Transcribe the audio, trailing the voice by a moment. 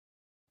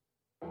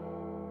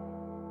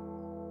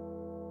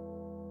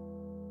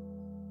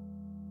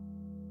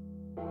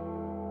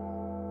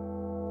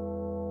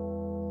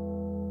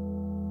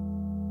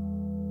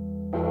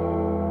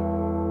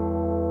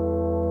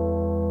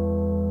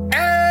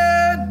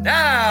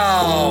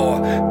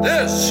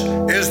This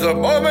is the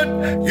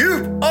moment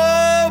you've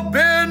all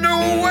been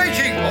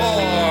waiting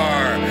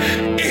for.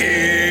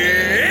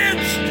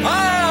 It's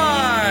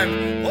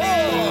time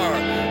for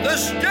the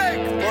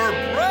Steak for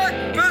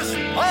Breakfast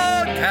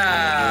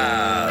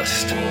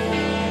podcast.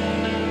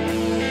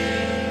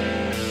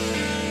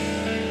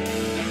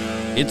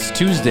 It's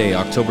Tuesday,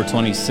 October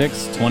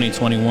 26th,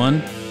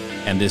 2021,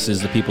 and this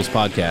is the People's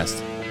Podcast.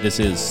 This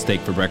is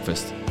Steak for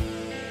Breakfast.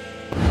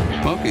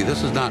 Smokey,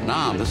 this is not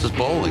Nam. This is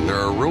bowling. There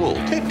are rules.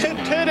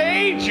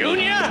 Today,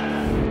 Junior!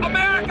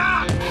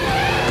 America!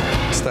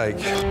 Steak.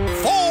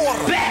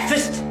 For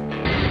breakfast!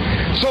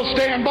 So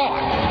stand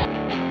by.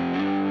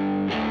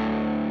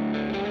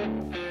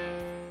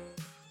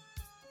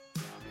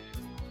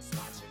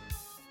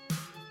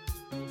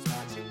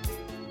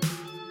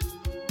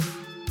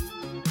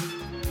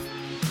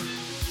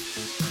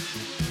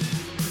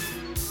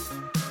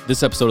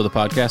 This episode of the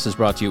podcast is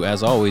brought to you,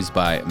 as always,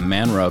 by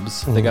Man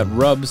Rubs. They got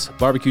rubs,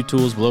 barbecue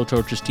tools,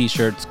 blowtorches,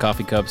 t-shirts,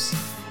 coffee cups,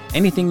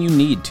 anything you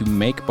need to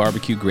make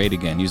barbecue great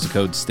again. Use the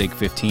code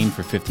STEAK15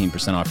 for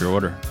 15% off your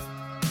order.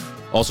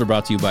 Also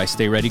brought to you by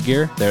Stay Ready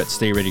Gear. They're at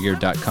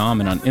StayReadyGear.com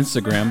and on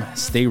Instagram,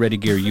 Stay Ready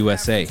Gear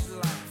USA.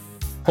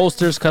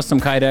 Holsters,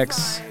 custom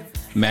kydex,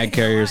 mag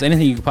carriers,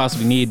 anything you could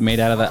possibly need made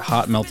out of that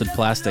hot melted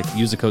plastic.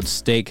 Use the code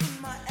STEAK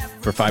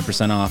for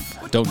 5%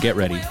 off. Don't get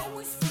ready.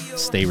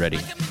 Stay ready.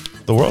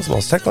 The world's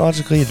most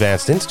technologically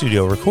advanced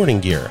in-studio recording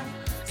gear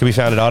can be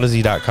found at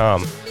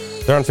Odyssey.com.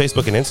 They're on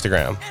Facebook and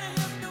Instagram.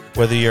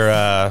 Whether you're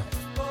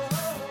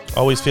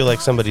always feel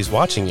like somebody's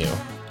watching you,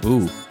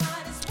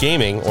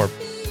 gaming or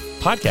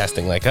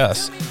podcasting like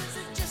us,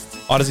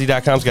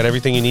 Odyssey.com's got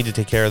everything you need to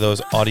take care of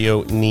those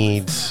audio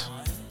needs.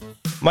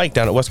 Mike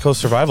down at West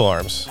Coast Survival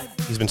Arms.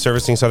 He's been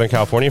servicing Southern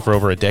California for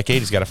over a decade.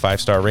 He's got a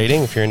 5-star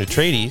rating. If you're into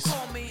tradies,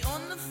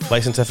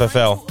 license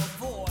FFL.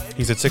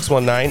 He's at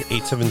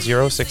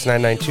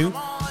 619-870-6992,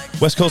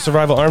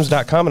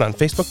 westcoastsurvivalarms.com, and on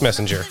Facebook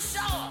Messenger.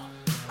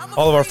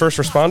 All of our first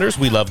responders,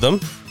 we love them.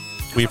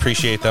 We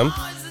appreciate them.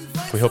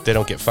 We hope they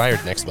don't get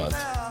fired next month.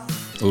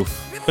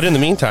 Oof. But in the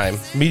meantime,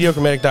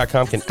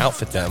 MediocreMedic.com can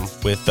outfit them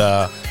with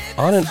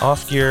on and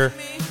off gear,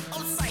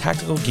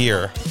 tactical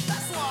gear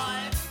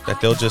that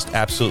they'll just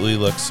absolutely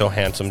look so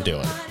handsome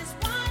doing.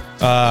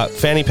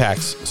 Fanny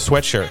packs,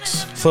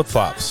 sweatshirts,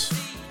 flip-flops,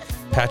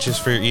 patches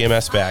for your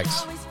EMS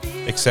bags,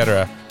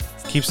 etc.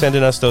 Keep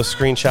sending us those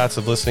screenshots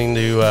of listening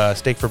to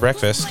Steak for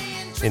Breakfast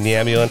in the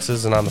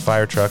ambulances and on the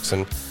fire trucks,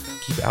 and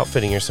keep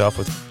outfitting yourself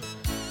with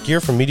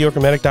gear from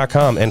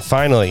MediocreMedic.com. And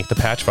finally, the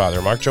Patch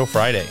Father, Mark Joe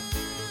Friday,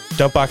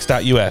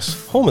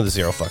 Dumpbox.us, home of the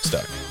Zero Fucks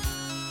Duck.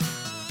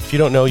 If you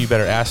don't know, you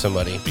better ask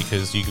somebody,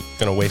 because you're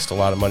going to waste a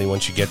lot of money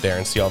once you get there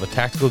and see all the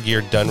tactical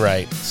gear done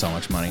right. So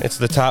much money. It's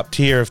the top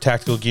tier of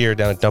tactical gear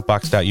down at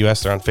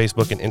Dumpbox.us. They're on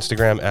Facebook and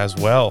Instagram as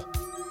well.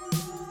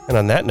 And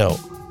on that note,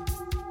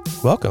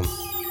 welcome.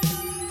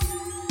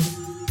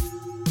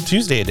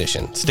 Tuesday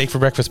edition, Steak for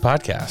Breakfast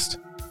podcast.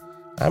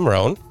 I'm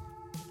Roan.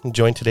 I'm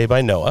joined today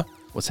by Noah.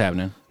 What's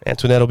happening?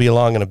 Antoinette will be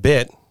along in a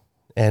bit.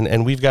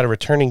 And we've got a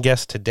returning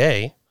guest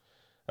today.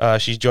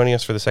 She's joining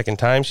us for the second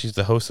time. She's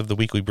the host of the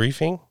Weekly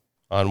Briefing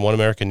on One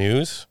America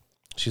News.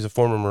 She's a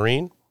former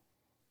Marine,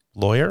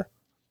 lawyer,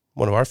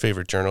 one of our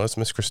favorite journalists,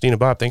 Miss Christina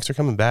Bobb. Thanks for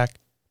coming back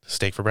to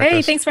Steak for Breakfast.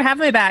 Hey, thanks for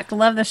having me back.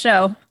 Love the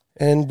show.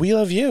 And we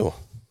love you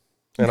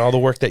and all the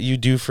work that you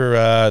do for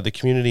the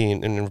community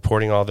and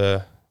reporting all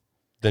the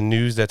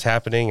news that's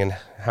happening and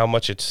how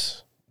much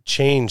it's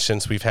changed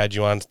since we've had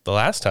you on the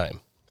last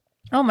time.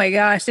 Oh my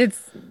gosh,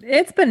 it's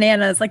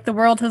bananas. Like the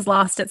world has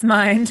lost its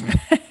mind.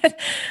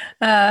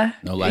 No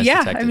lies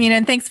detected. I mean,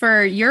 and thanks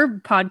for your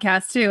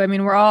podcast too. I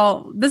mean,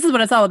 this is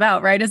what it's all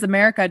about, right? Is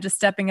America just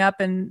stepping up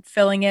and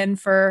filling in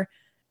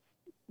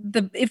in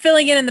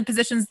the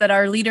positions that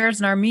our leaders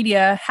and our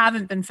media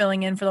haven't been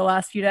filling in for the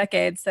last few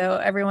decades.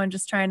 So everyone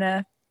just trying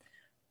to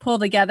pull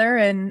together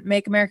and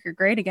make America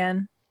great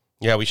again.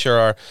 Yeah, we sure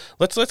are.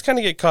 Let's kind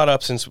of get caught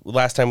up since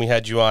last time we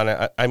had you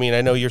on. I mean,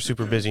 I know you're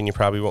super busy and you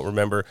probably won't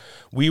remember.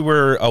 We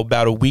were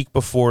about a week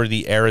before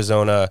the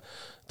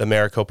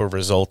Maricopa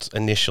results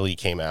initially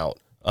came out.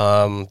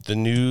 The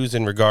news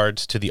in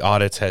regards to the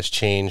audits has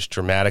changed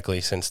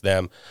dramatically since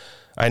then.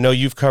 I know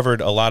you've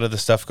covered a lot of the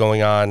stuff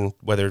going on,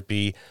 whether it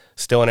be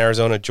still in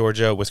Arizona,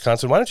 Georgia,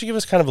 Wisconsin. Why don't you give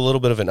us kind of a little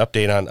bit of an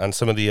update on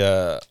some of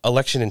the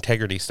election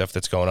integrity stuff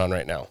that's going on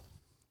right now?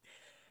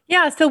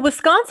 Yeah, so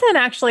Wisconsin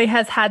actually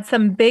has had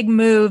some big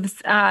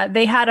moves.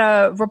 They had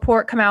a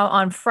report come out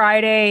on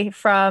Friday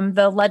from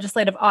the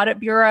Legislative Audit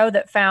Bureau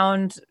that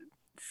found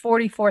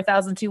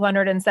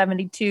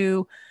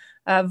 44,272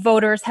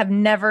 voters have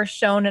never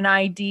shown an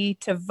ID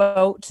to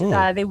vote.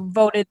 They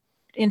voted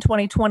in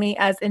 2020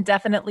 as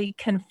indefinitely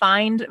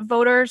confined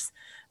voters.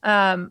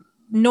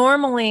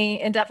 Normally,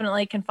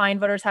 indefinitely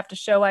confined voters have to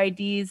show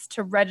IDs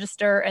to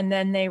register, and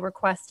then they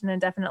request an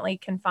indefinitely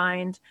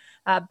confined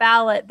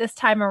ballot. This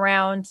time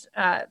around,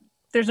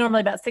 there's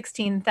normally about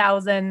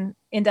 16,000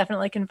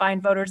 indefinitely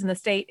confined voters in the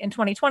state. In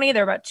 2020,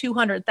 there were about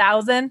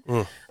 200,000.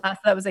 So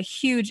that was a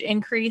huge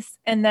increase.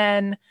 And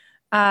then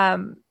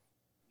the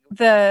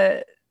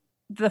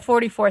the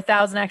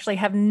 44,000 actually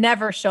have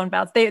never shown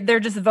ballots. They're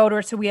just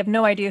voters who we have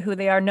no idea who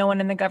they are. No one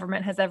in the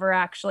government has ever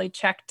actually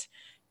checked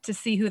to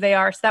see who they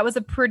are. So that was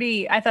a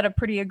pretty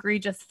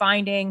egregious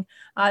finding.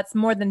 It's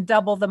more than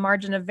double the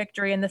margin of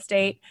victory in the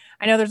state.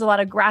 I know there's a lot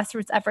of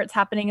grassroots efforts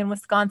happening in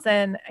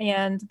Wisconsin,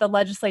 and the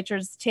legislature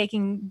is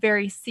taking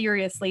very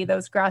seriously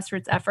those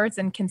grassroots efforts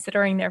and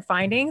considering their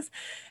findings.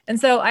 And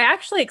so I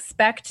actually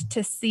expect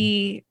to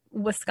see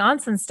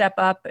Wisconsin step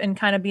up and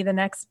kind of be the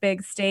next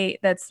big state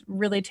that's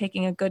really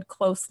taking a good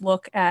close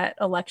look at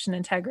election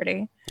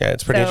integrity. Yeah,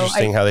 it's pretty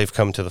interesting how they've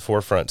come to the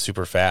forefront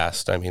super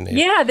fast. I mean,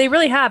 they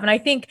really have. And I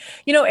think,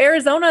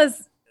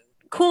 Arizona's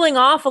cooling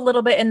off a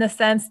little bit in the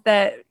sense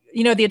that,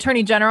 the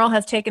attorney general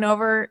has taken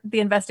over the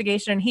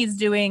investigation and he's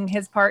doing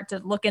his part to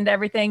look into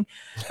everything,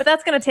 but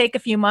that's going to take a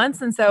few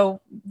months. And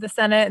so the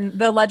Senate and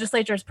the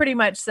legislature has pretty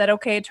much said,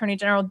 okay, attorney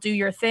general, do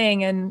your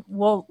thing and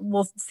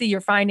we'll see your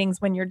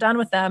findings when you're done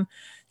with them.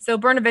 So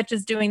Brnovich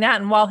is doing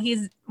that. And while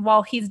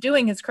he's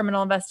doing his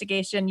criminal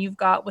investigation, you've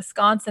got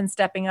Wisconsin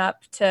stepping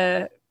up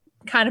to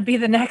kind of be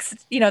the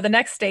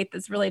next state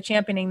that's really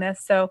championing this.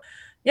 So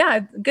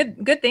yeah,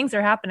 good things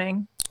are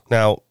happening.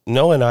 Now,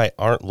 Noah and I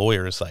aren't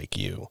lawyers like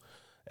you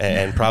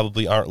and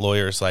probably aren't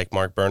lawyers like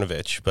Mark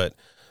Brnovich, but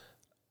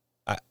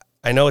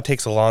I know it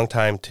takes a long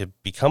time to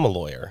become a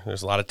lawyer.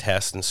 There's a lot of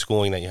tests and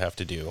schooling that you have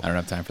to do. I don't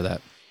have time for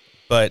that.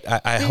 But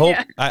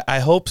I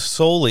hope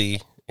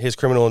solely his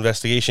criminal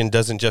investigation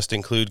doesn't just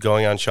include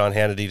going on Sean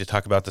Hannity to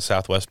talk about the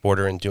Southwest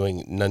border and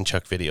doing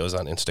nunchuck videos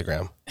on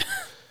Instagram.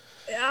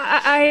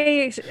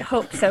 I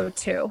hope so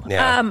too.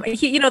 Yeah.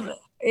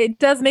 It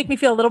does make me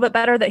feel a little bit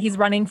better that he's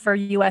running for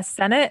U.S.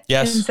 Senate.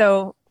 Yes. And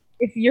so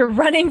if you're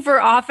running for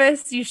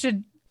office, you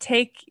should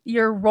take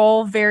your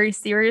role very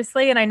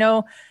seriously. And I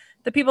know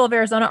the people of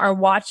Arizona are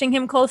watching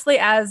him closely,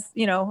 as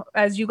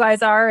you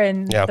guys are,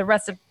 and the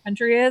rest of the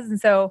country is. And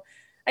so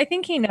I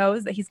think he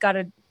knows that he's got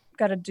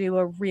to do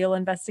a real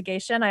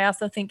investigation. I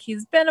also think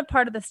he's been a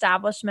part of the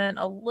establishment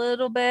a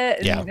little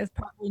bit and is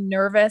probably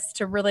nervous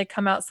to really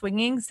come out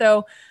swinging.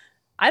 So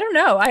I don't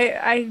know.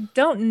 I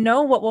don't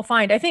know what we'll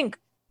find. I think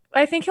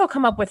he'll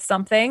come up with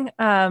something,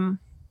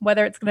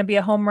 whether it's going to be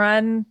a home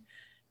run,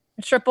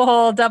 a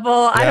triple,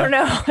 double. I don't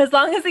know. As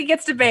long as he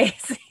gets to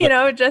base,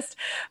 just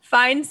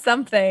find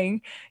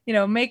something,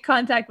 make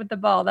contact with the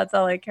ball. That's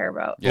all I care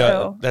about. Yeah,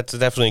 so that's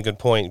definitely a good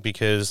point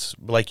because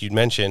like you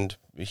mentioned,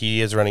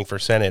 he is running for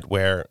Senate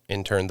where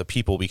in turn the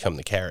people become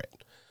the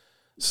carrot.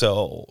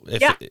 So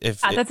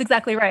if that's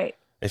exactly right.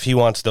 If he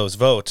wants those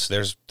votes,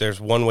 there's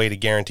one way to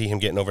guarantee him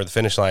getting over the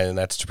finish line, and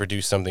that's to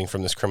produce something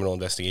from this criminal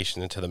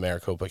investigation into the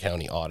Maricopa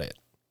County audit.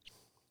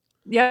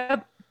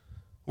 Yep.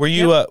 Were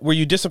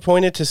you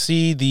disappointed to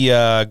see the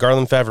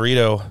Garland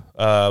Favorito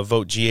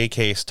vote GA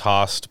case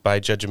tossed by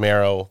Judge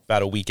Amaro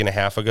about a week and a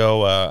half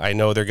ago? I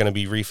know they're going to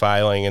be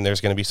refiling, and there's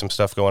going to be some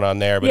stuff going on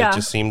there, but it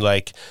just seemed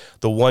like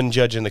the one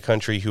judge in the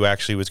country who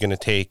actually was going to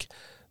take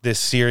this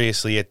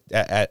seriously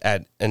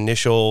at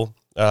initial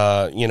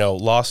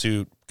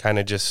lawsuit kind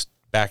of just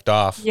backed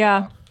off.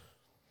 Yeah.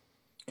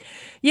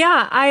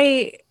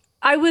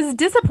 I was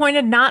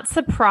disappointed, not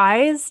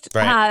surprised.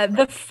 Right.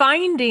 The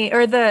finding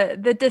or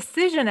the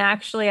decision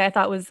actually I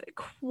thought was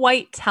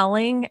quite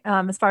telling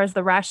as far as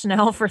the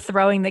rationale for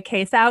throwing the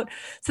case out.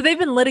 So they've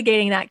been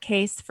litigating that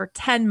case for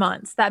 10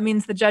 months. That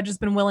means the judge has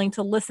been willing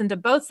to listen to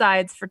both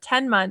sides for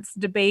 10 months,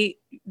 debate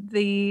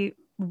the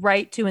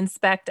right to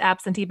inspect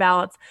absentee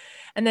ballots.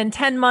 And then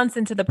 10 months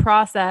into the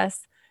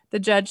process, the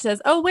judge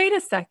says, oh, wait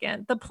a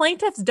second. The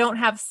plaintiffs don't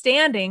have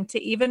standing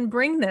to even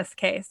bring this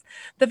case.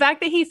 The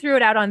fact that he threw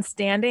it out on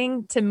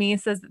standing to me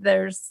says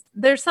that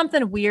there's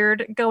something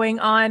weird going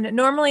on.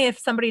 Normally, if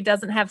somebody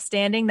doesn't have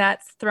standing,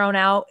 that's thrown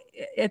out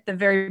at the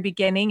very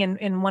beginning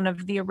in one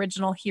of the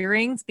original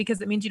hearings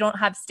because it means you don't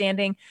have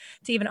standing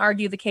to even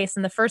argue the case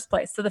in the first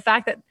place. So the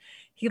fact that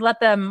he let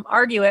them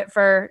argue it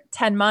for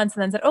 10 months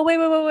and then said, oh,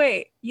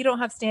 wait, you don't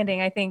have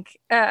standing. I think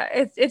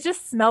it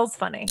just smells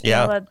funny.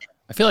 Yeah.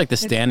 I feel like the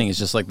standing is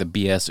just like the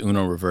BS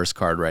Uno reverse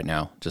card right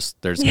now. Just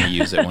they're just going to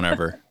use it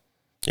whenever.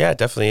 Yeah, it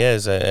definitely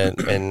is.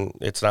 And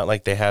it's not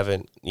like they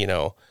haven't,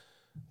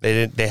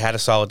 they had a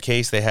solid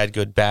case. They had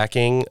good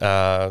backing.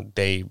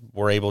 They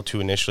were able to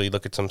initially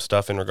look at some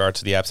stuff in regards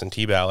to the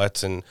absentee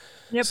ballots and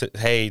say,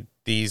 hey,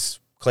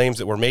 these claims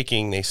that we're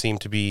making, they seem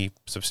to be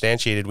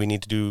substantiated. We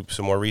need to do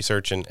some more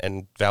research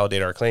and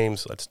validate our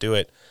claims. Let's do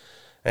it.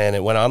 And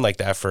it went on like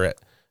that for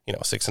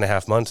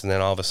 6.5 months. And then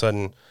all of a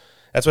sudden,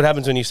 that's what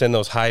happens when you send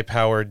those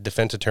high-powered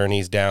defense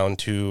attorneys down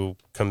to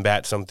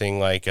combat something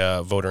like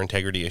a voter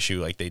integrity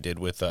issue like they did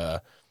with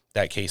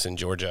that case in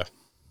Georgia.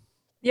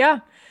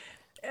 Yeah.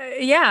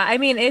 I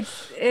mean,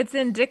 it's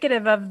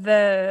indicative of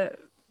the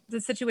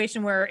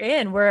situation we're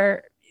in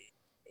where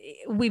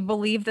we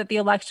believe that the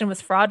election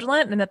was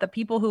fraudulent and that the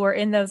people who are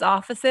in those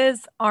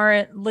offices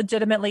aren't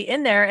legitimately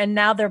in there. And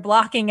now they're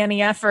blocking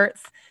any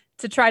efforts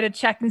to try to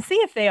check and see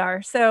if they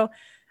are. So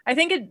I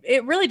think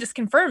it really just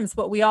confirms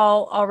what we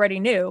all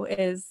already knew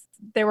is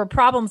there were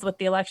problems with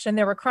the election.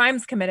 There were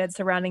crimes committed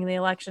surrounding the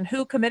election.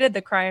 Who committed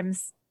the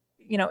crimes,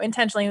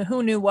 intentionally,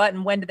 who knew what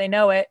and when did they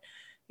know it?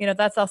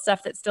 that's all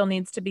stuff that still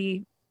needs to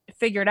be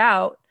figured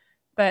out.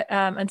 But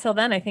until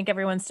then, I think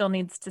everyone still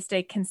needs to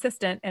stay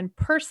consistent and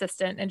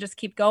persistent and just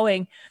keep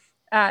going.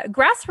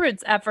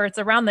 Grassroots efforts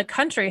around the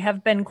country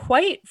have been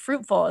quite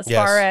fruitful as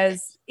far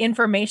as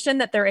information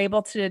that they're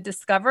able to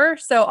discover.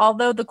 So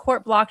although the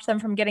court blocked them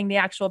from getting the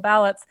actual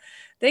ballots,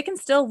 they can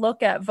still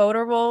look at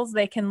voter rolls.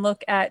 They can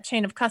look at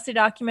chain of custody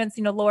documents.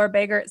 Laura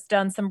Baggert's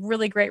done some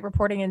really great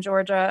reporting in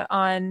Georgia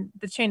on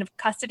the chain of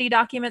custody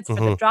documents for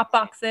the drop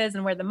boxes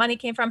and where the money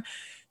came from.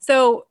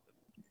 So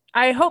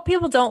I hope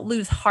people don't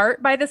lose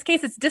heart by this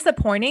case. It's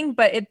disappointing,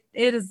 but it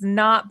is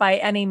not by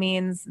any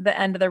means the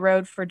end of the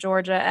road for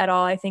Georgia at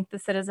all. I think the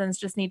citizens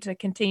just need to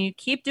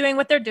keep doing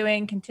what they're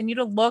doing, continue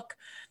to look,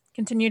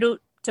 continue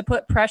to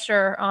put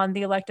pressure on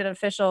the elected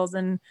officials,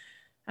 and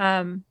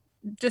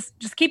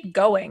just keep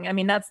going. I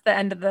mean, that's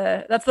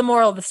the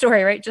moral of the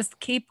story, right? Just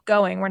keep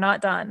going. We're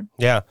not done.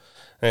 Yeah.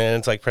 And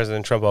it's like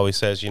President Trump always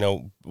says,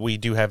 we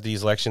do have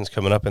these elections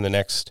coming up in the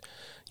next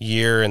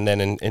year and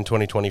then in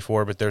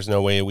 2024, but there's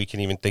no way we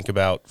can even think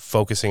about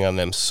focusing on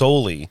them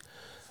solely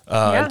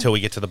until we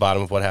get to the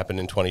bottom of what happened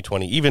in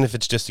 2020, even if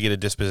it's just to get a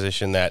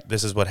disposition that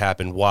this is what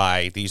happened,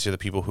 why, these are the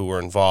people who were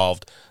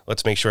involved.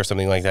 Let's make sure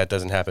something like that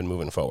doesn't happen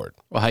moving forward.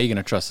 Well, how are you going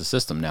to trust the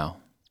system now?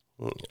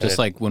 Just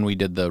like when we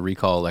did the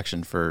recall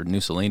election for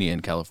Mussolini in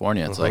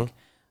California, it's like,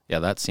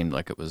 that seemed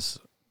like it was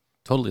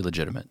totally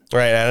legitimate.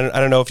 Right. I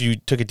don't know if you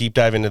took a deep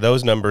dive into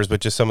those numbers,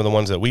 but just some of the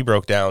ones that we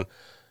broke down.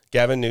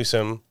 Gavin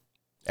Newsom,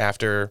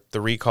 after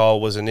the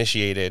recall was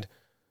initiated,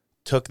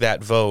 took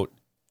that vote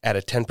at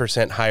a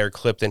 10% higher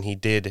clip than he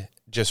did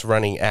just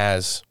running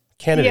as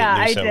candidate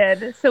Newsom. I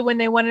did. So when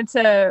they wanted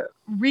to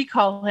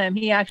recall him,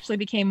 he actually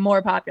became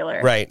more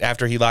popular. Right.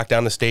 After he locked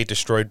down the state,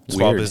 destroyed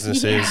small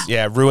businesses,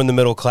 ruined the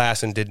middle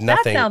class and did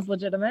nothing. That sounds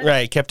legitimate.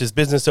 Right. Kept his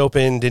business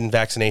open, didn't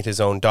vaccinate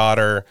his own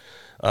daughter.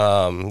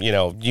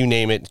 You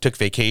name it, took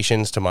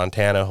vacations to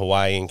Montana,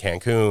 Hawaii, and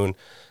Cancun.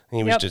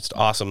 He was just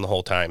awesome the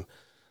whole time.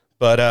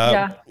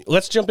 But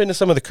let's jump into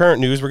some of the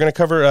current news. We're going to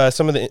cover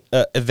some of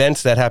the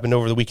events that happened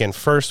over the weekend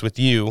first with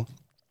you.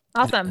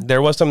 Awesome.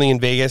 There was something in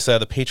Vegas,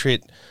 the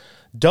Patriot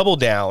Double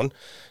Down,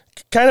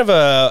 kind of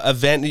a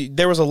event.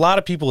 There was a lot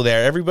of people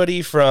there.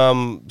 Everybody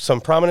from some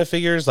prominent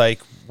figures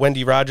like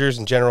Wendy Rogers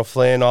and General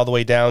Flynn, all the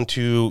way down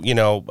to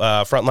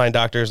frontline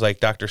doctors like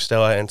Dr.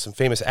 Stella and some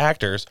famous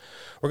actors.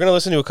 We're going to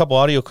listen to a couple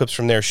audio clips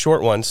from their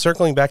short ones.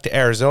 Circling back to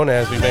Arizona,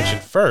 as we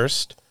mentioned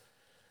first,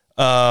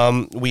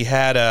 we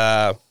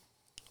had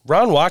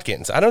Ron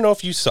Watkins. I don't know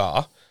if you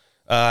saw.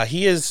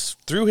 He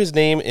threw his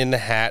name in the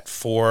hat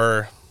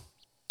for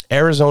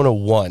Arizona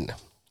 1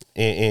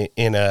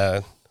 in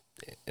a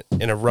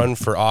run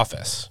for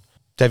office.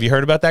 Have you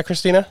heard about that,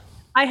 Christina?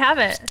 I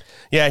haven't.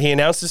 Yeah, he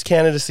announced his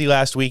candidacy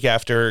last week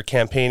after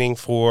campaigning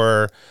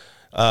for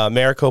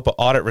Maricopa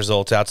audit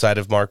results outside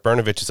of Mark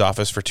Brnovich's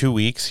office for 2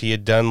 weeks. He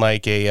had done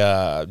like a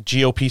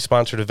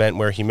GOP-sponsored event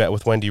where he met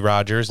with Wendy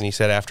Rogers, and he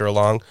said after a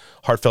long,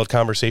 heartfelt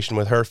conversation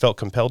with her, felt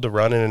compelled to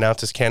run and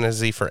announce his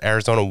candidacy for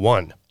Arizona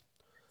 1.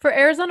 For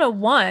Arizona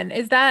 1,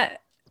 is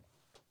that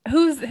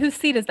whose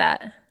seat is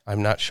that?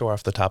 I'm not sure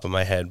off the top of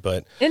my head,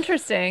 but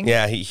interesting.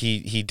 Yeah,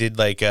 he did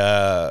like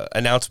a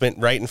announcement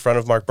right in front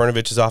of Mark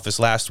Brnovich's office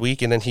last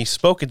week, and then he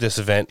spoke at this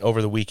event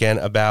over the weekend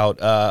about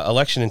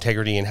election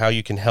integrity and how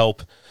you can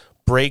help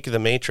break the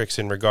matrix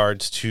in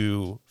regards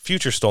to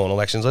future stolen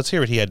elections. Let's hear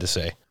what he had to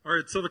say. All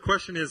right, so the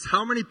question is,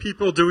 how many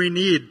people do we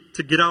need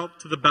to get out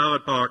to the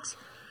ballot box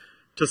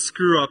to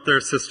screw up their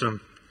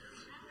system?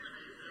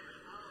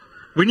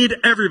 We need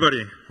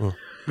everybody.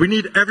 We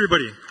need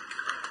everybody.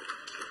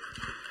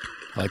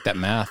 I like that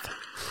math.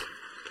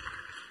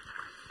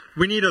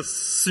 We need a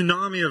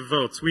tsunami of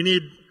votes.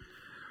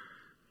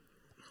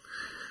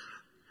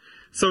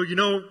 So,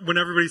 when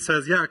everybody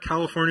says,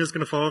 California's going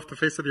to fall off the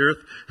face of the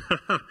earth,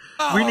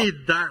 we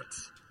need that.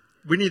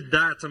 We need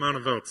that amount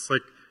of votes.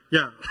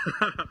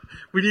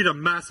 We need a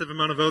massive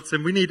amount of votes,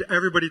 and we need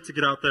everybody to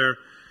get out there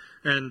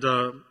and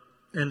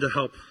to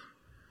help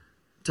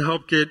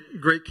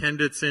get great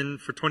candidates in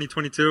for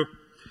 2022.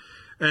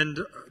 And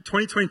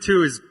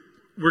 2022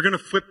 we're going to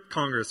flip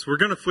Congress. We're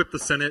going to flip the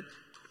Senate,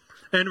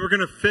 and we're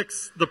going to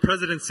fix the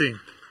presidency.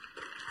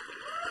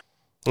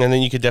 And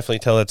then you could definitely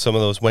tell that some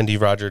of those Wendy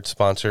Rogers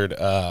sponsored,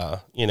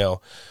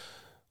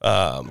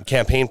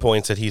 campaign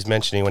points that he's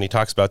mentioning when he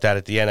talks about that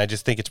at the end. I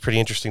just think it's pretty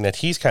interesting that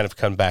he's kind of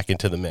come back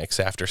into the mix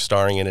after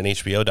starring in an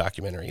HBO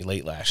documentary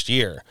late last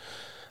year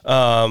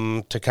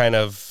to kind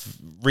of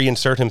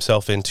reinsert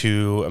himself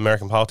into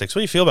American politics. What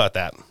do you feel about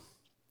that?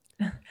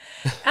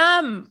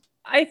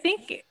 I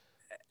think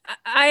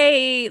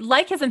I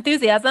like his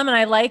enthusiasm, and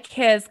I like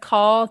his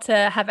call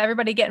to have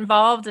everybody get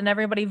involved and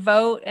everybody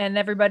vote and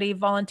everybody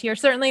volunteer.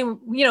 Certainly,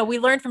 we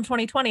learned from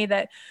 2020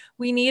 that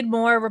we need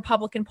more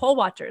Republican poll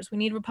watchers. We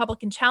need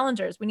Republican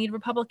challengers. We need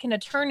Republican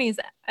attorneys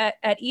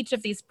at each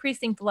of these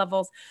precinct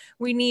levels.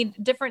 We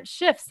need different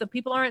shifts so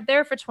people aren't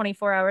there for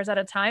 24 hours at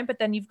a time, but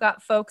then you've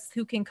got folks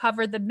who can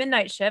cover the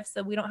midnight shifts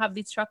so we don't have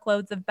these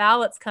truckloads of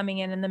ballots coming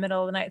in the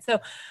middle of the night. So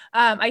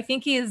I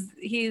think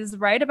he's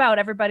right about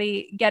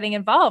everybody getting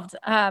involved.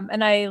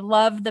 And I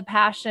love the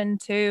passion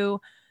to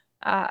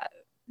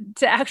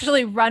to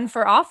actually run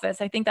for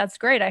office. I think that's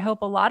great. I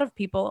hope a lot of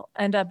people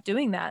end up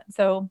doing that.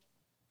 So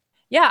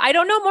yeah, I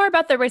don't know more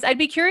about the race. I'd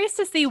be curious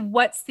to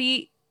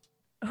see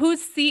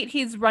whose seat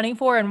he's running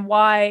for and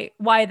why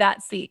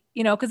that seat,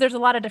 because there's a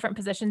lot of different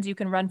positions you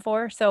can run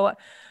for. So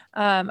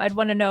I'd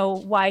want to know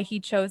why he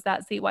chose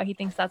that seat, why he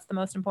thinks that's the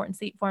most important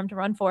seat for him to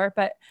run for.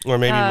 But or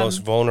maybe most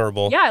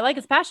vulnerable. Yeah, I like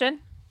his passion.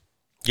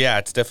 Yeah,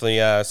 it's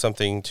definitely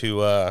something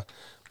to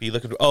be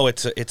looking. Oh,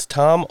 it's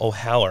Tom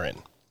O'Halloran.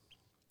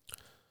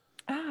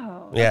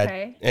 Oh, yeah,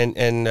 okay. And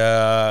in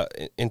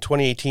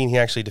 2018 he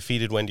actually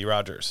defeated Wendy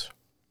Rogers.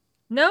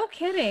 No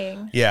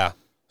kidding. Yeah,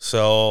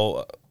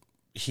 so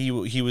he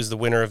was the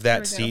winner of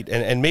that seat,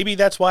 and maybe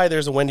that's why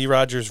there's a Wendy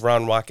Rogers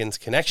Ron Watkins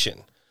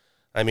connection.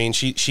 I mean,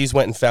 she's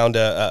went and found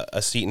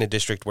a seat in a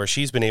district where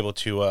she's been able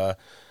to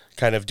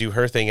kind of do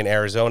her thing in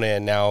Arizona,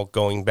 and now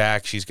going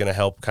back, she's going to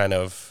help kind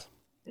of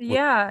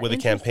with a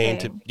campaign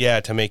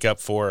to make up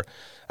for.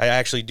 I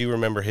actually do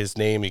remember his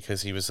name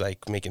because he was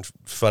like making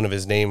fun of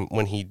his name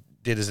when he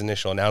did his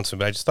initial announcement,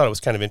 but I just thought it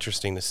was kind of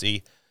interesting to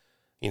see,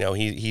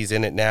 he's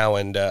in it now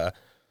and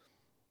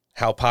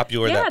how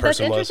popular that person was.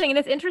 Yeah, that's interesting. And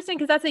it's interesting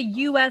because that's a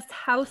U.S.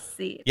 House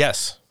seat.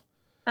 Yes.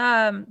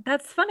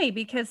 That's funny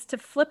because to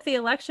flip the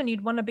election,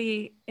 you'd want to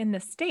be in the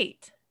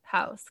state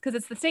house because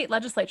it's the state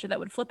legislature that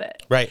would flip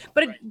it. Right.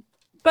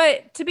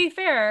 But to be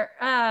fair,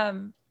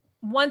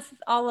 once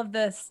all of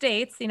the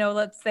states,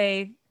 let's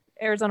say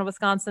Arizona,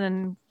 Wisconsin,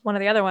 and one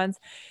of the other ones,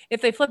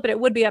 if they flip it, it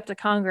would be up to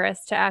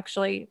Congress to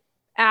actually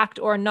act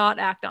or not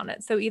act on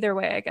it. So either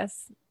way, I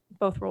guess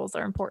both rules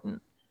are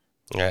important.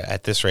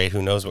 At this rate,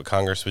 who knows what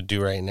Congress would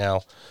do right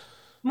now?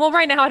 Well,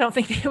 right now, I don't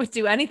think they would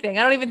do anything.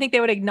 I don't even think they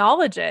would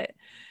acknowledge it.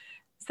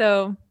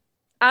 So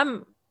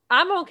I'm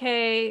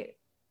okay.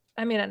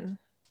 I mean,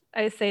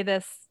 I say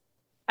this,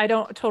 I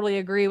don't totally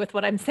agree with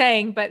what I'm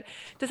saying, but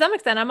to some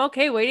extent, I'm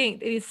okay waiting.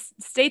 These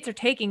states are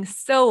taking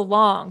so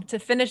long to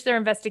finish their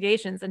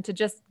investigations and to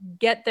just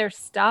get their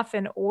stuff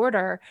in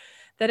order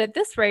that at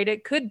this rate,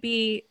 it could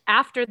be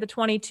after the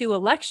 22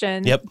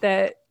 election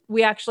that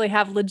we actually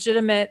have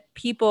legitimate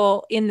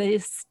people in the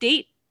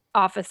state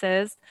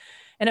offices.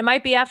 And it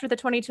might be after the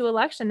 22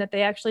 election that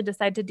they actually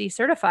decide to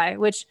decertify,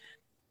 which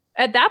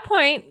at that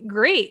point,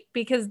 great,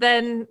 because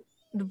then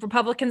the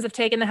Republicans have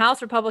taken the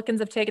House, Republicans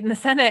have taken the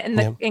Senate,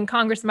 and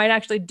Congress might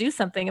actually do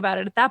something about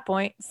it at that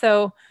point.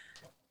 So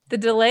the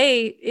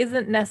delay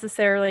isn't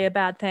necessarily a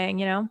bad thing,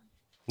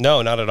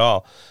 No, not at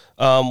all.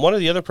 One of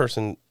the other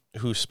person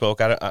who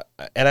spoke, and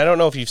I don't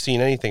know if you've seen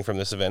anything from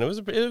this event. It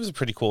was a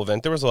pretty cool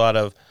event. There was a lot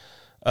of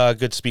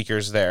good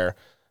speakers there.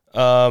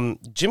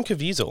 Jim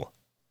Caviezel.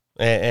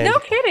 No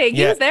kidding.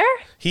 He was there?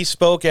 He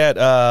spoke at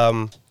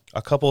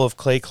a couple of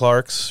Clay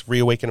Clark's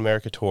Reawaken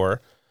America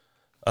tour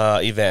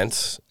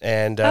events.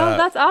 And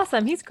that's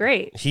awesome. He's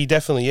great. He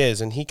definitely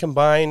is. And he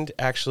combined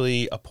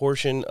actually a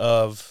portion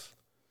of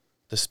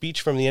the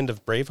speech from the end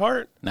of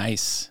Braveheart.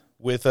 Nice.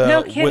 With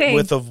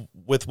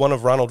with one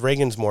of Ronald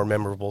Reagan's more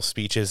memorable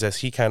speeches as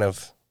he kind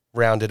of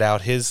rounded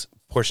out his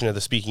portion of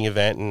the speaking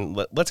event. And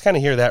let's kind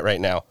of hear that right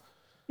now.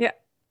 Yeah.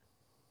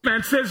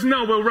 Man says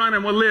no, we'll run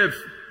and we'll live.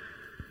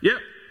 Yep,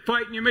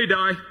 fighting you may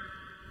die.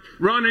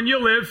 Run and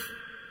you'll live.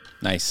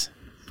 Nice.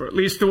 For at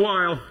least a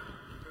while.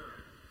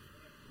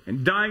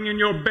 And dying in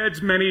your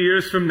beds many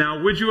years from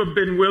now, would you have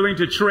been willing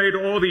to trade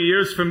all the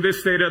years from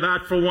this day to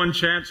that for one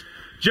chance?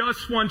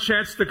 Just one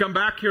chance to come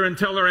back here and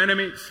tell our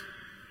enemies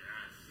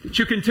that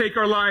you can take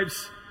our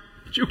lives,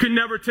 but you can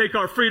never take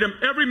our freedom.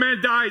 Every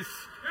man dies.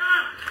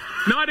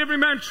 Not every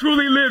man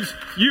truly lives.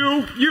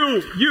 You.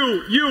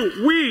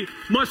 We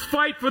must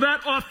fight for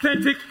that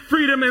authentic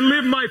freedom and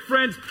live, my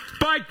friends.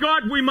 By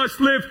God, we must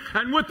live.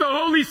 And with the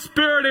Holy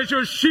Spirit as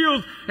your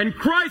shield and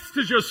Christ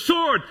as your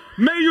sword,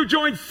 may you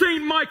join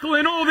Saint Michael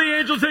and all the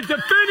angels in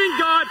defending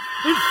God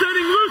and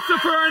sending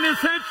Lucifer and his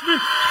henchmen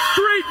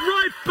straight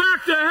right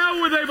back to hell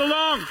where they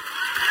belong.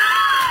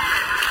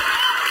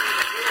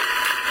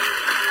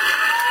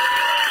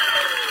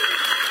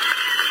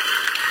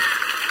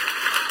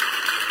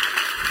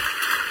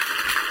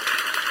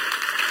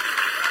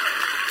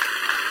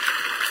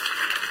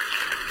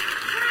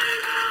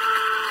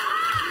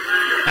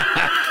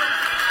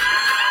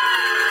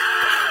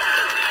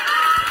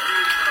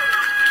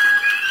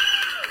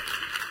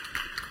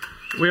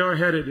 We are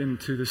headed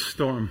into the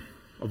storm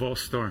of all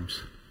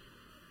storms.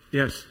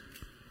 Yes,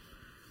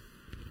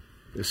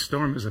 the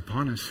storm is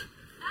upon us.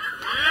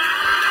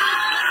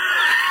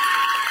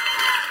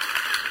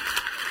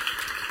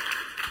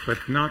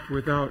 But not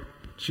without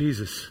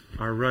Jesus,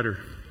 our rudder.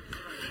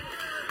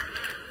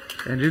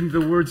 And in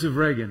the words of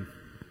Reagan,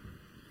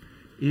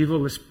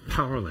 evil is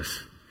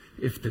powerless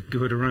if the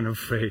good are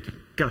unafraid.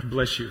 God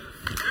bless you.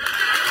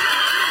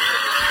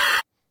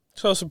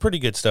 So some pretty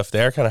good stuff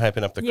there, kind of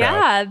hyping up the crowd.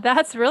 Yeah,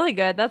 that's really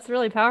good. That's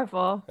really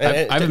powerful.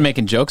 I've been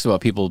making jokes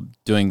about people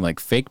doing like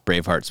fake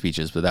Braveheart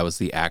speeches, but that was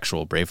the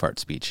actual Braveheart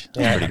speech.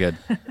 That's pretty good.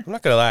 I'm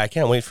not going to lie. I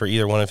can't wait for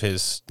either one of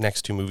his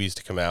next two movies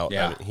to come out.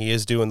 Yeah. I mean, he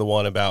is doing the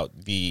one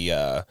about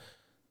the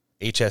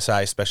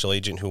HSI special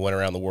agent who went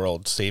around the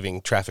world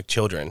saving trafficked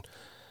children.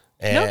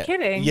 No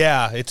kidding.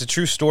 Yeah, it's a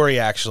true story,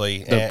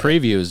 actually. The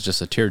preview is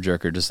just a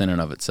tearjerker just in and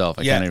of itself.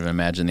 I can't even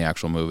imagine the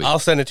actual movie. I'll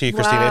send it to you,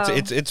 Christina. Wow.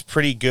 It's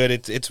pretty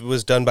good. It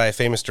was done by a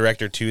famous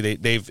director too.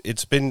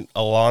 It's been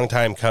a long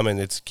time coming.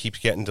 It keeps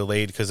getting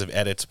delayed because of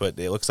edits, but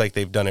it looks like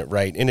they've done it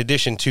right. In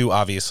addition to,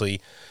 obviously,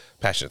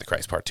 Passion of the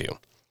Christ Part 2.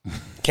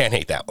 Can't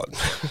hate that one.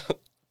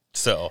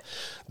 So,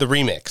 the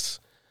remix.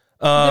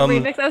 The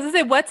remix. I was gonna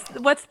say,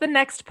 what's the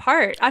next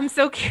part? I'm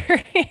so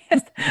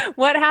curious.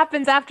 What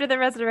happens after the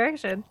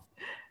resurrection?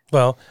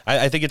 Well,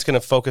 I think it's going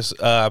to focus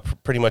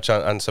pretty much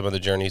on some of the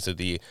journeys of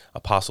the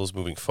apostles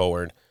moving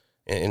forward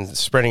and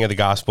spreading of the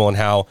gospel and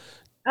how,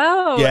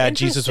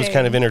 Jesus was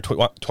kind of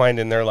intertwined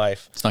in their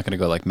life. It's not going to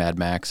go like Mad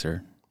Max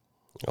or...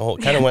 Oh,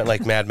 it kind of went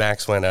like Mad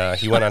Max when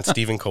he went on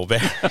Stephen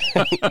Colbert.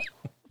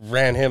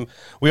 Ran him.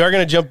 We are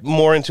going to jump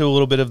more into a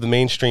little bit of the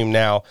mainstream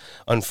now,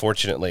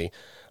 unfortunately.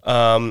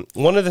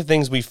 One of the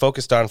things we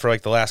focused on for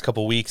like the last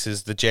couple of weeks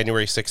is the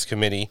January 6th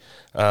committee.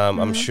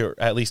 I'm sure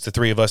at least the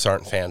three of us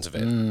aren't fans of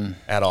it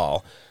at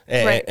all.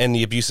 And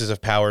the abuses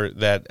of power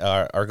that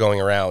are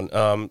going around.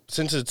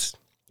 Since it's...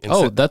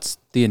 that's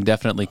the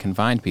indefinitely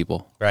confined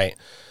people. Right.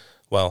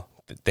 Well,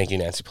 thank you,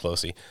 Nancy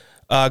Pelosi.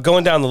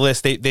 Going down the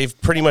list,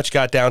 they've pretty much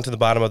got down to the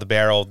bottom of the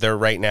barrel. They're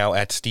right now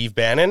at Steve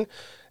Bannon.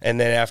 And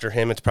then after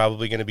him, it's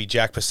probably going to be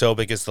Jack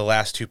Posobiec as the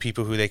last two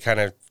people who they kind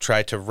of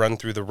tried to run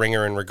through the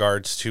ringer in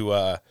regards to,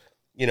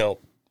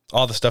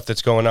 all the stuff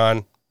that's going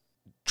on,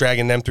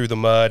 dragging them through the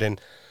mud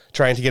and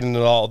trying to get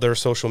into all their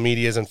social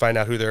medias and find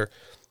out who their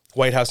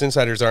White House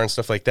insiders are and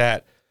stuff like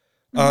that.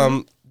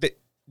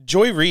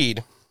 Joy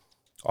Reid,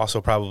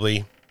 also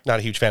probably not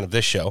a huge fan of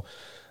this show,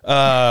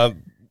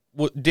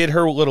 did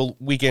her little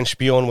weekend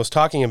spiel and was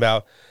talking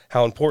about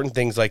how important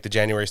things like the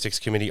January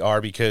 6th committee are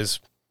because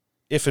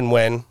if and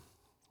when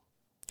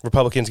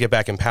Republicans get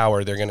back in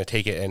power, they're going to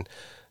take it and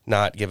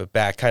not give it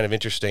back. Kind of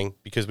interesting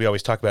because we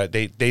always talk about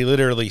it. They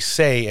literally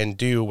say and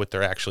do what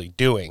they're actually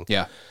doing.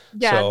 Yeah.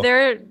 Yeah, so,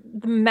 they're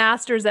the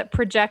masters at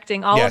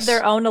projecting all of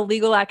their own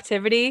illegal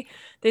activity.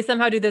 They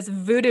somehow do this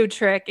voodoo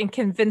trick and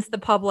convince the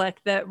public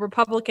that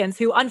Republicans,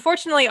 who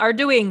unfortunately are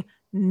doing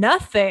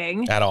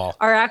nothing at all,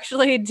 are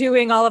actually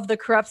doing all of the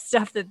corrupt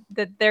stuff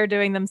that they're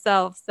doing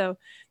themselves. So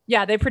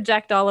yeah, they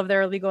project all of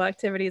their illegal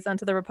activities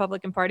onto the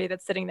Republican Party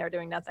that's sitting there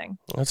doing nothing.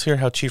 Let's hear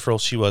how Chief Roll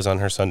she was on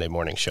her Sunday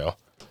morning show.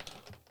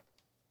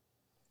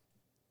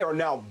 They are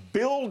now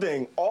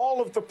building all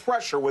of the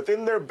pressure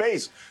within their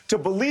base to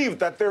believe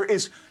that there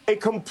is a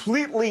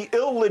completely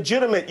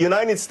illegitimate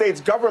United States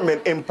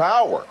government in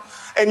power.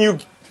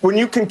 And when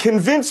you can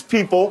convince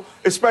people,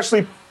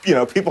 especially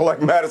people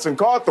like Madison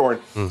Cawthorn,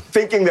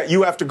 thinking that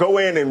you have to go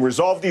in and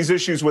resolve these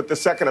issues with the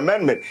Second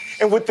Amendment,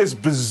 and with this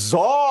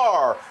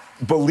bizarre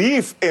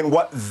belief in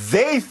what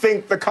they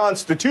think the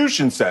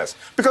Constitution says,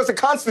 because the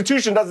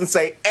Constitution doesn't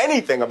say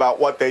anything about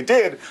what they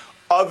did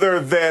other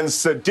than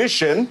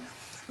sedition,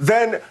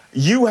 then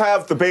you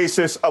have the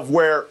basis of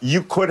where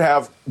you could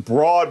have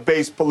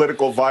broad-based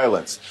political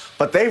violence.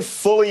 But they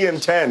fully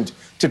intend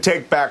to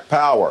take back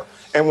power.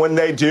 And when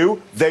they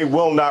do, they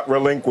will not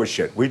relinquish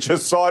it. We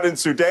just saw it in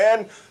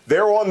Sudan.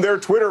 They're on their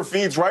Twitter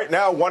feeds right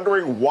now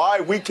wondering why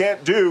we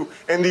can't do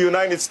in the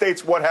United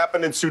States what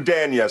happened in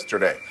Sudan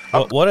yesterday.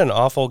 Well, what an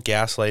awful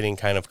gaslighting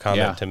kind of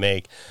comment to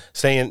make.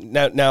 Saying,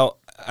 now,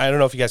 I don't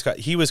know if you guys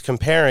he was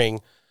comparing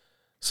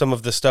some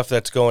of the stuff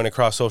that's going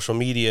across social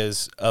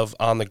medias of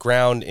on the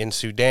ground in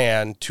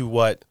Sudan to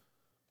what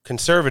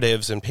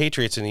conservatives and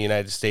patriots in the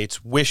United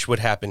States wish would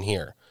happen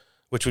here,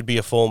 which would be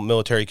a full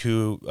military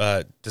coup,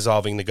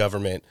 dissolving the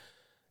government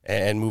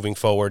and moving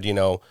forward,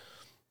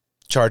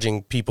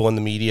 charging people in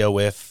the media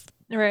with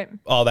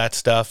all that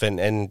stuff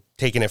and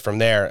taking it from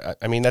there.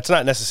 I mean, that's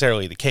not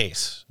necessarily the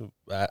case.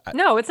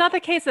 No, it's not the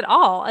case at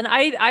all. And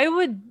I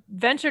would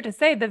venture to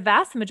say the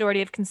vast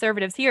majority of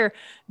conservatives here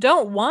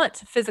don't want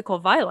physical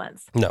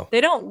violence. No.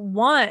 They don't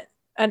want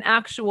an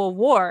actual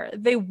war.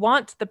 They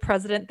want the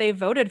president they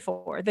voted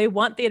for. They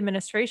want the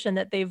administration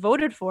that they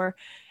voted for.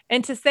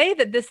 And to say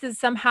that this is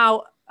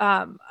somehow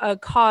a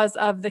cause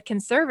of the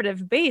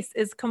conservative base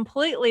is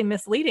completely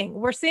misleading.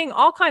 We're seeing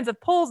all kinds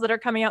of polls that are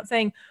coming out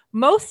saying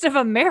most of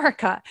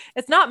America,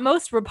 it's not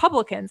most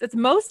Republicans, it's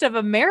most of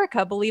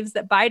America believes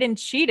that Biden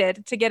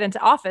cheated to get into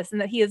office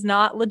and that he is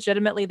not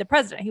legitimately the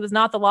president. He was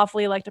not the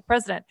lawfully elected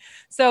president.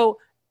 So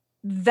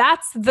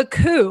that's the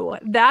coup.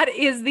 That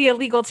is the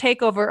illegal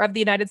takeover of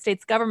the United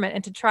States government.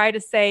 And to try to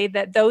say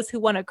that those who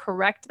want to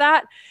correct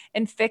that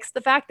and fix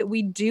the fact that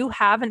we do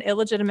have an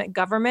illegitimate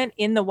government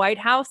in the White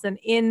House and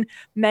in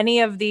many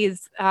of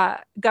these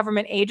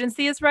government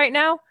agencies right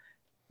now,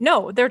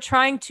 no, they're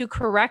trying to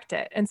correct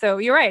it. And so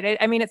you're right.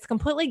 I mean, it's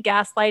completely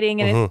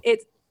gaslighting, and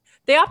it's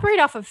they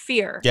operate off of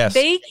fear. Yes.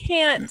 They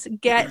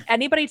can't get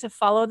anybody to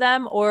follow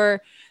them,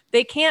 or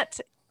they can't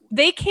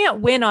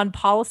win on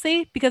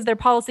policy because their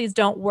policies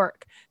don't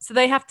work. So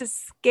they have to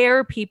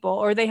scare people,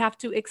 or they have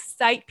to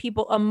excite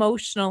people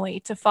emotionally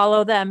to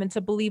follow them and to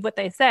believe what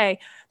they say,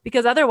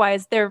 because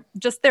otherwise their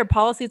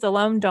policies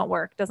alone don't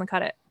work. Doesn't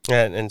cut it.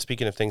 And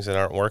speaking of things that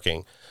aren't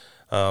working,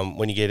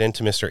 when you get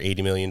into Mr.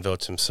 80 million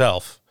votes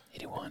himself,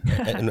 81.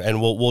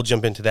 and we'll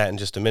jump into that in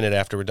just a minute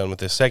after we're done with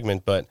this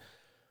segment. But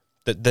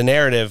the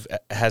narrative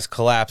has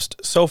collapsed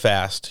so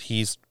fast.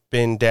 He's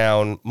been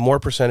down more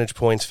percentage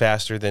points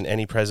faster than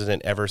any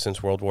president ever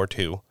since World War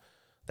II.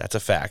 That's a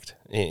fact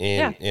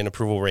in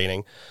approval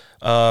rating.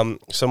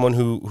 Someone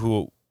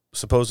who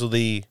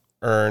supposedly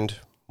earned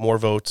more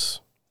votes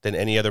than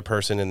any other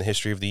person in the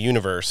history of the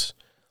universe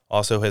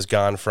also has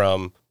gone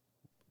from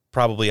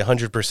probably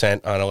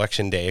 100% on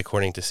election day,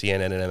 according to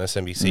CNN and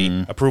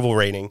MSNBC, approval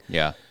rating,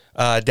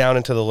 down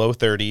into the low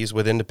 30s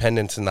with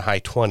independents in the high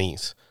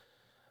 20s.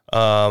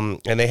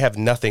 And they have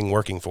nothing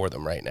working for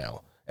them right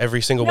now.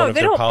 Every single one of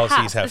their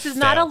policies have This is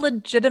not a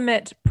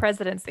legitimate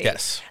presidency.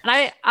 Yes.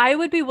 And I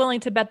would be willing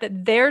to bet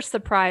that they're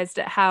surprised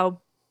at how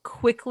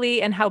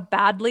quickly and how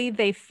badly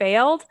they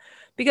failed,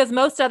 because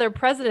most other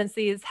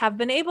presidencies have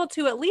been able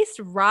to at least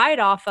ride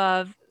off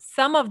of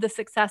some of the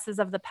successes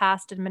of the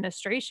past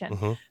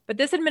administration. But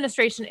this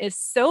administration is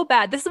so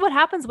bad. This is what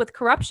happens with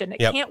corruption. It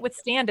can't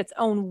withstand its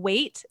own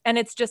weight, and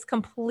it's just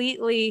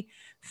completely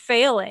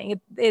failing.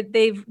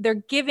 They're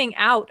giving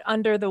out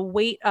under the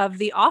weight of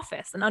the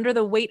office and under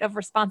the weight of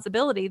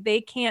responsibility.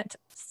 They can't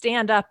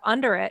stand up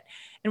under it.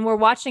 And we're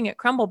watching it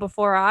crumble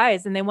before our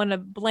eyes, and they want to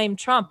blame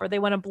Trump, or they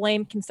want to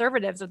blame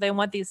conservatives, or they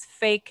want these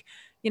fake,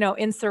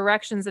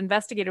 insurrections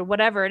investigated,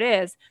 whatever it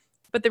is.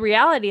 But the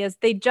reality is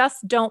they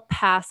just don't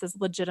pass as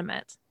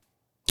legitimate.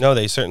 No,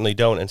 they certainly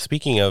don't. And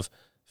speaking of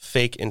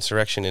fake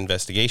insurrection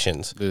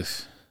investigations,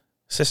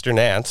 Sister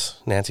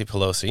Nancy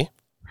Pelosi,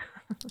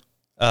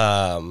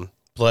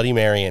 Bloody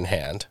Mary in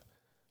hand,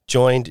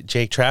 joined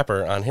Jake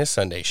Trapper on his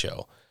Sunday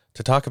show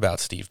to talk about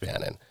Steve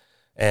Bannon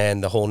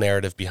and the whole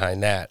narrative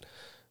behind that.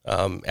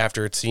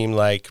 After it seemed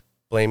like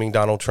blaming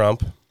Donald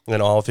Trump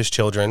and all of his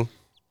children,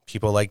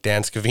 people like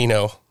Dan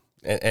Scavino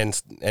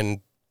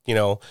and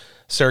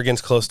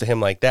surrogans close to him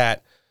like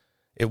that,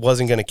 it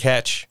wasn't going to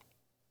catch.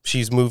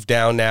 She's moved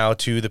down now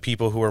to the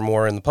people who are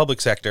more in the public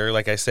sector.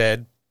 Like I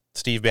said,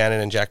 Steve Bannon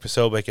and Jack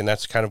Posobiec, and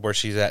that's kind of where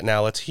she's at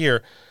now. Let's hear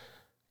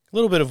a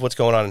little bit of what's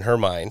going on in her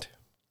mind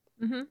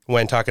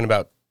when talking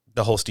about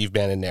the whole Steve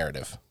Bannon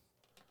narrative.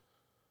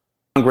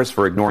 Congress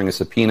for ignoring a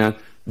subpoena.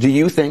 Do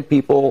you think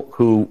people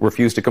who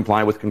refuse to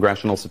comply with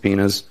congressional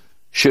subpoenas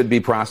should be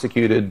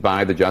prosecuted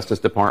by the Justice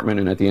Department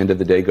and at the end of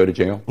the day go to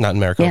jail? Not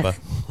in Maricopa. Yes.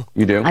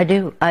 You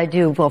do? I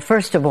do. Well,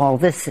 first of all,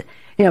 this,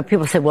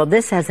 people say, well,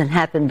 this hasn't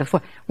happened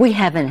before. We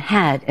haven't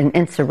had an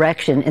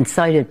insurrection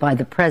incited by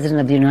the President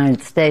of the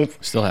United States.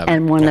 Still haven't.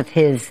 And one of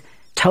his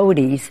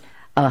toadies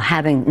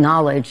having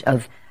knowledge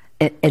of,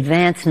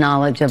 advanced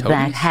knowledge of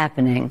that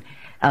happening.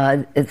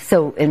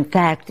 So, in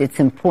fact, it's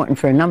important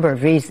for a number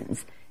of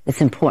reasons. It's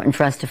important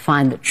for us to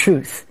find the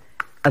truth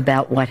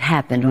about what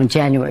happened on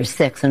January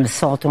 6th, an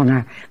assault on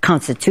our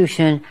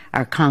Constitution,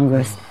 our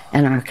Congress,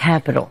 and our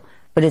Capitol.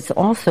 But it's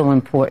also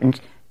important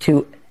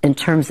in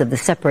terms of the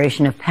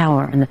separation of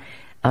power and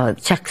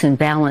the checks and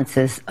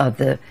balances of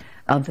the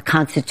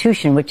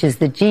Constitution, which is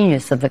the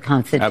genius of the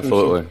Constitution.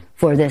 Absolutely.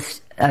 For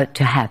this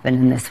to happen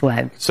in this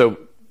way. So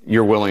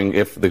you're willing,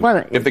 if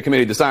the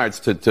committee decides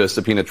to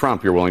subpoena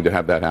Trump, you're willing to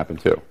have that happen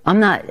too?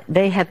 I'm not.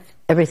 They have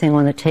everything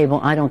on the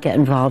table. I don't get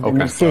involved in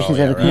the decisions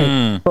of the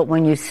committee. But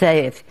when you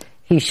say if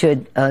he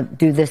should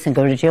do this and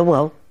go to jail,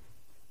 well,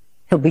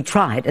 he'll be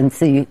tried and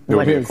see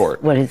what his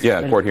court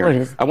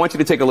hearing. I want you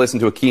to take a listen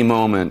to a key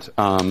moment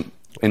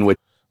in which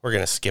we're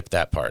going to skip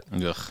that part.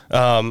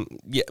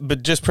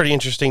 But just pretty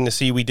interesting to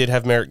see. We did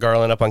have Merrick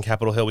Garland up on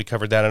Capitol Hill. We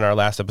covered that in our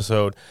last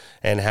episode,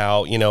 and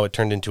how it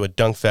turned into a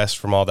dunk fest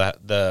from all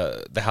that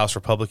the House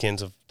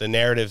Republicans of the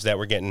narratives that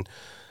were getting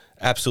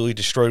absolutely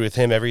destroyed with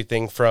him.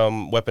 Everything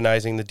from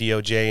weaponizing the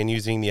DOJ and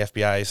using the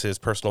FBI as his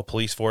personal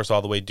police force,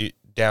 all the way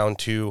down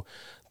to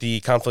the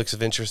conflicts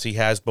of interest he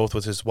has both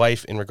with his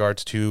wife in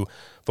regards to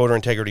voter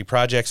integrity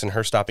projects and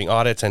her stopping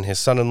audits, and his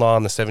son-in-law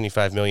and the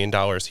 $75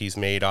 million he's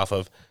made off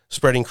of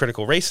spreading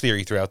critical race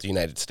theory throughout the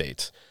United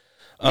States.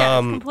 Yeah,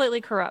 it's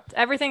completely corrupt.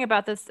 Everything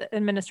about this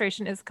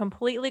administration is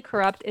completely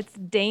corrupt. It's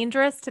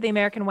dangerous to the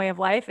American way of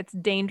life. It's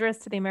dangerous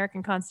to the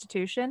American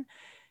Constitution.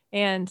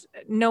 And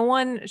no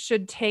one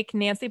should take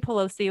Nancy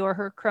Pelosi or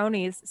her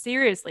cronies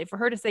seriously for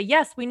her to say,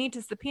 yes, we need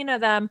to subpoena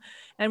them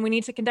and we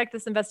need to conduct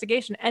this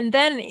investigation. And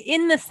then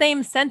in the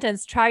same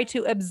sentence, try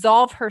to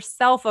absolve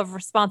herself of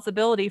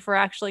responsibility for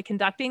actually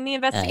conducting the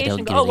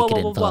investigation.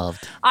 Whoa.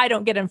 I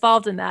don't get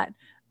involved in that.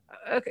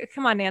 Okay,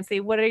 come on, Nancy.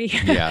 What are you?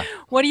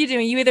 What are you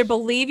doing? You either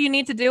believe you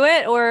need to do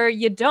it or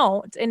you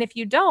don't. And if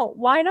you don't,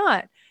 why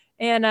not?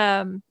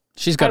 And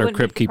she's got her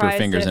Crypt Keeper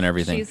fingers and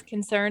everything. She's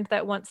concerned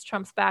that once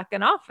Trump's back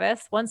in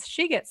office, once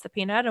she gets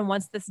subpoenaed, and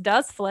once this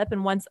does flip,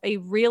 and once a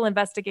real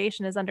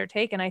investigation is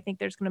undertaken, I think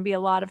there's going to be a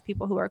lot of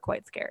people who are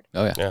quite scared.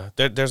 Oh yeah.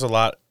 There's a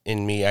lot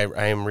in me.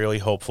 I am really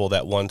hopeful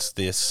that once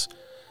this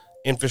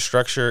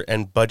infrastructure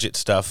and budget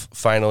stuff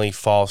finally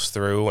falls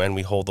through and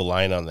we hold the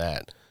line on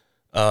that,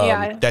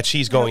 that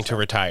she's going to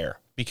retire.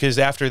 Because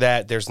after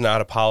that, there's not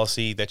a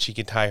policy that she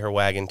can tie her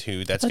wagon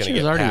to that's going to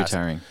get passed. She was already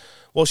retiring.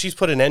 Well, she's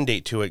put an end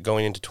date to it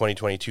going into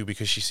 2022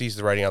 because she sees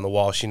the writing on the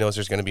wall. She knows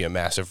there's going to be a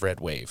massive red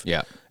wave.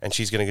 Yeah. And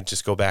she's going to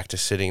just go back to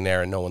sitting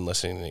there and no one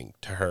listening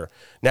to her.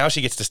 Now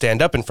she gets to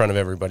stand up in front of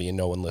everybody and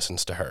no one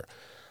listens to her.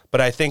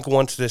 But I think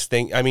once this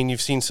thing, I mean,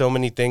 you've seen so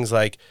many things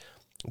like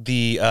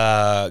the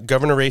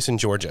governor race in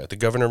Georgia, the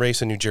governor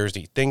race in New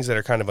Jersey, things that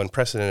are kind of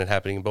unprecedented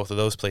happening in both of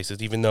those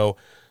places, even though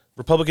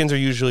Republicans are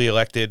usually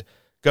elected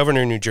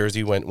governor in New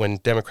Jersey when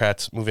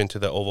Democrats move into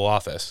the Oval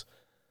Office.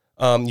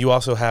 You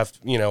also have,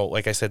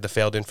 like I said, the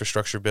failed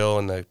infrastructure bill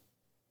and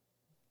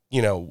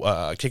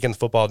the, kicking the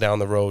football down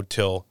the road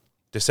till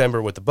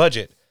December with the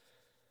budget.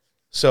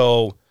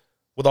 So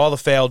with all the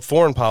failed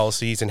foreign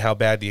policies and how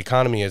bad the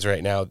economy is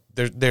right now,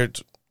 they're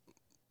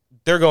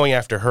going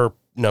after her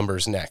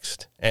numbers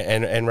next.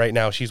 And right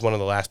now she's one of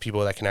the last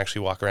people that can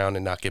actually walk around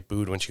and not get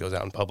booed when she goes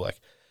out in public,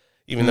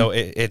 even though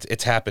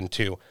it's happened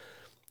too.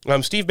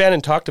 Steve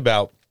Bannon talked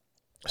about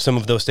some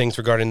of those things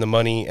regarding the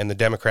money and the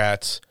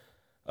Democrats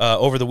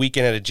over the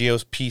weekend at a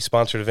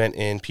GOP-sponsored event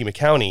in Pima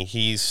County.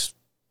 He's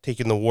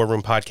taken the War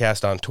Room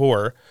podcast on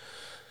tour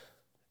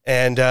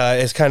and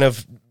is kind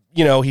of,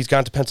 he's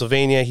gone to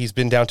Pennsylvania. He's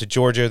been down to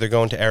Georgia. They're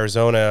going to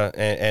Arizona,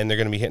 and they're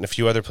going to be hitting a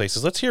few other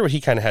places. Let's hear what he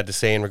kind of had to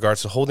say in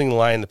regards to holding the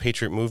line in the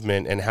Patriot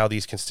movement and how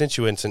these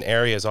constituents and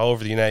areas all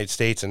over the United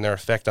States and their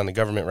effect on the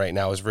government right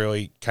now is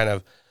really kind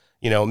of,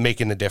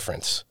 making the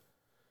difference.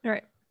 All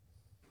right.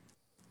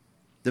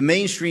 The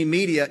mainstream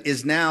media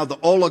is now the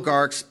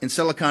oligarchs in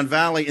Silicon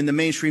Valley. In the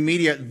mainstream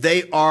media,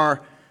 they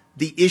are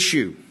the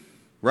issue,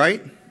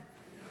 right?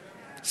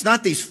 It's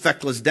not these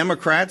feckless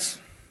Democrats.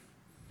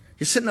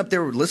 You're sitting up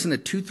there listening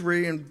to 2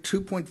 trillion,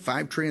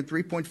 2.5 trillion,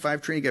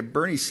 3.5 trillion. You got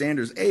Bernie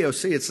Sanders,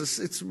 AOC.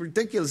 It's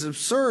ridiculous. It's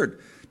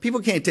absurd. People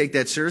can't take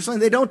that seriously,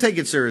 and they don't take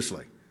it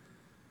seriously.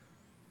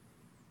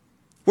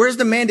 Where's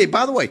the mandate?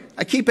 By the way,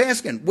 I keep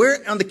asking, where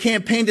on the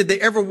campaign did they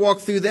ever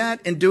walk through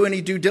that and do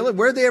any due diligence?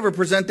 Where did they ever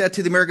present that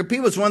to the American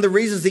people? It's one of the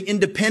reasons the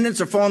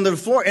independents are falling to the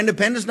floor.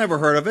 Independents never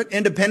heard of it.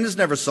 Independents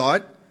never saw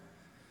it.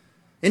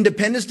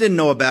 Independents didn't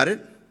know about it.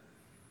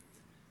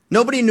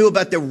 Nobody knew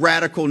about the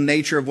radical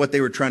nature of what they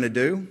were trying to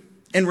do.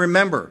 And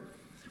remember,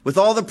 with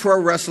all the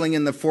pro wrestling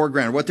in the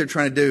foreground, what they're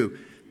trying to do,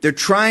 they're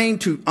trying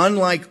to,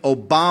 unlike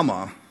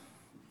Obama,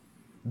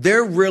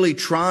 they're really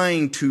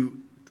trying to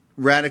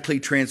radically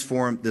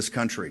transform this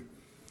country.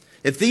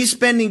 If these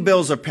spending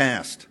bills are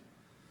passed,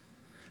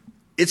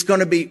 it's going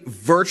to be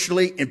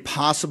virtually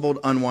impossible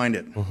to unwind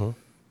it. Mm-hmm.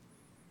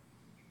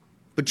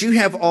 But you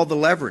have all the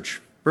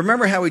leverage.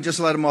 Remember how we just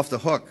let them off the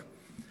hook.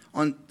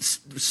 On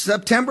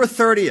September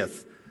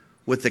 30th,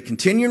 with the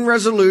continuing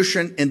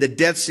resolution and the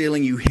debt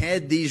ceiling, you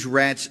had these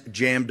rats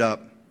jammed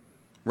up,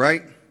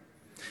 right?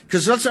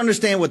 Because let's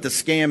understand what the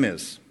scam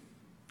is.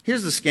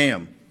 Here's the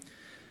scam.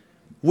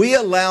 We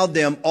allowed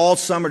them all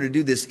summer to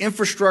do this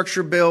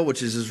infrastructure bill,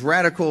 which is this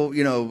radical,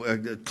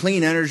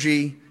 clean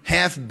energy,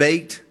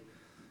 half-baked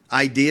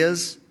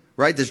ideas,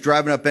 right? That's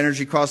driving up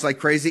energy costs like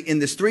crazy in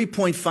this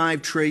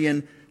 $3.5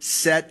 trillion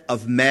set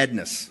of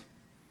madness.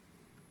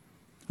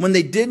 When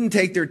they didn't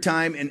take their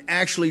time and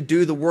actually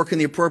do the work in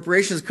the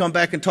appropriations, come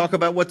back and talk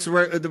about what's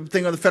the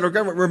thing on the federal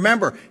government.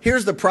 Remember,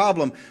 here's the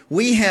problem.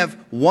 We have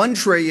 $1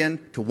 trillion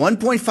to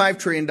 $1.5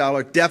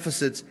 trillion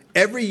deficits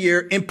every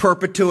year in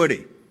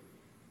perpetuity.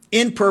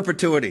 In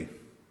perpetuity.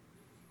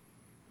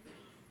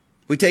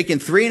 We take in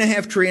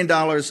 $3.5 trillion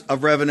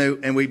of revenue,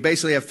 and we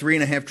basically have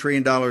 $3.5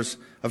 trillion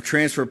of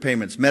transfer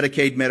payments,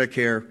 Medicaid,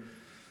 Medicare,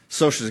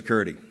 Social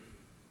Security.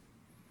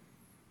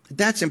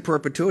 That's in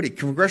perpetuity.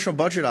 Congressional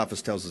Budget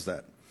Office tells us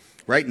that,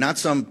 right? Not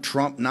some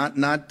Trump, not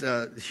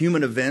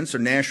Human Events or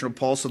National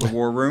Pulse of the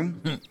War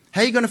Room.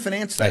 How are you going to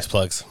finance that? Nice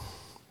plugs.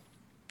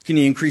 Can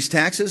you increase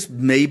taxes?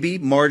 Maybe,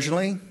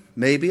 marginally.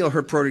 Maybe. It'll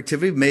hurt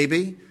productivity.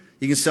 Maybe.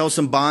 You can sell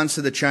some bonds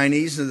to the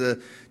Chinese, to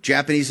the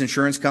Japanese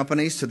insurance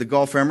companies, to the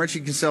Gulf Emirates. You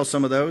can sell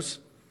some of those.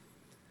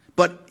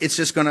 But it's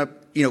just going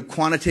to,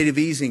 quantitative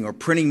easing or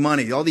printing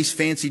money, all these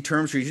fancy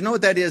terms. You know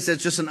what that is?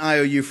 That's just an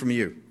IOU from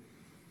you.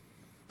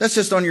 That's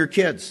just on your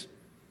kids.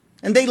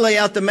 And they lay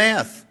out the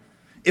math.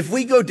 If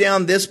we go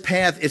down this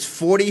path, it's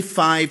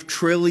 $45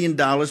 trillion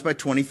by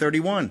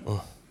 2031.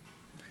 Oh.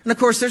 And, of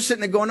course, they're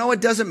sitting there going, oh,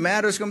 it doesn't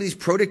matter. It's going to be these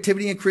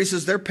productivity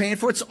increases they're paying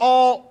for. It's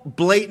all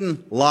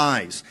blatant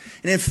lies.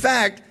 And, in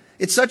fact,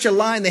 it's such a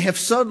lie, and they have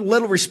so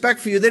little respect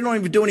for you, they don't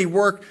even do any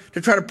work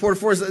to try to put it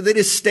forward. They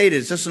just state it.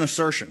 It's just an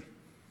assertion.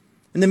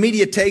 And the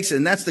media takes it,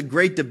 and that's the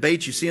great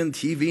debate you see on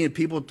TV, and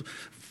people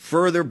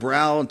further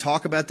brow and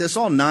talk about this.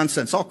 All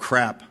nonsense, all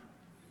crap.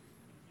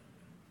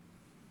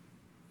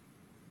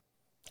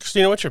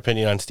 Christina, what's your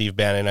opinion on Steve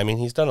Bannon? I mean,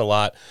 he's done a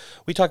lot.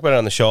 We talk about it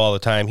on the show all the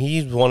time.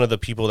 He's one of the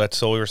people that's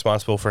solely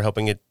responsible for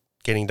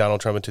getting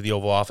Donald Trump into the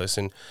Oval Office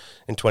in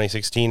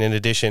 2016. In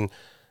addition,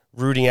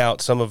 rooting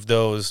out some of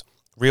those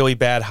really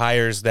bad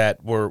hires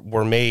that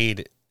were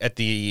made at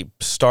the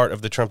start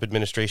of the Trump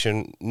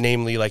administration,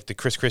 namely like the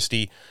Chris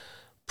Christie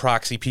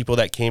proxy people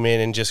that came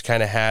in and just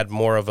kind of had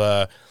more of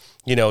a,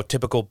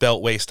 typical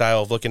Beltway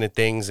style of looking at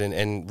things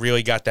and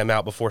really got them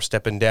out before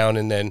stepping down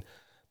and then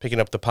picking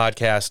up the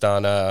podcast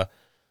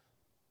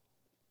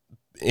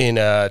in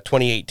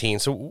 2018.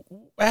 So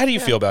How do you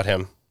feel about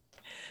him?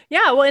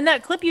 Yeah, well, in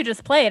that clip you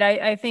just played,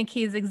 I think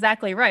he's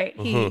exactly right.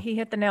 He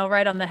hit the nail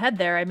right on the head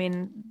there. I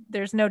mean,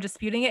 there's no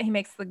disputing it. He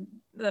makes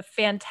the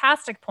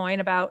fantastic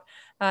point about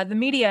the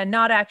media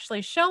not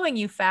actually showing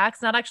you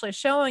facts, not actually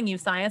showing you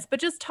science,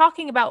 but just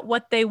talking about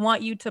what they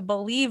want you to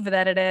believe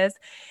that it is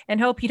and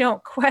hope you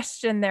don't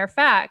question their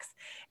facts.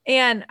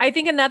 And I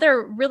think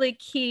another really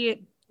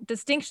key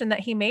distinction that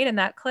he made in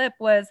that clip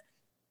was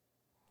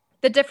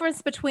the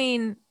difference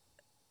between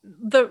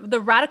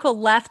the radical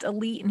left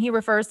elite, and he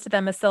refers to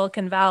them as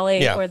Silicon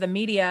Valley or the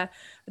media,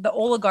 the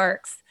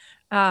oligarchs,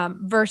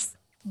 versus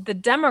the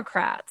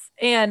Democrats.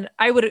 And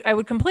I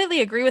would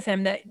completely agree with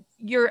him that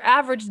your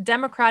average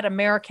Democrat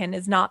American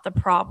is not the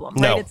problem,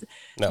 right? It's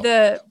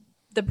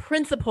the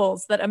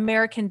principles that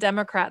American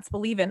Democrats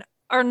believe in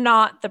are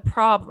not the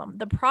problem.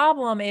 The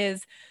problem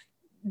is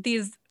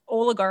these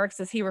oligarchs,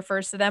 as he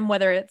refers to them,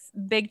 whether it's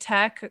big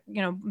tech,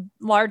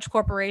 large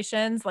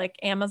corporations like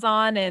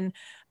Amazon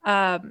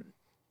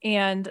and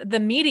the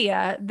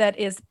media that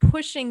is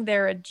pushing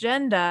their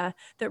agenda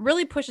that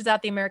really pushes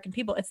out the American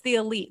people. It's the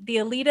elite, the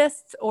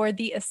elitists, or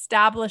the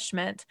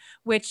establishment,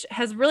 which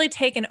has really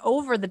taken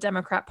over the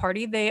Democrat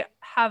Party. They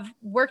have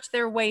worked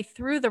their way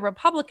through the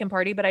Republican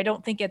Party, but I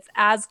don't think it's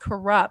as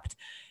corrupt.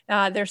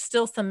 There's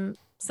still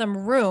some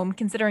room,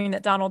 considering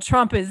that Donald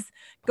Trump is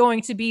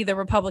going to be the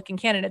Republican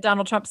candidate.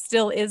 Donald Trump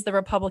still is the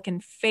Republican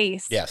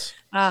face. Yes.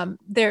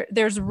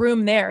 There's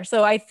room there.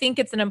 So I think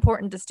it's an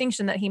important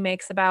distinction that he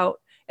makes about,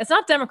 it's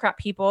not Democrat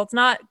people. It's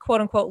not quote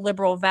unquote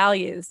liberal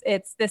values.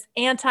 It's this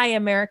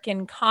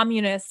anti-American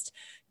communist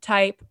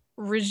type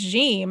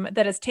regime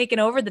that has taken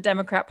over the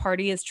Democrat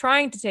Party, is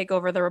trying to take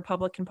over the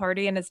Republican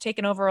Party, and has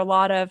taken over a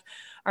lot of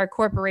our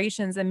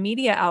corporations and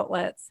media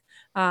outlets.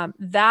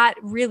 That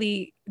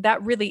really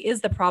is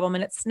the problem,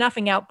 and it's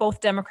snuffing out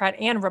both Democrat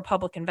and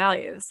Republican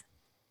values.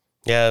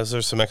 Yeah, those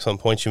are some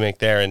excellent points you make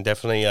there, and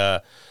definitely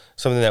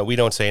something that we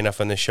don't say enough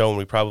on this show, and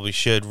we probably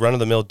should.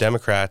 Run-of-the-mill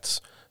Democrats,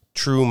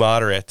 true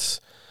moderates,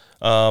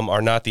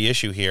 are not the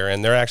issue here,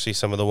 and they're actually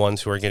some of the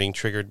ones who are getting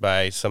triggered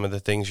by some of the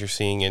things you're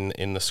seeing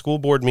in the school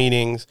board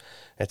meetings,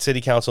 at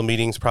city council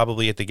meetings,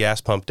 probably at the gas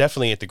pump,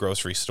 definitely at the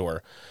grocery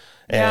store.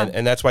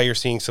 And that's why you're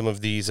seeing some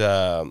of these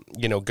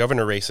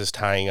governor races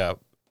tying up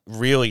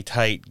really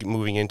tight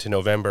moving into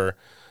November.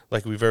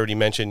 Like we've already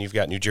mentioned, you've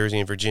got New Jersey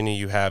and Virginia.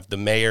 You have the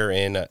mayor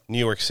in New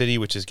York City,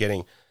 which is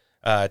getting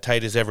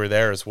tight as ever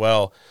there as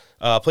well.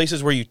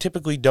 Places where you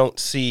typically don't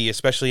see,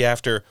 especially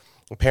after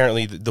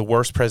apparently the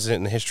worst president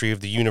in the history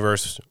of the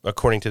universe,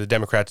 according to the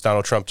Democrats,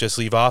 Donald Trump, just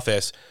leave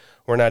office.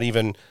 We're not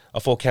even a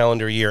full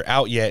calendar year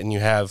out yet, and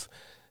you have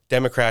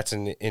Democrats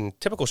in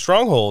typical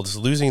strongholds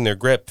losing their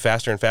grip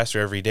faster and faster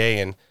every day.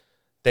 And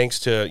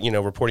thanks to,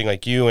 reporting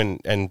like you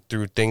and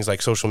through things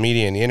like social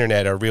media and the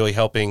internet are really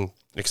helping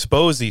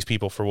expose these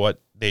people for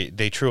what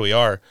they truly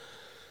are.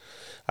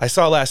 I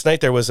saw last night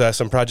there was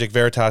some Project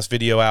Veritas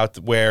video out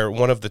where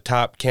one of the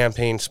top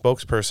campaign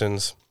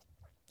spokespersons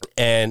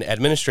and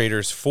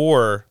administrators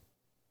for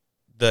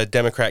the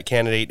Democrat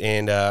candidate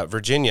in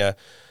Virginia,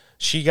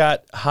 she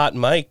got hot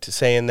mic'd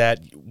saying that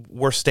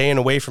we're staying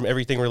away from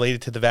everything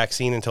related to the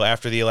vaccine until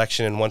after the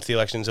election, and once the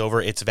election's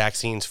over, it's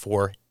vaccines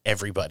for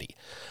everybody.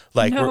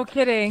 Like, no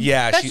kidding.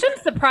 Yeah, that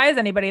shouldn't surprise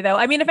anybody, though.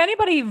 I mean, if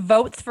anybody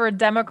votes for a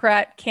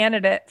Democrat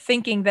candidate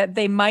thinking that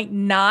they might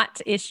not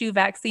issue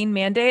vaccine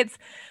mandates,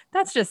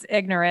 that's just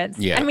ignorance.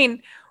 Yeah. I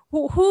mean,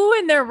 who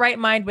in their right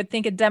mind would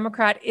think a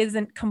Democrat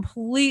isn't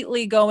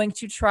completely going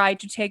to try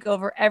to take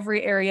over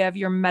every area of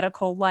your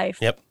medical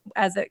life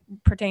as it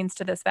pertains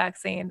to this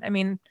vaccine? I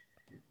mean,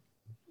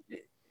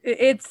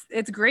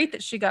 it's great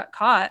that she got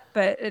caught,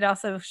 but it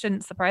also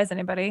shouldn't surprise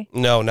anybody.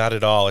 No, not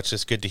at all. It's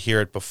just good to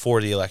hear it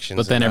before the elections.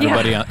 But then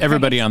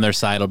everybody on their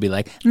side will be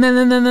like,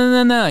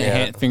 no.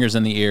 Yeah. Fingers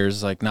in the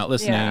ears, like not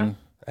listening. Yeah.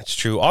 That's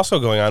true. Also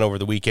going on over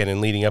the weekend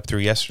and leading up through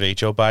yesterday,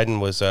 Joe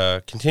Biden was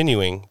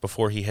continuing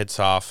before he heads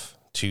off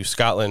to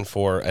Scotland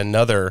for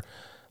another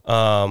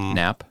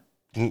nap.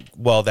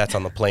 Well, that's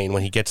on the plane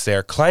when he gets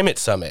there. Climate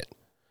summit,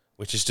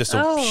 which is just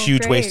a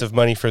huge waste of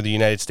money for the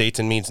United States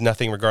and means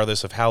nothing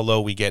regardless of how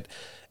low we get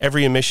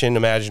every emission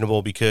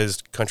imaginable,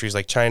 because countries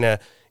like China,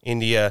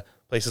 India,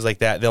 places like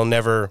that, they'll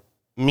never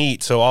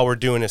meet. So all we're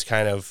doing is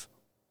kind of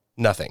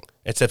nothing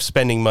except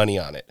spending money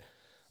on it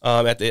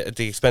at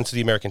the expense of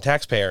the American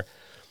taxpayer.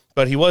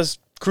 But he was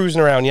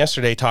cruising around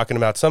yesterday talking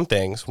about some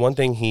things. One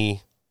thing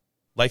he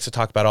likes to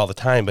talk about all the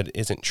time but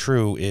isn't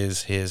true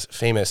is his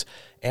famous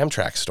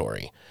Amtrak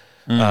story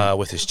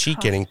with his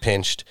cheek getting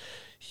pinched.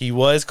 He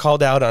was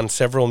called out on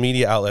several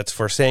media outlets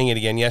for saying it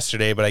again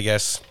yesterday, but I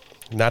guess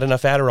not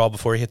enough Adderall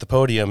before he hit the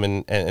podium,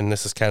 and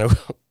this is kind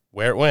of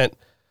where it went.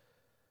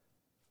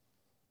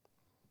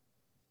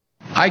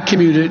 I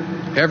commuted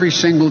every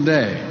single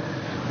day,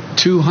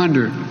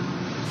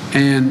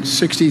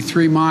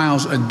 263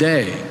 miles a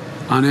day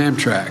on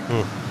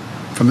Amtrak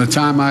from the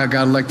time I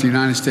got elected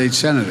United States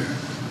Senator.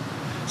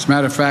 As a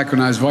matter of fact,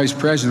 when I was vice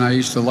president, I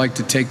used to like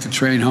to take the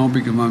train home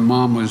because my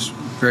mom was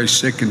very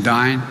sick and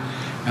dying,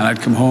 and I'd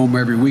come home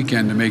every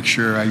weekend to make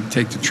sure I'd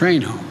take the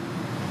train home.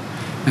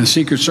 And the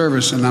Secret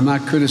Service, and I'm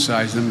not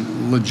criticizing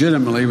them,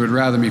 legitimately would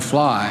rather me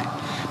fly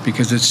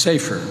because it's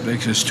safer,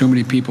 because too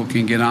many people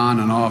can get on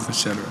and off,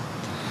 etc.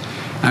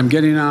 I'm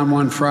getting on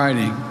one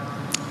Friday,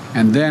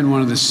 and then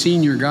one of the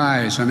senior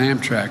guys on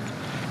Amtrak,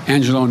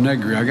 Angelo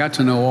Negri, I got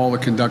to know all the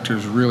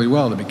conductors really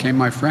well. They became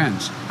my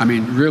friends. I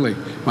mean, really,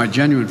 my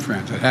genuine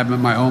friends. I'd have them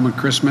at my home at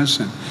Christmas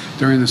and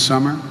during the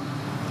summer.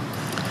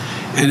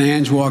 And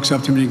Ange walks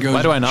up to me and goes,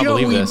 "Why do I not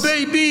believe this?"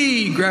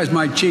 Baby, grabs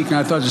my cheek, and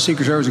I thought the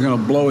Secret Service was going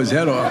to blow his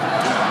head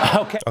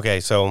off. Okay,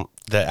 so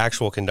the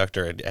actual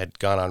conductor had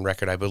gone on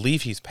record. I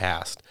believe he's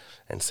passed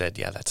and said,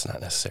 yeah, that's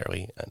not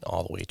necessarily an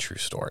all-the-way true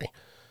story.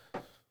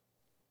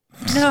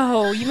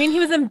 No, you mean he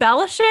was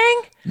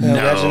embellishing? No.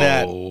 Imagine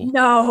that.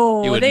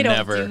 No, they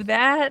don't do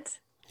that.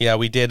 Yeah,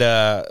 we did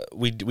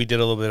we did a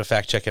little bit of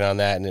fact-checking on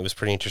that, and it was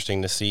pretty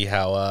interesting to see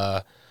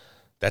how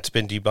that's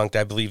been debunked.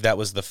 I believe that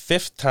was the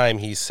 5th time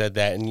he said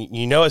that. And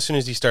you know, as soon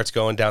as he starts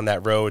going down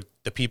that road,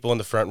 the people in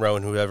the front row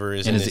and whoever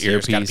is in his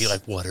ear's got to be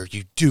like, what are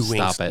you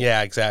doing? Stop it.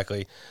 Yeah,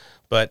 exactly.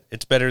 But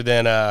it's better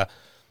than,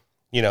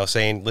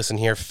 saying, listen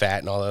here,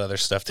 fat, and all that other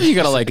stuff. You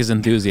got to like his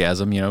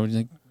enthusiasm,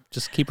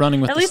 just keep running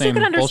with At the least same you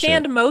could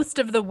understand bullshit. most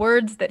of the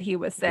words that he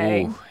was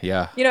saying. Ooh,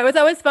 yeah. It was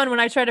always fun when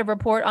I try to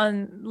report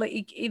on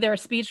either a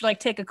speech or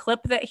take a clip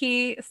that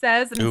he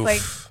says, and it's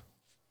like,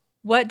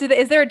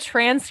 is there a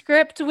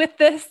transcript with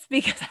this?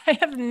 Because I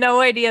have no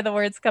idea the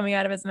words coming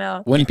out of his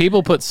mouth. When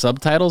people put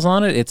subtitles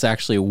on it, it's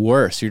actually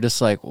worse. You're just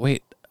like,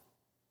 wait,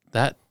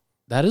 that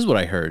is what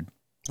I heard.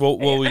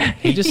 Well,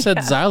 he just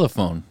said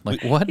xylophone.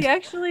 Like, what? He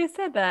actually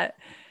said that.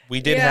 We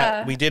did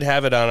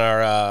have it on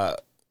our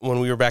when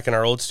we were back in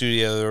our old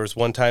studio. There was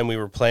one time we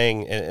were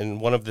playing, and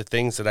one of the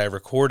things that I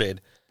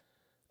recorded,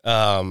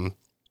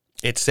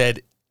 it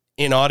said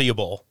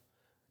inaudible.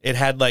 It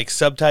had like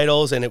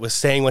subtitles, and it was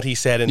saying what he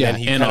said, and then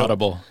he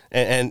inaudible.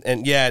 And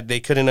they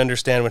couldn't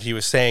understand what he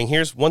was saying.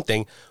 Here's one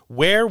thing: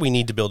 where we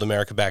need to build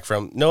America back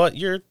from. Noah,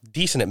 you're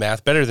decent at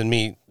math, better than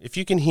me. If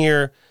you can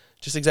hear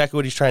just exactly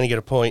what he's trying to get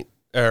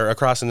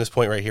across in this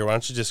point right here, why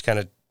don't you just kind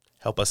of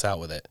help us out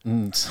with it?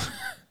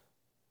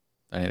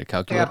 I need a We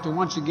calculator. have to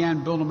once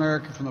again build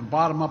America from the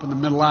bottom up and the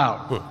middle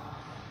out.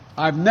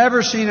 I've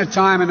never seen a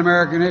time in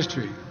American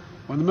history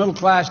when the middle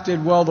class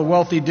did well, the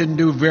wealthy didn't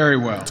do very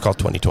well. It's called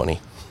 2020.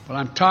 But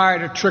I'm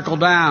tired of trickle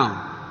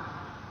down.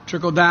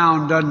 Trickle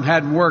down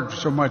hadn't worked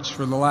so much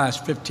for the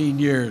last 15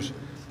 years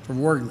for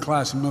working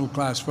class and middle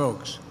class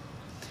folks.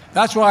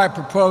 That's why I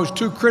propose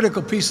 2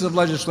 critical pieces of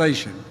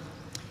legislation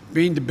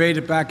being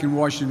debated back in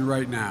Washington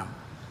right now.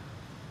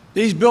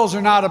 These bills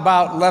are not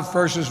about left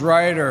versus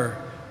right or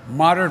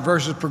moderate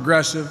versus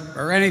progressive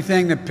or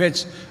anything that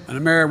pits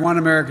one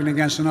American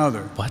against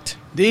another. What?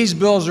 These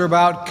bills are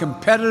about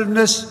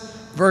competitiveness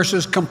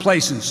versus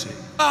complacency.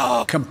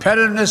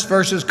 Competitiveness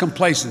versus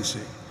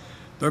complacency.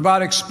 They're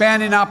about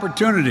expanding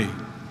opportunity,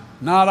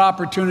 not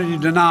opportunity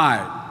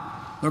denied.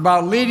 They're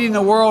about leading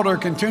the world or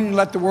continuing to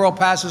let the world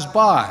pass us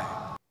by.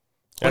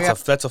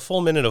 That's a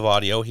full minute of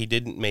audio. He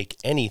didn't make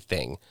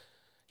anything.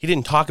 He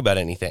didn't talk about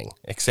anything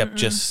except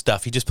just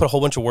stuff. He just put a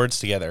whole bunch of words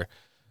together.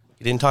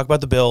 He didn't talk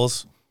about the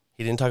bills.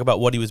 He didn't talk about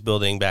what he was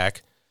building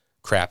back.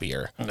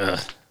 Crappier.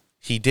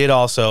 He did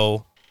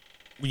also,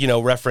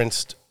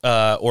 referenced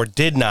or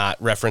did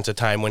not reference a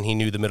time when he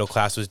knew the middle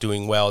class was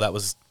doing well. That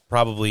was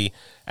probably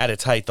at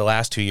its height the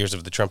last 2 years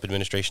of the Trump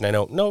administration. I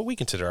know, no, we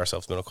consider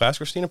ourselves middle class.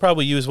 Christina,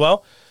 probably you as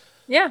well.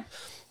 Yeah.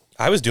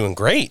 I was doing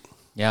great.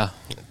 Yeah.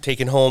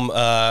 Taking home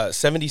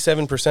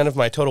 77% of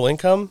my total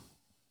income,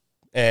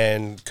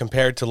 and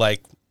compared to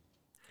like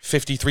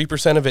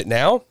 53% of it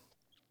now.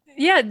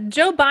 Yeah,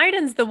 Joe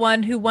Biden's the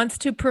one who wants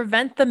to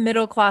prevent the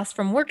middle class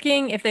from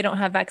working. If they don't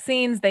have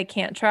vaccines, they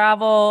can't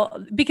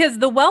travel because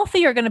the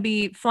wealthy are going to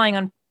be flying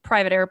on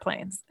private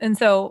airplanes. And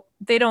so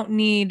they don't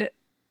need,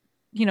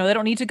 they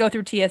don't need to go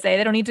through TSA.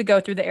 They don't need to go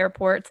through the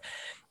airports.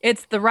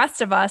 It's the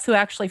rest of us who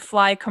actually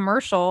fly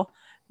commercial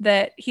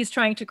that he's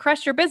trying to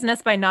crush your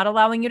business by not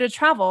allowing you to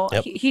travel.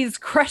 Yep. He's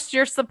crushed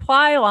your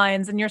supply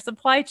lines and your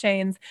supply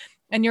chains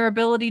and your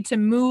ability to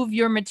move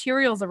your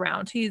materials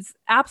around. He's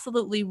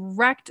absolutely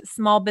wrecked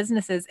small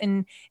businesses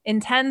and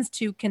intends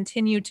to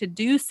continue to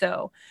do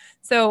so.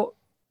 So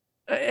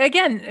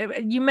again,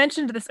 you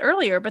mentioned this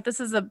earlier, but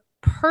this is a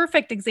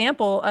perfect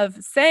example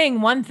of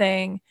saying one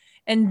thing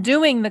and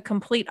doing the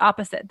complete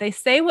opposite. They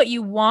say what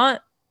you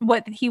want,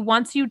 what he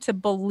wants you to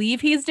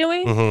believe he's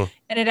doing,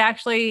 and it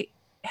actually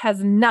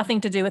has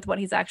nothing to do with what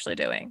he's actually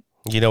doing.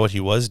 You know what he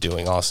was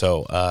doing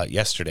also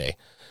yesterday?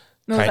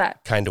 What was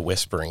that? Kind of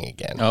whispering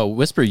again. Oh,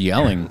 whisper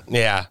yelling.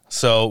 Yeah.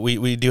 So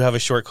we do have a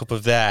short clip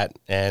of that.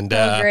 And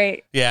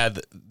great. Yeah,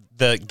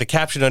 the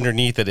caption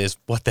underneath it is,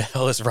 "What the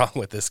hell is wrong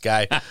with this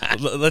guy?"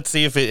 Let's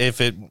see if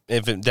it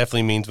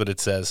definitely means what it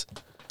says.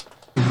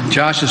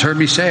 Josh has heard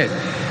me say it.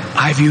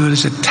 I view it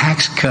as a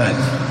tax cut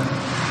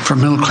for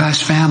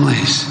middle-class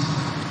families.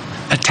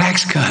 A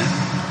tax cut.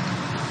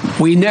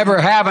 We never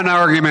have an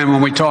argument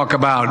when we talk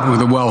about with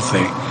the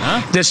wealthy.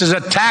 This is a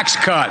tax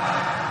cut.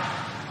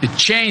 It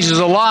changes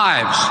the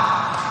lives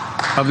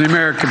of the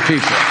American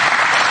people.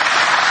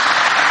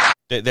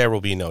 There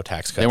will be no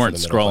tax cuts. They weren't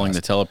for the middle scrolling class.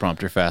 the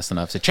teleprompter fast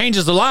enough. It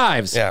changes the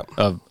lives of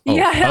the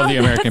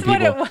American that's what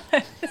people.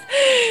 it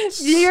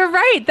was. You're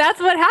right. That's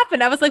what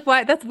happened. I was like,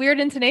 "Why? That's weird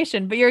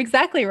intonation." But you're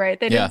exactly right.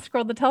 They didn't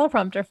scroll the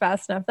teleprompter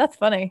fast enough. That's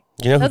funny.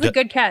 That's a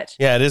good catch.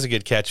 Yeah, it is a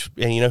good catch.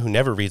 And you know who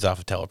never reads off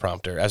a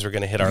teleprompter? As we're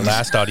going to hit our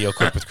last audio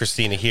clip with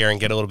Christina here and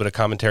get a little bit of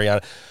commentary on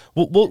it.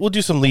 We'll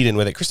do some lead in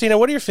with it. Christina,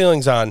 what are your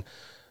feelings on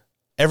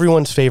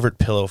everyone's favorite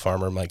pillow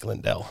farmer, Mike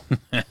Lindell?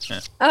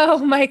 Oh,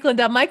 Mike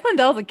Lindell. Mike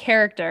Lindell's a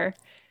character.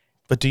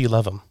 But do you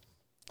love him?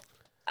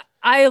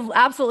 I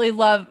absolutely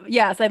love,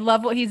 I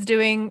love what he's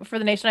doing for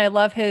the nation. I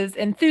love his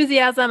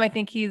enthusiasm. I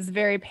think he's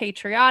very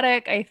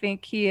patriotic. I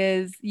think he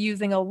is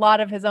using a lot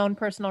of his own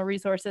personal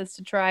resources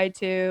to try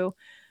to,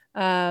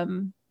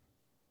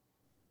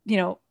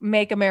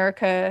 make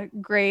America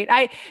great.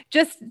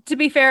 To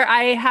be fair,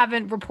 I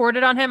haven't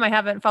reported on him. I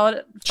haven't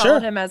followed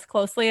him as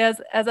closely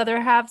as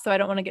others have. So I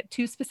don't want to get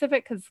too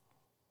specific because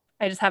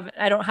I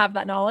don't have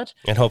that knowledge.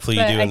 And hopefully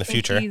you do in the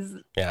think future. He's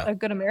a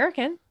good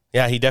American.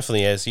 Yeah, he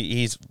definitely is.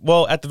 He's,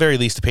 well, at the very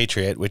least, a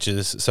patriot, which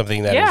is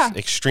something that is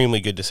extremely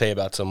good to say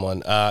about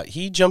someone.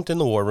 He jumped in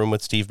the war room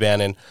with Steve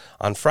Bannon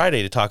on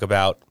Friday to talk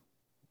about,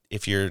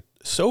 if you're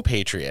so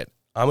patriot,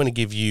 I'm going to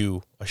give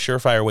you a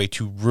surefire way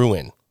to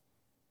ruin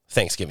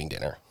Thanksgiving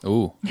dinner.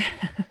 Ooh.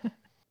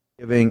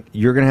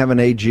 You're going to have an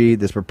AG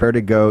that's prepared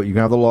to go. You're going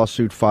to have the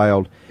lawsuit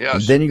filed. Yes,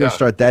 and then you're going to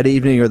start that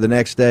evening or the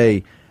next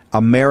day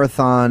a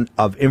marathon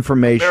of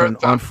information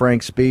on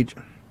Frank's speech.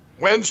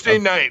 Wednesday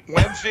night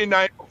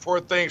before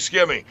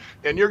Thanksgiving,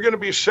 and you're going to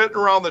be sitting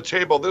around the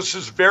table. This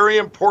is very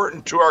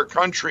important to our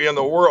country and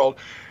the world.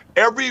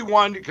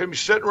 Everyone can be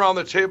sitting around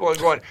the table and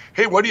going,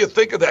 hey, what do you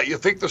think of that? You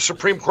think the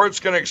Supreme Court's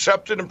going to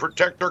accept it and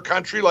protect our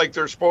country like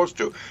they're supposed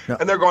to? No.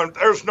 And they're going,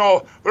 there's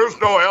no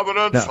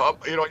evidence. No.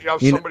 You have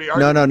somebody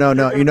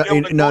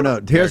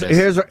No.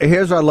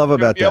 Here's what I love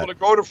about that. Be able to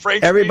go to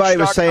Frank's Everybody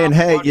was saying,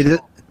 hey,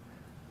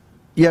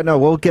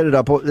 we'll get it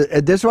up.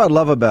 This is what I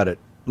love about it,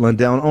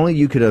 Lindell. Only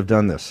you could have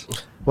done this.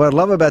 What I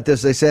love about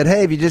this, they said,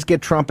 hey, if you just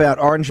get Trump out,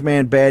 Orange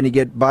Man bad, and you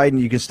get Biden,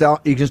 you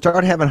can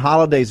start having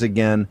holidays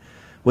again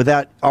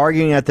without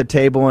arguing at the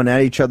table and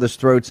at each other's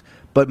throats.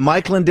 But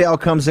Mike Lindell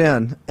comes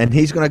in, and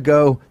he's going to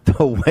go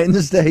the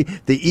Wednesday,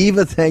 the eve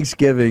of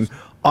Thanksgiving,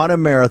 on a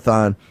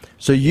marathon,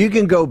 so you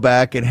can go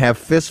back and have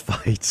fist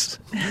fights,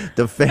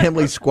 the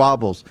family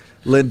squabbles.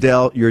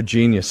 Lindell, you're a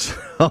genius.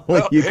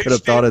 Only you could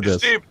have thought of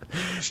this.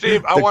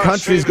 Steve, the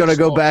country's going to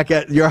go back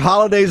at your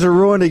holidays are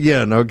ruined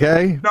again.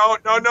 Okay? No.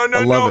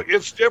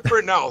 It's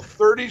different now.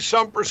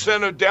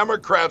 30-some% of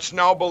Democrats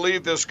now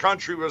believe this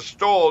country was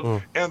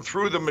stolen and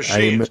through the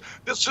machines.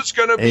 This is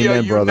going to be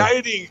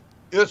uniting.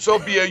 This will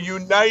be a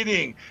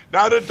uniting,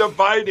 not a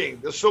dividing.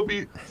 This will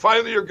be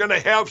finally. You're going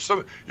to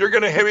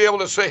be able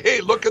to say,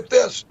 "Hey, look at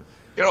this."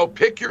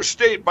 Pick your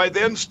state. By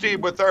then,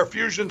 Steve, with our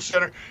Fusion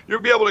Center, you'll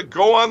be able to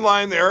go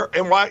online there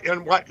and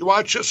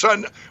watch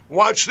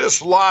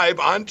this live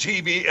on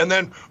TV, and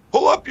then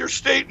pull up your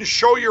state and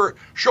show your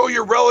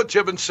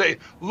relative and say,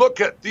 "Look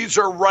these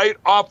are right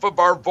off of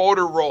our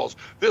voter rolls.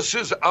 This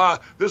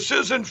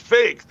isn't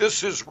fake.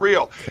 This is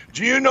real."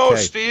 Do you know,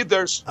 Steve?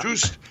 There's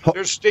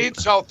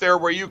states out there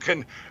where you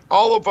can.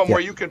 All of them where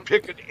you can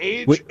pick an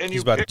age and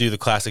he's about to do the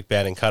classic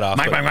Bannon cutoff.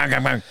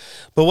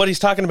 But what he's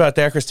talking about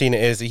there, Christina,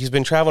 is he's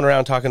been traveling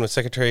around talking with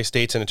Secretary of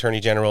States and Attorney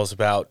Generals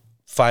about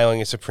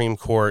filing a Supreme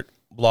Court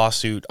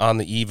lawsuit on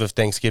the eve of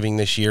Thanksgiving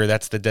this year.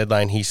 That's the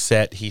deadline he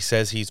set. He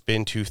says he's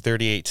been to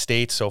 38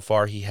 states. So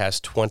far, he has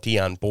 20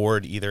 on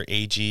board, either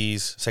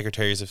AGs,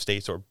 Secretaries of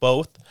States, or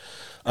both.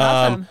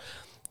 Awesome.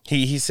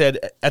 He said,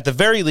 at the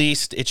very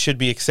least, it should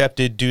be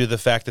accepted due to the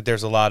fact that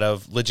there's a lot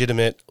of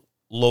legitimate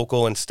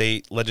local and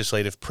state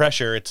legislative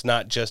pressure. It's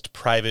not just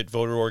private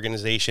voter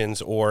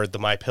organizations or the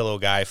MyPillow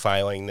guy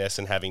filing this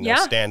and having no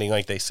standing,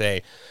 like they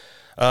say.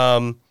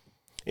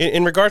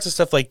 In regards to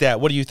stuff like that,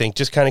 what do you think?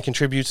 Just kind of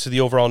contributes to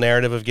the overall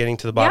narrative of getting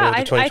to the bottom of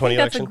the 2020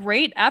 election? election? That's a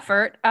great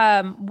effort.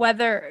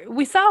 Whether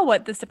we saw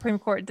what the Supreme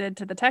Court did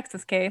to the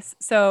Texas case,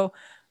 so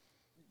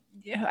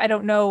I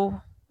don't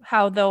know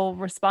how they'll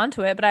respond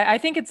to it, but I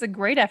think it's a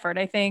great effort.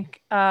 I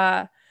think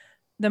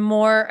the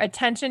more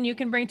attention you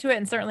can bring to it,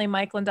 and certainly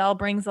Mike Lindell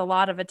brings a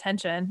lot of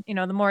attention,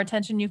 the more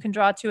attention you can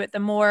draw to it, the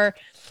more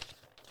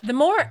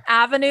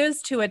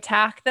avenues to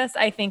attack this,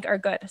 I think, are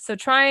good. So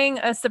trying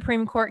a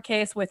Supreme Court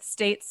case with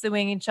states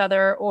suing each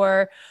other,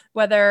 or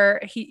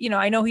whether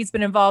I know he's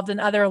been involved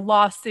in other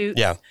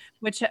lawsuits,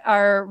 which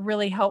are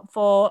really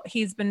helpful.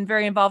 He's been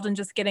very involved in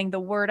just getting the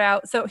word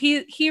out. So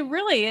he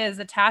really is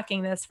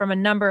attacking this from a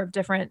number of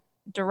different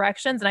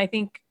directions. And I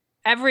think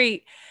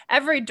every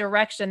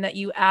direction that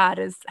you add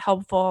is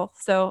helpful.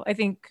 So I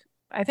think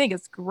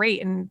it's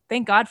great, and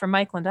thank God for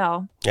Mike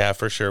Lindell. Yeah,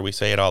 for sure. We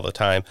say it all the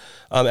time.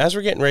 As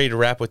we're getting ready to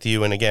wrap with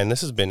you, and again,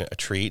 this has been a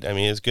treat. I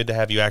mean, it's good to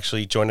have you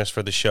actually join us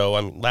for the show.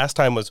 Last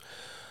time was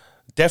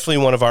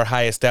definitely one of our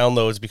highest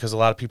downloads because a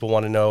lot of people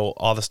want to know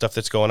all the stuff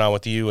that's going on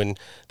with you, and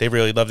they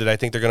really loved it. I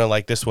think they're going to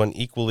like this one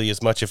equally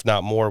as much, if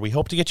not more. We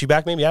hope to get you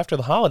back maybe after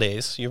the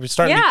holidays. You're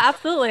starting. Yeah,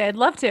 absolutely. I'd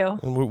love to.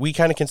 We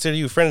kind of consider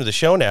you a friend of the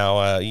show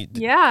now.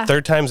 Yeah.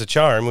 Third time's a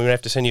charm. We're going to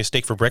have to send you a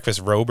steak for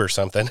breakfast robe or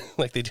something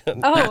like they do.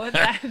 Oh,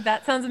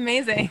 that sounds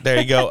amazing. There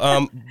you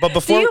go. But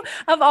before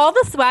of all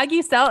the swag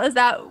you sell,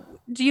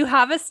 do you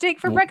have a steak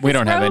for breakfast? We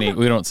don't have robe? any.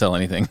 We don't sell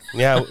anything.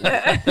 Yeah,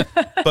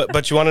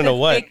 but you want to know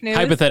what?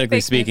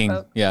 Hypothetically speaking,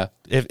 yeah.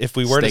 If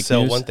we were Steak to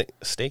sell news. one thing,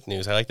 steak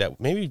news, I like that.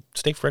 Maybe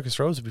steak for breakfast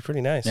rolls would be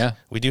pretty nice. Yeah.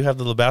 We do have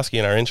the Lebowski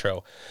in our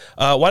intro.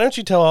 Why don't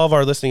you tell all of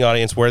our listening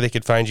audience where they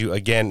could find you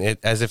again,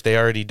 as if they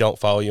already don't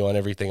follow you on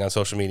everything on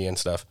social media and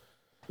stuff?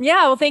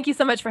 Yeah, well, thank you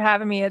so much for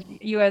having me.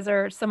 You guys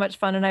are so much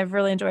fun, and I've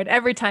really enjoyed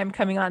every time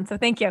coming on. So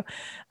thank you.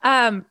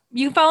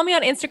 You can follow me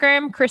on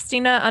Instagram,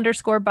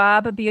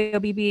 Christina_Bob,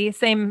 BOBB,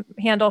 same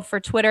handle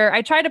for Twitter.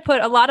 I try to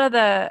put a lot of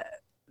the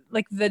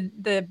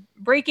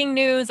breaking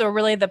news or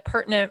really the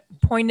pertinent,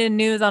 pointed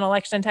news on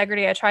election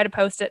integrity. I try to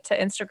post it to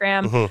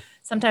Instagram. Mm-hmm.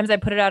 Sometimes I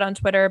put it out on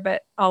Twitter,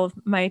 but all of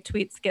my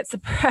tweets get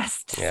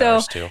suppressed. Yeah, so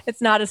ours too.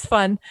 it's not as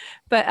fun.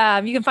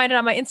 But you can find it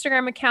on my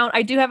Instagram account.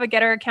 I do have a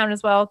Getter account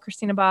as well,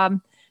 Christina Bob.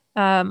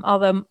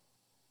 Although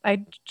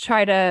I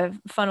try to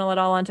funnel it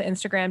all onto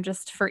Instagram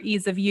just for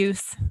ease of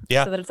use,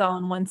 so that it's all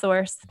in one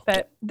source.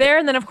 But there,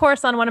 and then of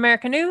course on One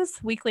America News,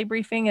 weekly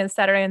briefing is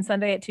Saturday and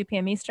Sunday at 2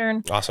 p.m.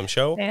 Eastern. Awesome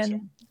show.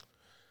 And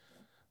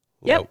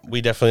yeah, we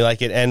definitely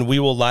like it. And we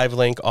will live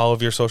link all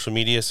of your social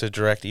media to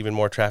direct even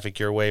more traffic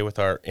your way with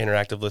our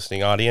interactive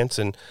listening audience.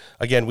 And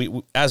again,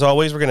 we as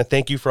always, we're going to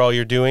thank you for all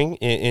you're doing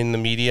in the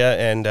media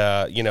and,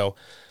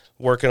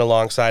 working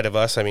alongside of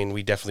us. I mean,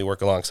 we definitely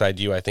work alongside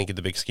you, I think, in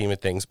the big scheme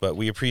of things, but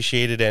we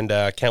appreciate it and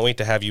can't wait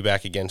to have you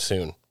back again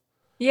soon.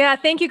 Yeah,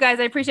 thank you guys.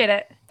 I appreciate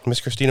it. Miss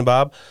Christina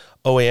Bob,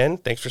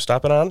 OAN, thanks for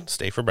stopping on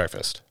Steak for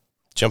Breakfast.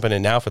 Jumping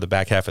in now for the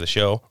back half of the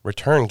show,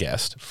 return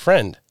guest,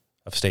 friend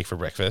of Steak for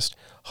Breakfast,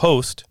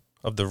 host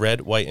of the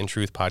Red, White, and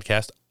Truth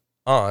podcast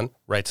on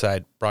Right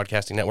Side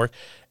Broadcasting Network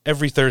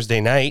every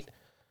Thursday night,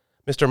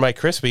 Mr. Mike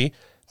Crispy.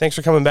 Thanks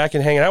for coming back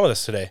and hanging out with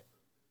us today.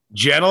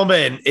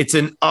 Gentlemen, it's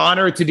an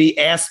honor to be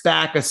asked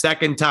back a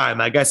second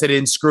time. I guess I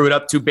didn't screw it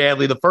up too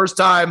badly the first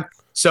time,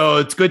 so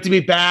it's good to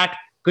be back.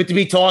 Good to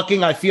be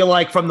talking. I feel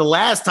like from the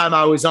last time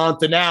I was on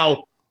to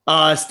now,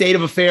 state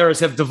of affairs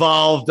have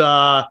devolved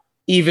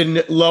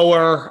even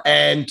lower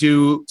and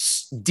to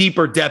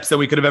deeper depths than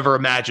we could have ever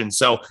imagined.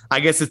 So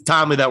I guess it's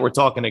timely that we're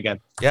talking again.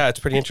 Yeah,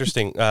 it's pretty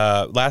interesting.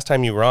 Last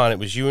time you were on, it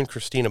was you and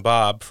Christina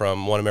Bob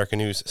from One America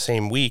News,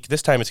 same week.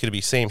 This time it's going to be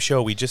same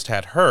show. We just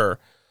had her.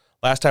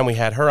 Last time we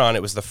had her on,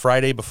 it was the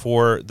Friday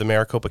before the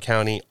Maricopa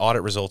County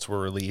audit results were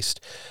released.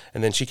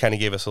 And then she kind of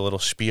gave us a little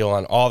spiel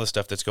on all the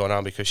stuff that's going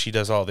on because she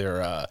does all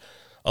their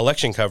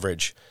election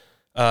coverage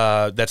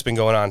that's been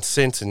going on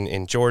since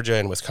in Georgia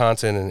and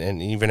Wisconsin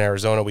and even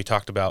Arizona. We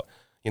talked about,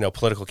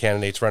 political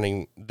candidates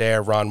running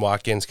there. Ron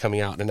Watkins coming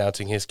out and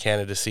announcing his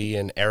candidacy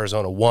in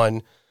Arizona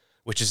 1,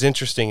 which is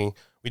interesting.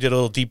 We did a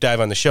little deep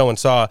dive on the show and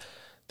saw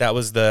that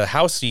was the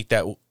House seat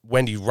that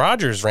Wendy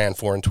Rogers ran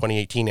for in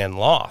 2018 and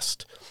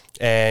lost.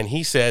 And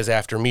he says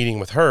after meeting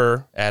with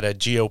her at a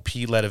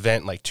GOP-led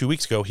event like 2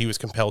 weeks ago, he was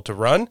compelled to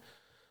run.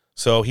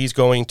 So he's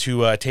going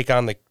to take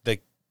on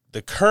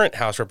the current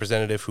House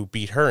representative who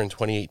beat her in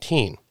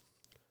 2018.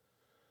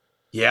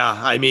 Yeah,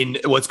 I mean,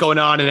 what's going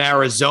on in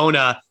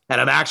Arizona,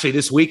 and I'm actually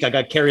this week, I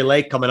got Carrie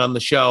Lake coming on the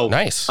show.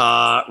 Nice.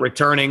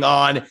 Returning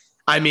on.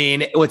 I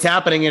mean, what's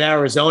happening in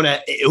Arizona,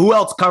 who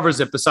else covers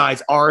it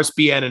besides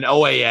RSBN and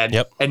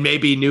OAN and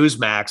maybe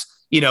Newsmax,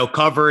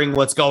 covering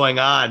what's going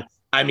on?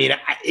 I mean,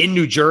 in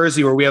New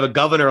Jersey, where we have a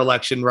governor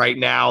election right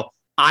now,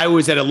 I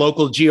was at a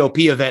local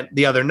GOP event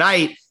the other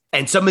night,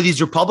 and some of these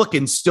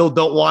Republicans still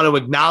don't want to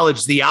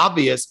acknowledge the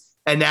obvious,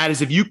 and that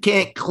is if you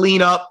can't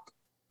clean up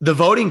the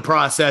voting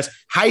process,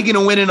 how are you going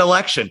to win an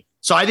election?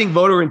 So I think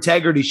voter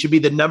integrity should be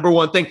the number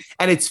one thing.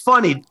 And it's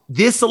funny,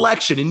 this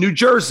election in New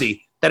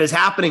Jersey that is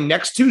happening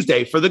next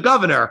Tuesday for the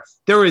governor,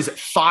 there is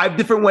 5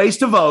 different ways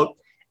to vote,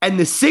 and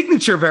the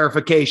signature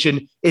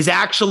verification is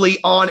actually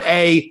on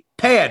a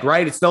pad,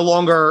 right? It's no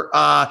longer,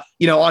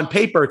 on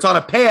paper. It's on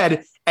a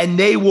pad, and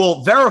they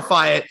will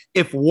verify it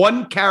if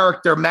one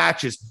character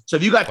matches. So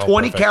if you got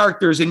 20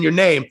 characters in your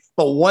name,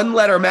 but one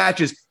letter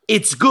matches,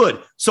 it's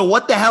good. So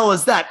what the hell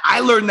is that? I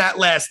learned that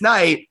last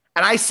night,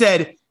 and I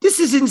said, this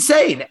is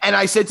insane. And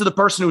I said to the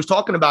person who was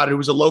talking about it, who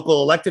was a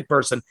local elected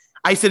person,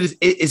 I said,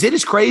 is it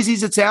as crazy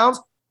as it sounds?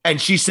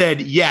 And she said,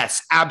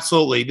 yes,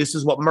 absolutely. This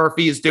is what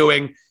Murphy is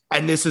doing,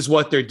 and this is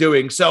what they're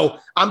doing. So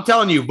I'm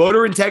telling you,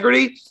 voter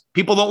integrity,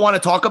 people don't want to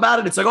talk about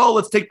it. It's like, oh,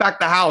 let's take back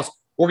the House.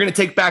 We're going to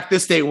take back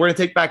this state. We're going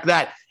to take back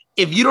that.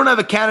 If you don't have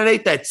a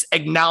candidate that's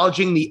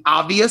acknowledging the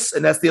obvious,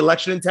 and that's the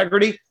election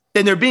integrity,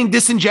 then they're being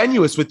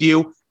disingenuous with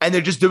you, and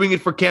they're just doing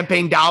it for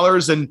campaign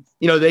dollars. And,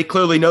 they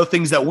clearly know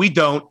things that we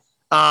don't,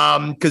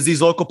 because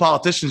these local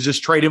politicians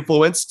just trade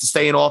influence to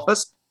stay in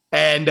office.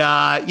 And,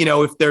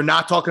 if they're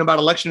not talking about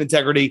election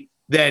integrity,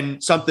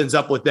 then something's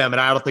up with them, and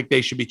I don't think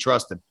they should be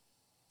trusted.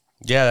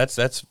 Yeah,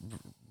 that's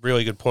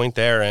really good point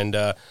there. And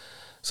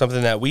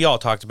something that we all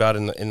talked about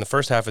in the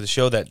first half of the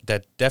show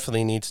that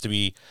definitely needs to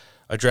be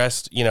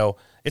addressed. You know,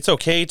 it's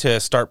okay to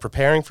start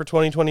preparing for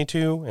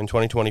 2022 and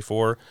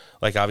 2024.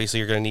 Like, obviously,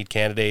 you're going to need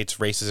candidates.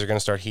 Races are going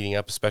to start heating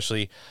up,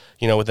 especially,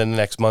 you know, within the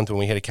next month when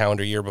we hit a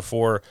calendar year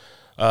before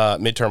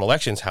midterm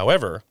elections.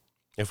 However,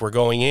 if we're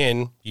going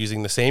in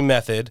using the same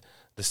method,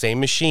 the same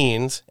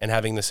machines, and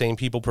having the same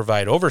people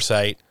provide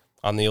oversight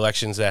on the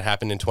elections that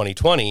happened in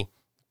 2020,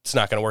 it's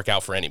not going to work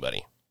out for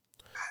anybody.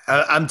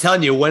 I'm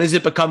telling you, when does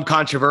it become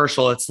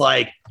controversial? It's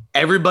like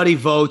everybody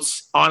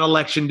votes on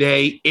election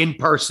day in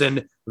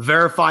person,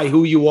 verify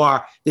who you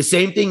are. The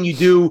same thing you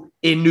do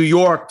in New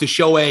York to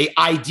show a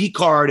ID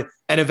card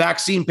and a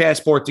vaccine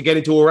passport to get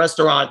into a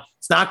restaurant.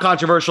 It's not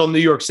controversial in New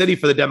York City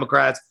for the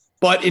Democrats,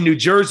 but in New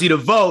Jersey to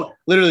vote,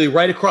 literally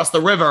right across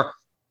the river,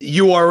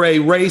 you are a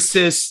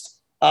racist,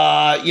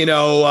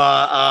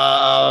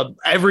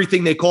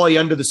 everything they call you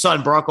under the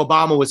sun. Barack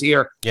Obama was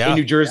here in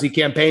New Jersey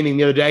campaigning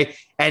the other day,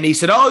 and he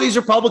said, oh, these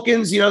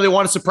Republicans, they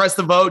want to suppress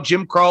the vote,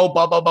 Jim Crow,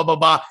 blah, blah, blah, blah,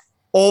 blah,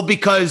 all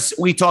because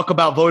we talk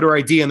about voter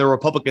ID on the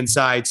Republican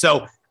side.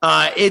 So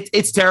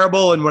it's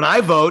terrible. And when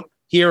I vote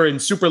here in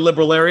super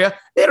liberal area,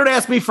 they don't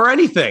ask me for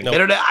anything.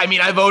 Nope.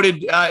 I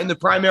voted in the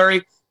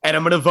primary, and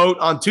I'm going to vote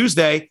on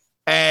Tuesday,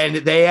 and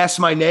they ask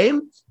my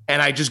name,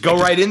 and I just go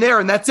right in there,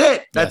 and that's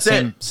it. That's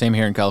it. Same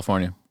here in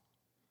California.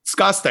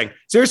 Disgusting.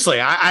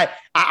 Seriously,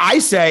 I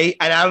say,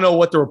 and I don't know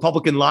what the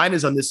Republican line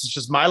is on this. It's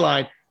just my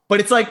line, but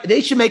it's like they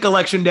should make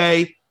election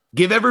day,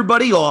 give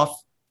everybody off,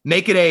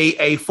 make it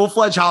a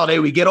full-fledged holiday.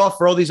 We get off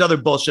for all these other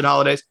bullshit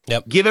holidays.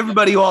 Yep. Give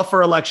everybody off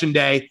for election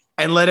day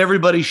and let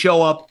everybody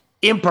show up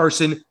in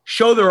person,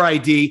 show their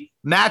ID,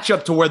 match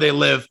up to where they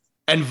live,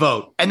 and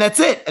vote. And that's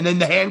it. And then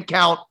the hand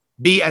count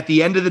be at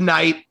the end of the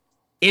night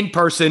in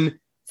person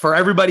for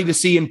everybody to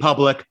see in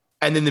public.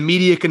 And then the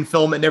media can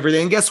film it and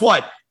everything. And guess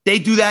what? They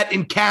do that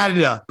in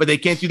Canada, but they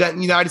can't do that in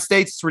the United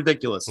States. It's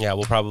ridiculous. Yeah,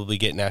 we'll probably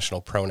get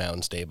National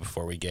Pronouns Day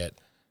before we get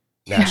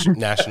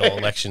National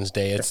Elections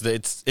Day. It's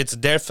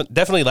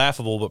definitely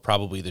laughable, but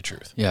probably the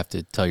truth. You have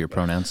to tell your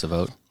pronouns to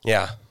vote.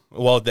 Yeah.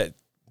 Well, that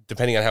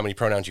depending on how many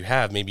pronouns you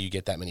have, maybe you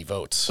get that many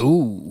votes.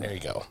 Ooh. There you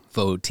go.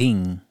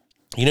 Voting.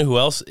 You know who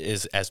else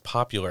is as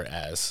popular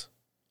as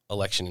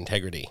election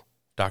integrity?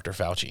 Dr.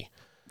 Fauci.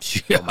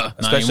 Yeah,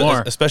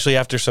 especially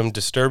after some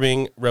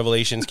disturbing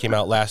revelations came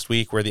out last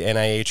week where the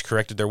NIH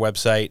corrected their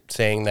website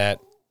saying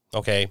that,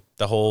 okay,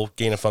 the whole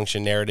gain of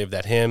function narrative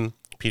that him,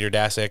 Peter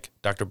Daszak,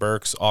 Dr.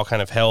 Birx all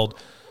kind of held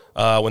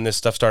when this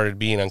stuff started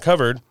being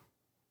uncovered,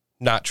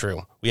 not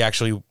true. We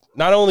actually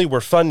not only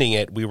were funding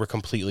it, we were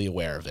completely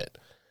aware of it.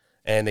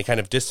 And they kind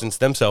of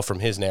distanced themselves from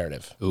his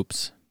narrative.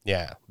 Oops.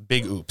 Yeah,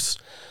 big oops.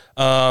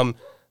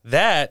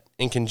 That,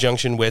 in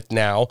conjunction with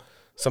now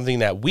something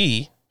that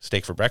we,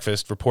 Steak for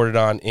Breakfast, reported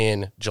on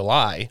in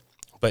July,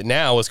 but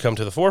now has come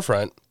to the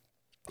forefront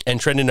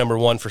and trended number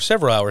one for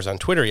several hours on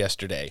Twitter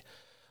yesterday.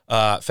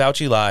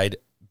 Fauci lied,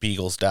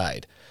 beagles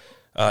died.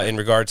 In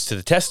regards to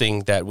the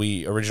testing that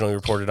we originally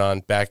reported on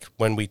back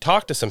when we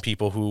talked to some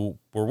people who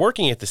were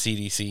working at the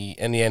CDC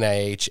and the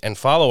NIH and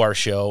follow our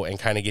show and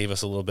kind of gave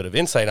us a little bit of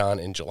insight on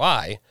in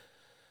July.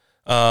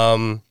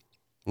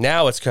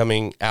 Now it's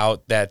coming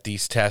out that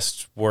these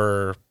tests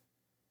were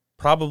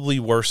probably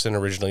worse than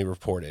originally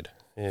reported.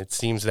 It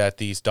seems that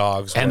these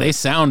dogs and they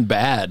sound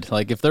bad.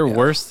 Like if they're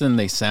worse than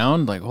they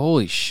sound, like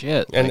holy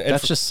shit! And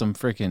that's just some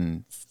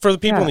freaking. For the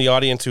people in the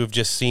audience who have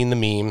just seen the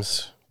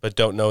memes but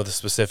don't know the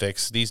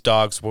specifics, these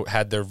dogs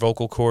had their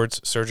vocal cords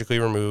surgically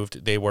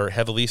removed. They were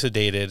heavily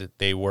sedated.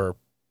 They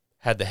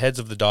had the heads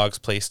of the dogs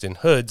placed in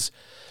hoods,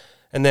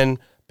 and then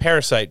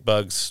parasite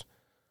bugs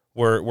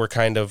were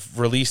kind of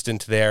released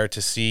into there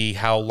to see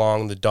how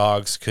long the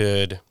dogs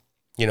could,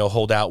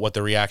 hold out, what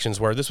the reactions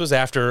were. This was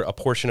after a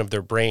portion of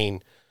their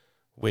brain,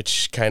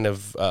 which kind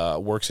of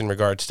works in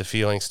regards to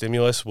feeling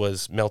stimulus,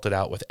 was melted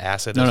out with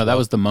acid. No, that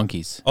was the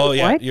monkeys. Oh,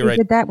 yeah, what? You're right.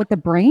 They did that with the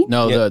brain?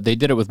 No, they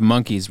did it with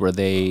monkeys where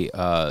they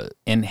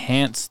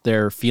enhanced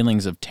their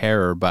feelings of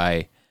terror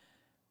by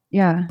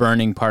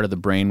burning part of the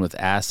brain with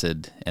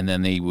acid, and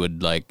then they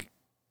would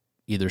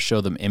either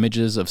show them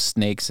images of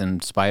snakes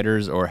and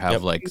spiders or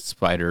have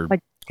spider...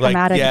 like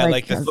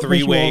the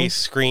three-way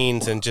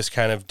screens and just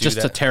kind of do just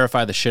that. to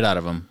terrify the shit out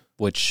of them.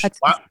 Which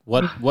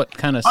what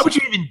kind of? Why would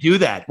you even do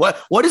that?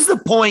 What is the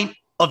point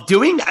of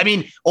doing? I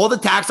mean, all the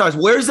tax dollars.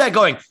 Where is that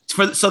going?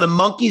 So the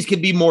monkeys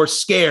can be more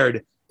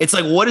scared. It's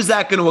like, what is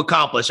that going to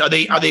accomplish? Are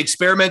they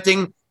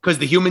experimenting because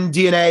the human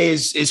DNA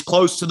is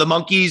close to the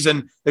monkeys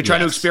and they're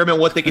trying to experiment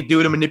what they could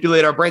do to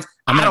manipulate our brains?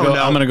 I don't know.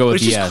 I'm gonna go with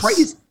it's yes. Just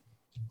crazy.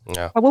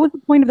 Yeah. But what was the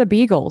point of the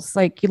beagles?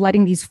 Like, you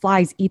letting these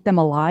flies eat them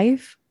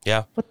alive?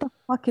 Yeah. What the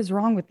fuck is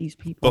wrong with these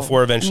people?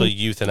 Before eventually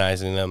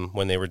euthanizing them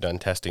when they were done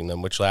testing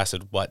them, which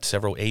lasted,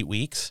 8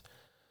 weeks?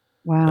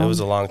 Wow. It was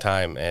a long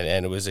time,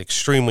 and it was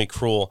extremely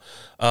cruel.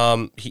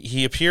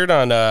 He appeared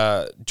on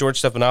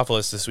George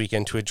Stephanopoulos this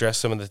weekend to address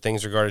some of the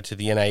things regarded to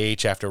the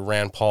NIH after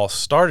Rand Paul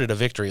started a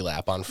victory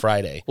lap on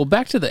Friday. Well,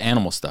 back to the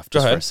animal stuff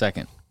just for a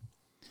second.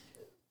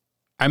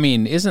 I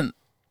mean, isn't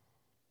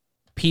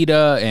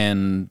PETA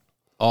and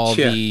all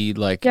the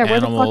like where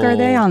the fuck are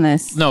they on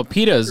this? No,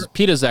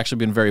 PETA's actually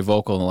been very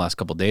vocal in the last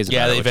couple of days.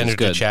 Yeah, about they've entered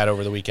the chat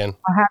over the weekend.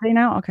 Oh, have they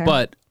now? Okay.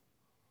 But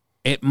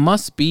it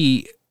must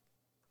be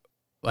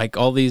like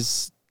all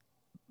these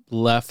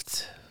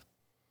left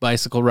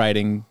bicycle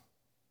riding,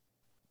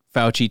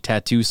 Fauci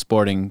tattoo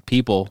sporting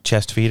people,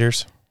 chest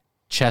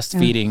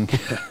feeding.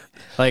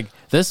 Like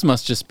this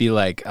must just be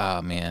like,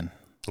 oh man.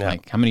 Yeah.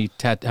 Like how many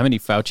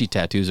Fauci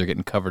tattoos are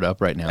getting covered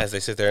up right now? As they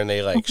sit there and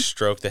they like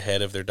stroke the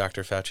head of their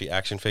Dr. Fauci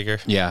action figure.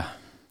 Yeah,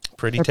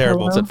 pretty Their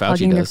terrible. Pillow, That's what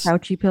Fauci does. Their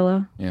Fauci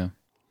pillow. Yeah,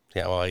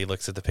 yeah. Well, he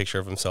looks at the picture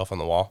of himself on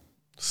the wall.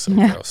 So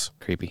gross,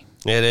 creepy.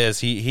 It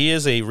is. He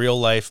is a real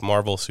life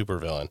Marvel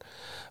supervillain.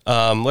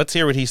 Let's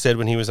hear what he said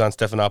when he was on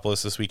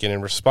Stephanopoulos this weekend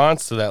in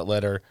response to that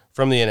letter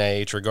from the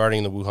NIH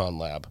regarding the Wuhan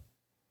lab.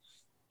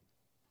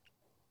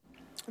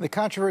 The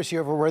controversy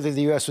over whether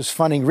the U.S. was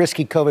funding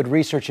risky COVID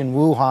research in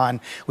Wuhan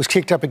was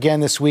kicked up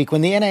again this week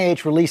when the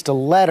NIH released a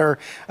letter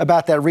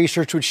about that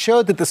research, which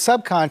showed that the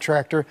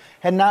subcontractor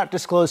had not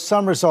disclosed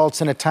some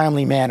results in a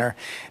timely manner.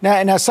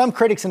 Now, some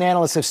critics and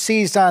analysts have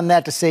seized on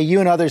that to say you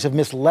and others have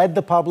misled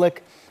the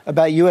public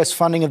about U.S.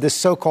 funding of this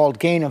so-called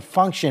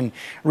gain-of-function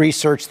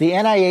research. The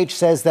NIH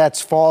says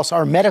that's false.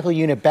 Our medical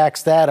unit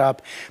backs that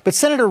up. But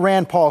Senator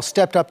Rand Paul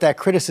stepped up that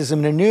criticism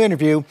in a new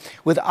interview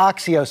with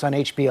Axios on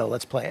HBO.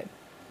 Let's play it.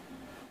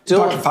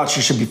 Dr.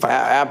 Fauci should be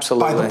fired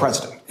by the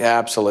president. Yeah,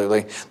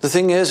 absolutely. The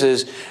thing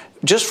is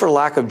just for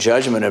lack of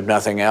judgment, if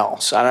nothing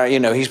else.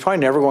 He's probably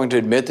never going to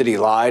admit that he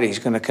lied. He's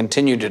going to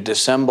continue to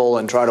dissemble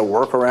and try to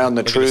work around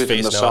the truth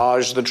and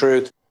massage the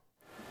truth.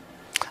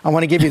 I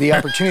want to give you the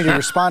opportunity to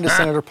respond to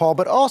Senator Paul,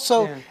 but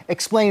also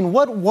explain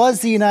what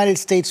was the United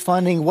States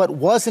funding, what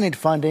wasn't it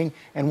funding,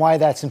 and why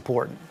that's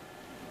important.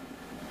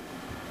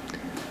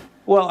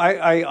 Well,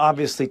 I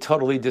obviously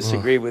totally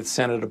disagree with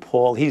Senator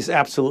Paul. He's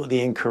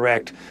absolutely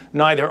incorrect.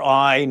 Neither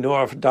I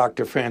nor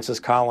Dr. Francis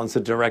Collins, the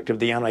director of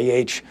the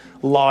NIH,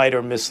 lied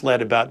or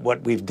misled about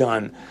what we've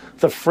done.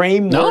 The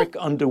framework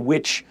under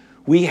which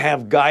we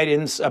have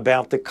guidance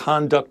about the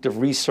conduct of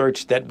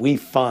research that we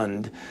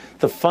fund,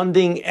 the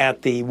funding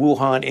at the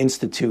Wuhan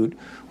Institute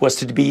was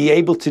to be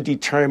able to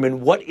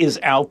determine what is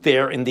out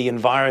there in the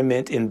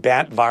environment in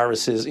bat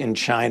viruses in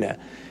China.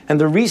 And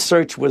the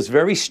research was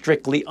very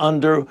strictly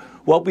under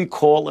what we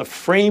call a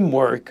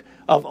framework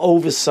of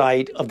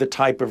oversight of the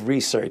type of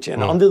research.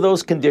 And under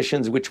those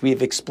conditions, which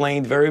we've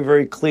explained very,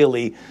 very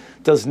clearly,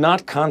 does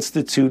not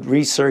constitute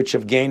research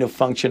of gain of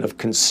function of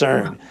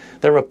concern.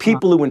 There are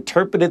people who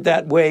interpret it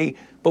that way,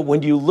 but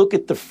when you look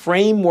at the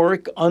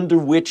framework under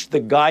which the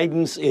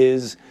guidance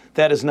is,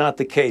 that is not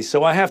the case.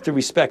 So I have to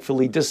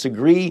respectfully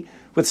disagree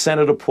with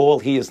Senator Paul.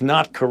 He is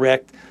not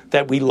correct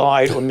that we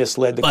lied or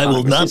misled the Congress. I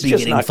will not be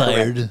getting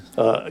fired.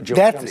 George,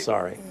 I'm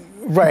sorry.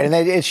 Right, and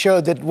it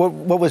showed that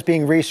what was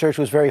being researched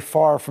was very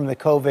far from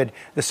the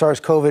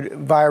SARS-CoV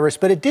virus,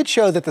 but it did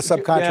show that the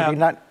subcontractor did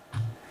not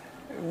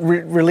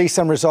release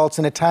some results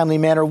in a timely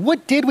manner.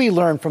 What did we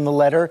learn from the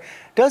letter?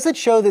 Does it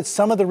show that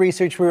some of the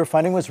research we were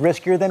funding was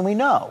riskier than we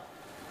know?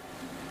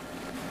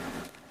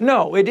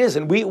 No, it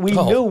isn't. We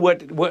knew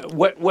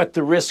what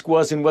the risk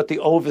was and what the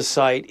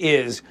oversight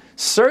is.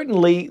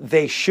 Certainly,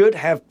 they should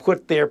have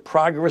put their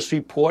progress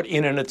report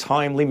in a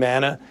timely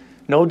manner.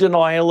 No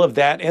denial of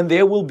that, and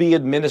there will be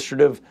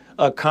administrative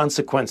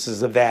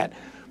consequences of that.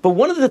 But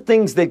one of the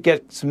things that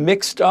gets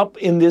mixed up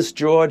in this,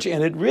 George,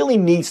 and it really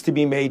needs to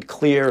be made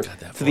clear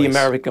to the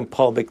American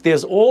public,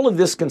 there's all of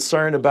this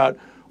concern about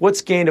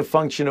what's gain of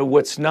function or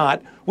what's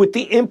not, with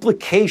the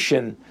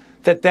implication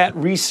that that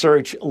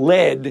research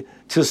led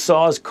to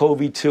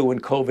SARS-CoV-2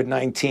 and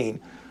COVID-19,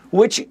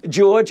 which,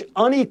 George,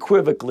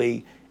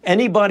 unequivocally,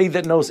 anybody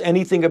that knows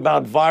anything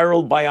about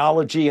viral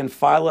biology and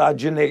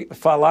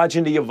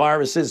phylogeny of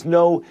viruses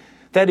know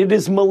that it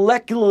is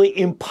molecularly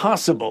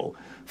impossible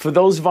for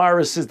those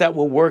viruses that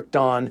were worked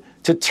on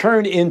to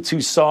turn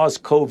into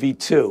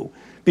SARS-CoV-2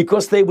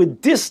 because they were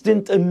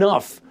distant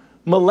enough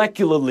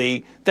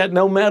molecularly that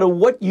no matter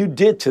what you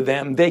did to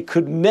them, they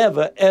could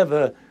never,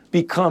 ever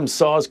become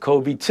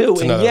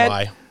SARS-CoV-2. And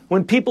yet,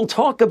 when people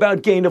talk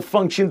about gain of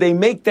function, they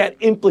make that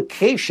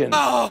implication,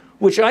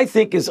 which I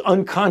think is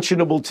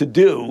unconscionable to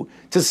do,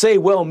 to say,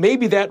 well,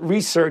 maybe that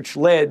research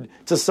led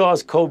to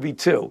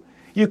SARS-CoV-2.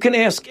 You can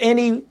ask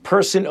any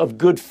person of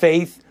good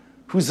faith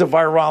who's a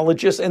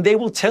virologist, and they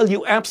will tell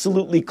you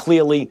absolutely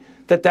clearly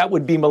that that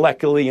would be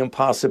molecularly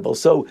impossible.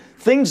 So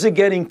things are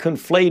getting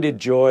conflated,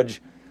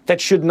 George, that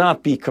should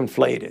not be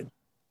conflated.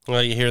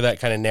 Well, you hear that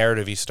kind of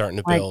narrative he's starting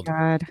to build.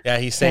 God. Yeah,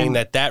 he's saying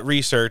that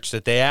research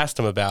that they asked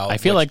him about. I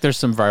feel like there's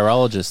some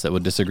virologists that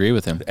would disagree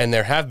with him. And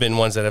there have been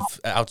ones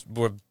that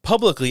were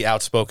publicly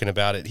outspoken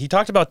about it. He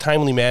talked about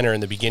timely manner in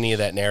the beginning of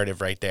that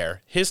narrative right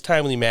there. His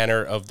timely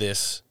manner of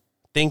this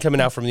thing coming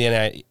out from the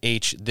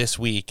NIH this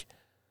week,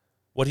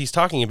 what he's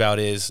talking about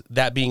is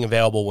that being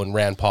available when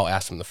Rand Paul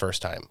asked him the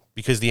first time,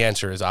 because the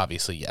answer is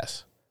obviously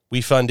yes.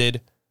 We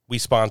funded, we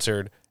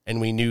sponsored, and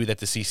we knew that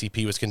the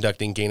CCP was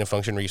conducting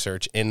gain-of-function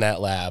research in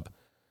that lab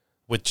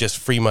with just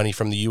free money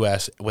from the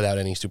U.S. without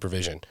any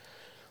supervision.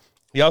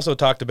 He also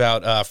talked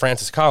about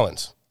Francis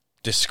Collins,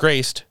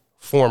 disgraced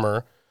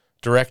former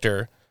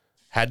director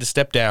had to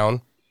step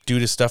down due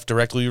to stuff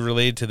directly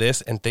related to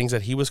this and things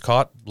that he was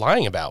caught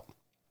lying about.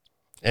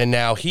 And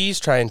now he's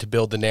trying to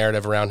build the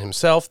narrative around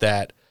himself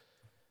that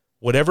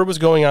whatever was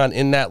going on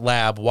in that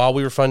lab while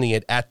we were funding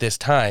it at this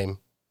time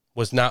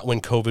was not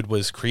when COVID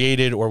was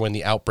created or when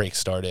the outbreak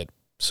started.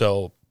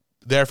 So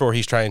therefore,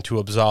 he's trying to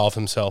absolve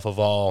himself of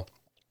all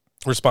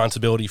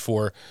responsibility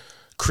for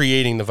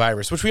creating the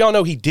virus, which we all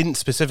know he didn't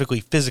specifically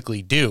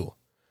physically do.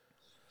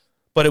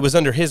 But it was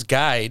under his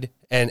guide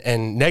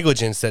and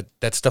negligence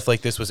that stuff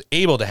like this was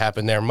able to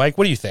happen there. Mike,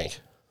 what do you think?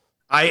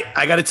 I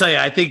got to tell you,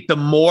 I think the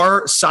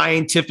more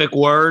scientific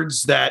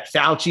words that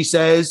Fauci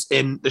says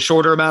in the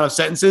shorter amount of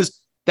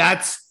sentences,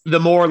 that's the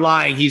more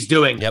lying he's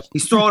doing. Yep.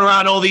 He's throwing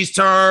around all these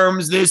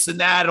terms, this and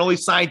that, and all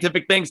these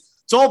scientific things.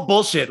 It's all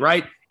bullshit,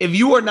 right? If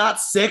you are not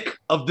sick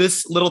of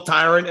this little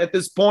tyrant at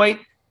this point,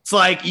 it's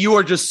like you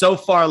are just so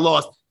far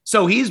lost.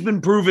 So he's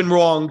been proven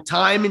wrong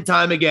time and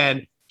time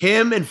again.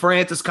 Him and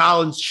Francis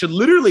Collins should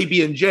literally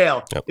be in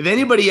jail. Yep. If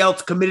anybody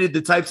else committed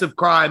the types of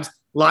crimes,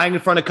 lying in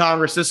front of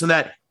Congress, this and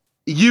that,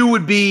 you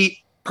would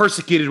be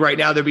persecuted right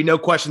now. There'd be no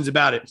questions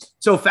about it.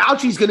 So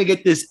Fauci's going to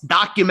get this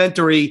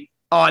documentary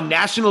on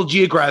National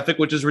Geographic,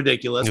 which is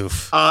ridiculous.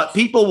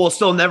 People will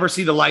still never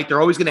see the light. They're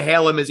always going to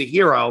hail him as a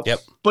hero. Yep.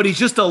 But he's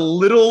just a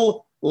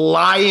little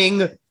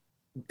lying.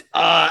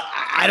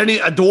 I don't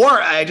even adore.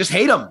 I just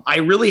hate him. I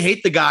really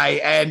hate the guy.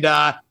 And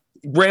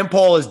Rand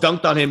Paul has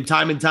dunked on him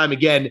time and time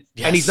again.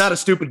 Yes. And he's not a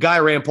stupid guy,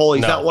 Rand Paul.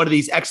 He's not one of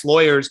these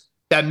ex-lawyers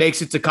that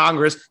makes it to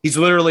Congress. He's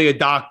literally a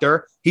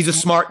doctor. He's a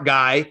smart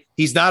guy.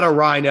 He's not a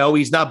rhino.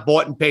 He's not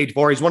bought and paid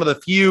for. He's one of the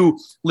few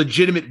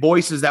legitimate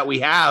voices that we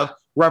have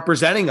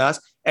representing us.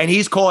 And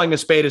he's calling a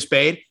spade a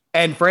spade.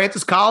 And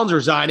Francis Collins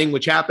resigning,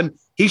 which happened,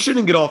 he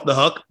shouldn't get off the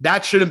hook.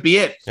 That shouldn't be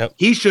it. Yep.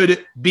 He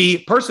should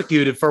be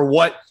persecuted for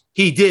what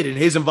he did and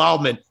his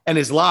involvement and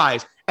his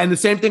lies. And the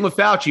same thing with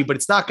Fauci, but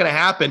it's not going to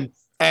happen.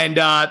 And,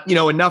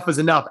 enough is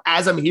enough.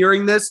 As I'm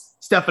hearing this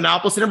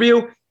Stephanopoulos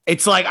interview,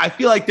 it's like I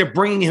feel like they're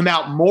bringing him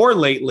out more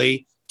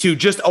lately to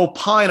just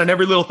opine on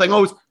every little thing.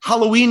 Oh, is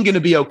Halloween going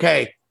to be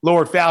okay,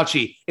 Lord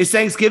Fauci? Is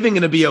Thanksgiving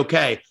going to be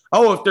okay?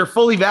 Oh, if they're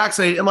fully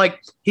vaccinated. And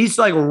he's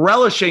like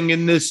relishing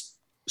in this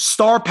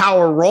star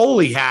power role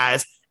he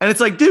has. And it's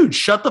like, dude,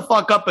 shut the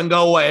fuck up and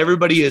go away.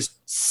 Everybody is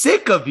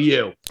sick of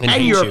you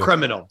and you're a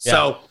criminal. Yeah.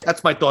 So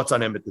that's my thoughts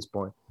on him at this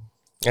point.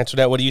 Answer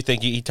that. What do you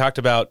think? He talked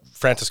about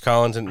Francis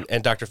Collins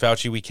and Dr.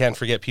 Fauci. We can't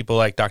forget people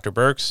like Dr.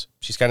 Birx.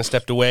 She's kind of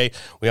stepped away.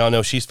 We all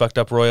know she's fucked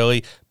up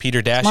royally.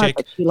 Peter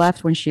Daszak. She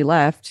left when she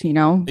left,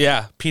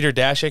 Yeah. Peter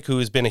Daszak, who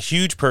has been a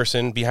huge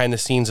person behind the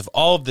scenes of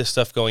all of this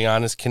stuff going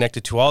on, is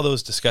connected to all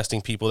those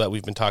disgusting people that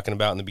we've been talking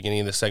about in the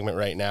beginning of the segment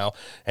right now.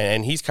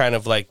 And he's kind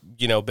of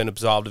been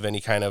absolved of any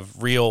kind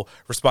of real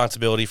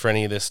responsibility for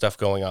any of this stuff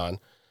going on.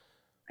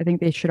 I think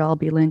they should all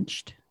be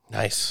lynched.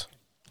 Nice.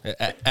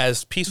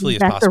 As peacefully as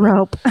That's possible. the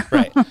rope.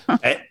 Right.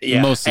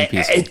 Mostly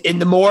peaceful. And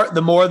the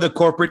more the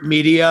corporate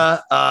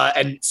media,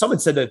 and someone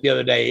said that the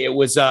other day, it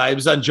was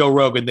on Joe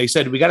Rogan. They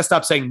said, we got to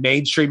stop saying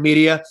mainstream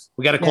media.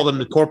 We got to call them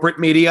the corporate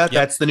media. Yep.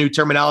 That's the new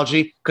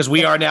terminology because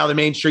we are now the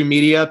mainstream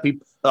media.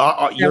 People,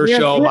 your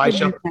show, my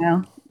show.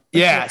 Now.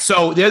 Yeah.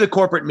 So they're the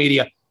corporate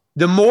media.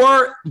 The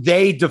more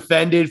they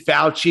defended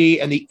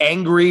Fauci and the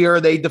angrier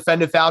they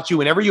defended Fauci,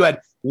 whenever you had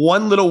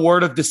one little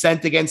word of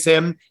dissent against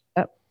him,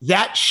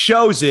 that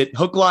shows it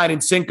hook, line,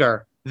 and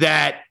sinker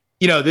that,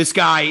 this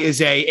guy is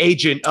a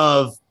agent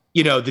of,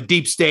 the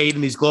deep state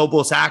and these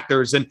globalist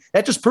actors. And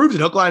that just proves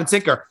it hook, line, and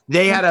sinker.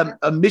 They had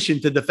a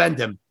mission to defend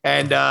him.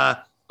 And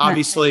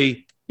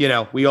obviously,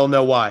 we all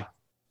know why.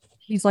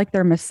 He's like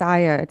their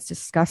messiah. It's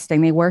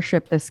disgusting. They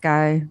worship this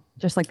guy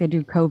just like they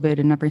do COVID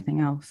and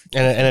everything else.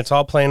 And it's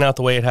all playing out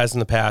the way it has in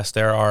the past.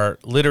 There are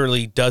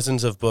literally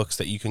dozens of books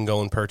that you can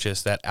go and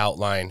purchase that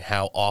outline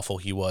how awful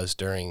he was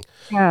during.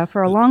 Yeah,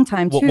 for a long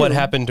time, too. What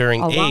happened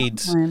during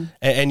AIDS.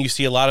 And you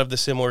see a lot of the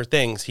similar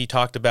things. He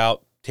talked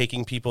about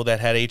taking people that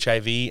had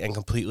HIV and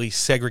completely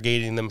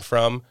segregating them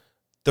from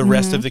the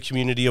rest of the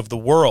community of the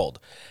world.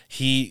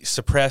 He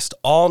suppressed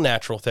all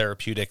natural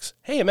therapeutics.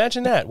 Hey,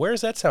 imagine that. Where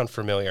does that sound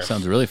familiar?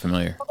 Sounds really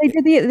familiar. Well, they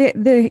did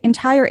the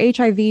entire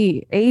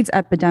HIV/AIDS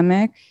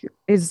epidemic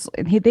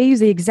they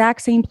use the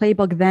exact same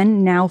playbook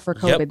then now for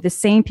COVID. Yep. The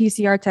same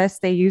PCR tests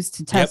they used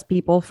to test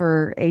people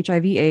for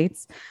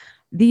HIV/AIDS.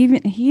 He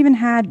even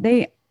had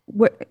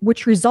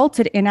which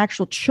resulted in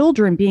actual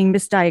children being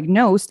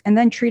misdiagnosed and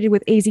then treated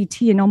with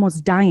AZT and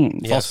almost dying.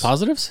 Yes. False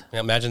positives?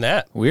 Yeah, imagine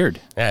that. Weird.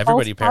 Yeah,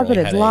 everybody False apparently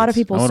positives. had A lot AIDS.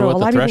 of people. So A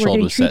lot of people were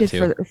getting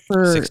treated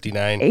for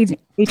 69 AIDS,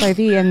 HIV,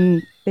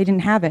 and they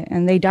didn't have it,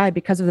 and they died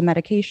because of the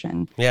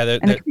medication. Yeah,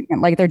 and the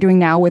treatment, like they're doing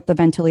now with the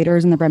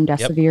ventilators and the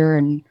remdesivir.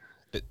 And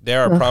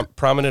there are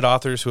prominent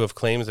authors who have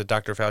claimed that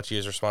Dr. Fauci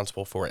is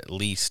responsible for at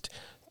least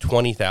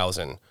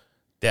 20,000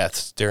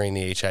 deaths during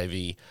the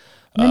HIV.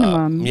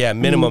 Minimum.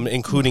 Minimum,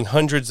 including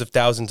hundreds of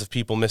thousands of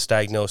people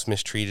misdiagnosed,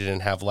 mistreated,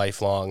 and have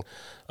lifelong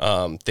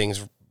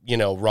things,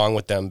 wrong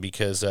with them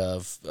because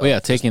of...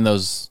 taking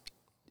those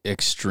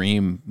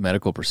extreme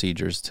medical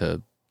procedures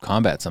to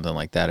combat something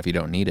like that if you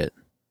don't need it.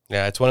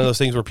 Yeah, it's one of those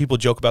things where people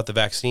joke about the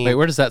vaccine. Wait,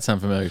 where does that sound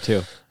familiar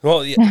too?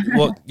 Well,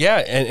 yeah,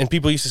 and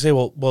people used to say,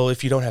 well,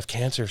 if you don't have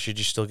cancer, should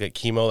you still get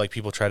chemo? Like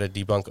people try to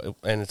debunk,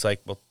 and it's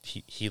like, well,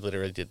 he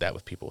literally did that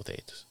with people with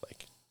AIDS.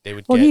 Like they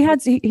would. Well, he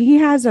has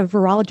a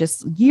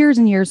virologist years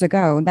and years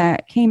ago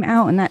that came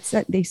out and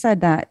they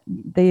said that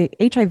the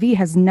HIV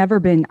has never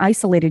been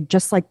isolated,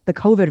 just like the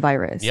COVID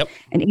virus. Yep.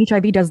 And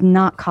HIV does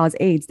not cause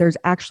AIDS. There's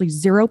actually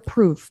zero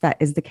proof that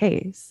is the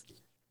case.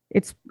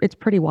 It's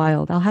pretty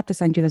wild. I'll have to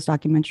send you this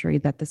documentary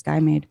that this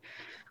guy made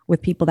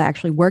with people that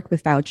actually worked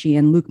with Fauci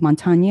and Luc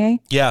Montagnier.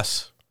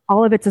 Yes.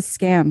 All of it's a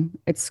scam.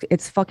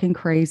 It's fucking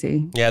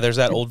crazy. Yeah, there's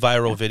that old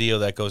viral video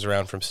that goes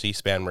around from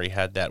C-SPAN where he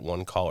had that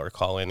one caller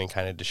call in and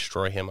kind of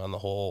destroy him on the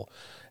whole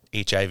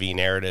HIV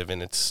narrative,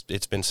 and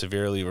it's been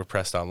severely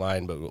repressed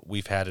online, but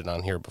we've had it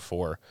on here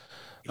before.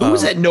 Who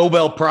was that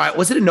Nobel Prize?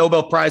 Was it a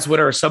Nobel Prize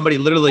winner or somebody?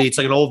 Literally, it's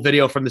like an old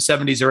video from the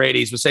 70s or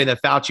 80s was saying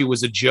that Fauci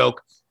was a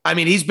joke. I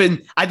mean,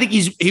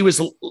 he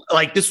was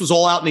like, this was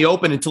all out in the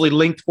open until he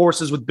linked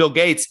forces with Bill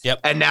Gates. Yep.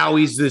 And now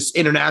he's this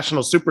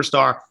international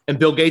superstar, and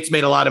Bill Gates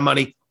made a lot of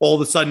money all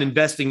of a sudden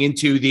investing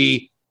into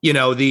the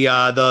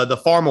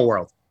pharma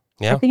world.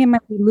 Yeah. I think it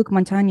might be Luc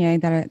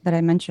Montagnier that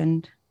I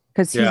mentioned,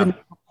 because he's a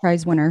Nobel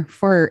Prize winner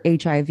for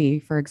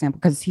HIV, for example,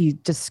 because he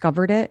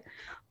discovered it.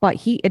 But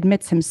he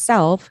admits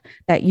himself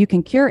that you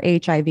can cure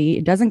HIV.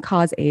 It doesn't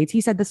cause AIDS.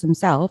 He said this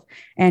himself.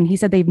 And he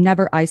said they've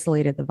never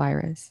isolated the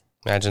virus.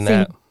 Imagine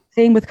that.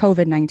 Same with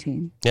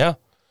COVID-19. Yeah.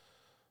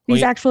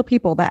 These actual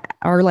people that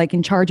are like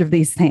in charge of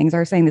these things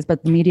are saying this,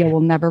 but the media will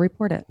never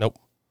report it. Nope.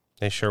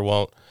 They sure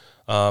won't.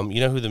 You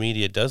know who the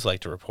media does like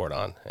to report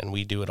on, and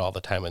we do it all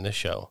the time in this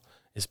show,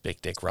 is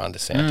Big Dick Ron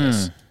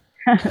DeSantis.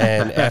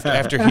 And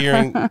after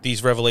hearing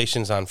these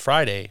revelations on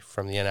Friday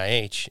from the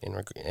NIH,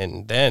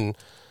 and then,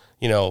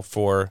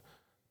 for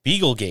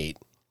Beaglegate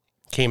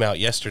came out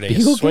yesterday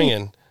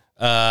swinging.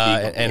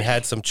 And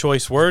had some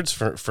choice words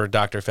for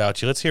Dr.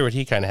 Fauci. Let's hear what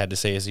he kind of had to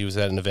say as he was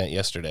at an event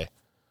yesterday.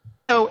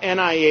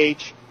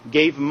 NIH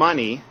gave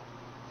money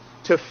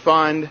to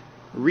fund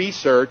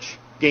research,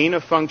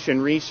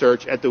 gain-of-function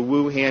research at the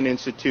Wuhan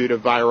Institute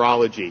of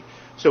Virology.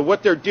 So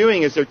what they're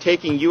doing is they're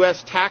taking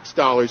U.S. tax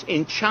dollars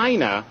in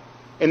China,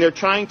 and they're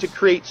trying to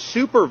create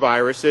super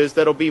viruses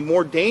that'll be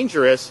more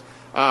dangerous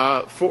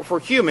for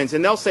humans.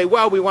 And they'll say,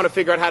 well, we want to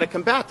figure out how to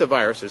combat the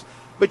viruses.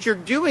 But you're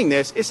doing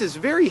this is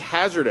very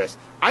hazardous.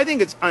 I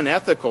think it's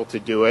unethical to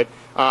do it.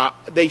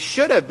 They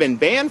should have been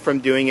banned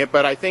from doing it,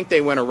 but I think they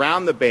went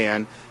around the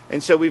ban.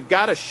 And so we've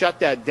got to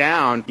shut that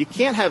down. You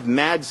can't have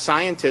mad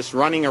scientists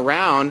running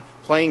around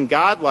playing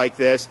God like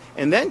this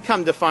and then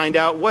come to find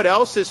out what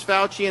else is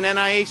Fauci and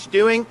NIH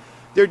doing.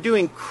 They're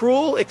doing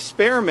cruel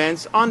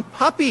experiments on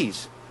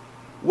puppies.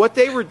 What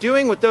they were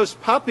doing with those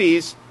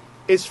puppies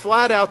is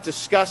flat out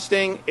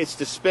disgusting. It's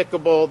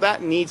despicable.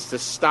 That needs to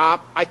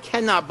stop. I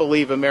cannot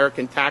believe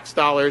American tax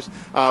dollars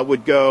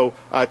would go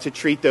to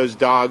treat those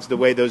dogs the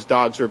way those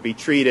dogs would be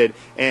treated.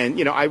 And,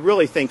 I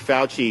really think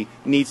Fauci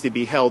needs to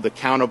be held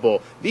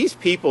accountable. These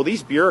people,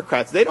 these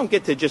bureaucrats, they don't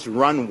get to just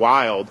run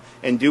wild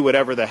and do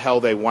whatever the hell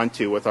they want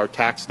to with our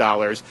tax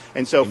dollars.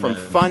 And so from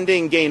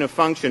funding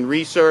gain-of-function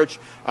research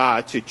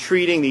to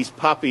treating these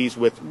puppies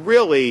with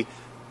really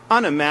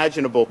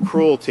unimaginable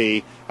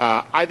cruelty,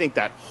 I think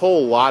that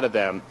whole lot of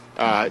them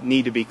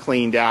need to be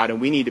cleaned out,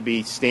 and we need to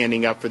be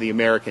standing up for the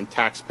American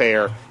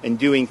taxpayer and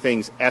doing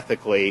things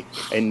ethically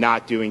and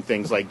not doing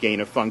things like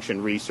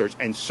gain-of-function research,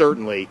 and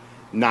certainly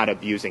not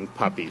abusing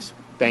puppies.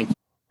 Thank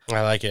you.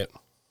 I like it.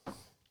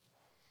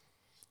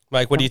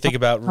 Mike, what do you think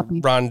about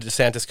Ron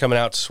DeSantis coming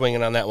out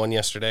swinging on that one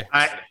yesterday?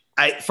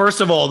 I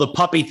first of all, the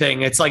puppy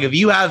thing, it's like if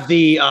you have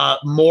the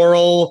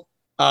moral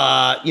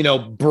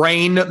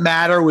brain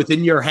matter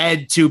within your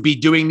head to be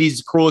doing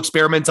these cruel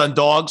experiments on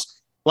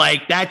dogs,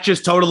 like that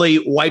just totally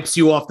wipes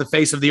you off the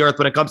face of the earth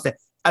when it comes to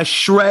a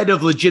shred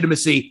of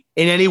legitimacy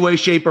in any way,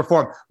 shape, or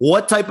form.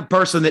 What type of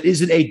person that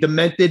isn't a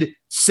demented,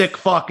 sick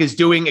fuck is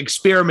doing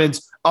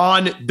experiments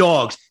on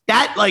dogs?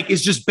 That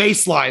is just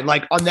baseline.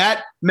 Like on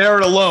that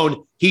merit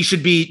alone, he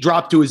should be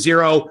dropped to a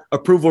 0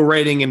 approval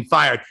rating and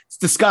fired. It's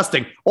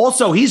disgusting.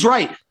 Also, he's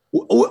right.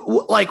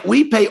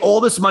 We pay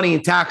all this money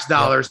in tax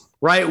dollars,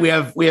 right? We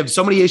have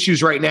so many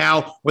issues right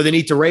now where they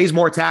need to raise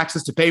more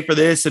taxes to pay for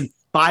this. And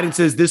Biden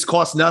says this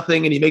costs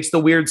nothing, and he makes the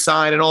weird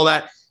sign and all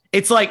that.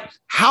 It's like,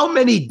 how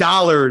many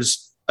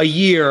dollars a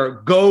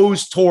year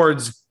goes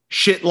towards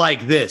shit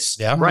like this,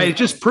 right? It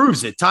just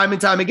proves it time and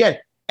time again.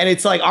 And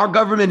it's like our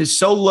government is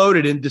so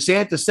loaded, and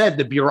DeSantis said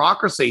the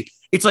bureaucracy,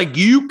 it's like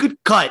you could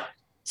cut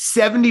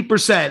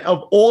 70%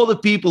 of all the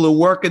people who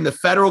work in the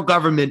federal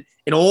government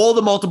in all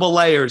the multiple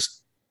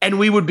layers, and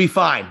we would be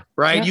fine,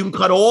 right? Yeah. You can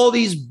cut all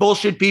these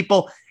bullshit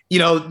people. They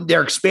want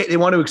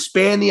to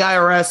expand the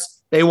IRS.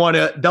 They want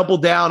to double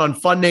down on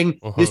funding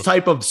this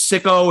type of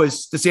sicko,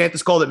 as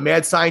DeSantis called it,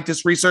 mad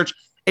scientist research.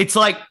 It's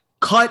like,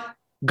 cut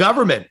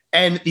government.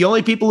 And the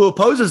only people who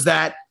opposes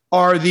that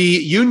are the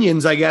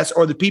unions, I guess,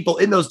 or the people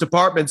in those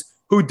departments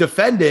who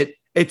defend it.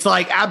 It's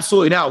like,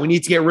 absolutely not. We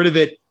need to get rid of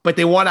it. But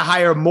they want to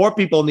hire more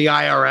people in the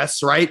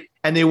IRS, right?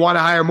 And they want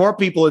to hire more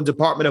people in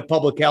Department of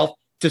Public Health.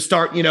 to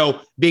start,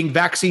 being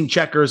vaccine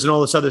checkers and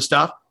all this other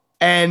stuff.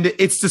 And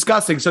it's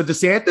disgusting. So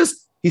DeSantis,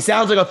 he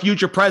sounds like a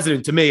future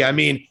president to me. I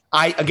mean,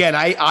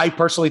 I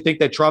personally think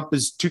that Trump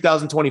is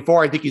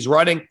 2024. I think he's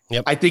running.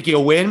 Yep. I think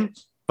he'll win,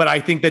 but I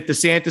think that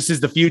DeSantis is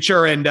the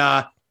future. And,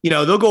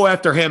 they'll go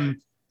after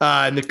him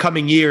in the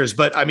coming years.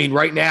 But I mean,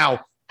 right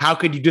now, how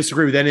could you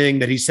disagree with anything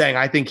that he's saying?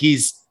 I think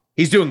he's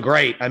doing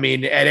great. I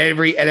mean, at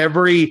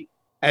every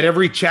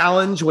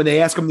challenge, when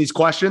they ask him these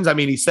questions, I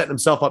mean, he's setting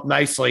himself up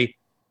nicely,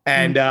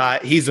 and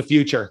he's the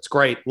future. It's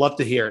great. Love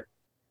to hear it.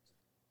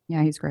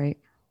 Yeah, he's great.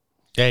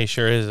 Yeah, he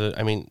sure is.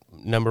 I mean,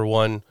 number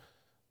one,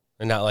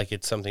 and not like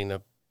it's something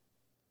to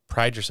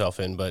pride yourself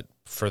in, but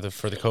for the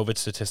COVID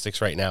statistics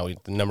right now,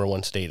 the number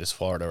one state is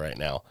Florida right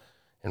now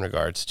in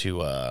regards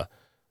to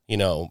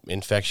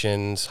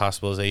infections,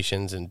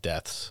 hospitalizations, and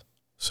deaths.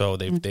 So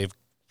they've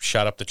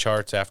shot up the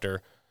charts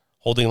after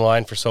holding the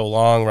line for so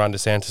long. Ron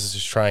DeSantis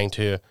is trying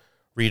to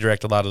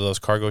redirect a lot of those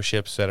cargo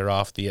ships that are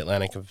off the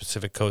Atlantic and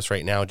Pacific coast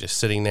right now, just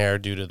sitting there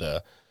due to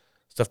the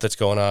stuff that's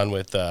going on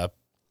with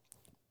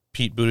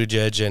Pete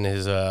Buttigieg and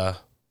his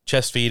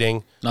chest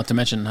feeding. Not to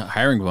mention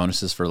hiring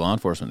bonuses for law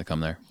enforcement to come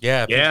there.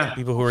 Yeah.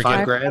 People who are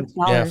 $5,000.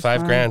 getting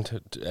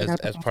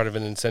 $5,000 as part of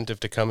an incentive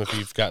to come if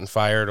you've gotten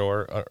fired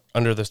or are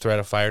under the threat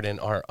of fired and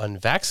are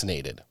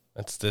unvaccinated.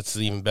 That's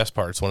the even best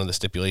part. It's one of the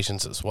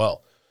stipulations as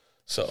well.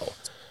 So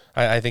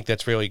I think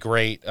that's really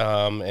great.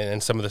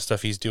 And some of the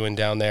stuff he's doing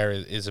down there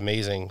is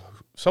amazing.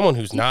 Someone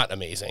who's not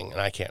amazing, and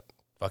I can't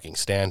fucking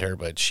stand her,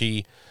 but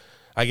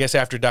I guess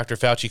after Dr.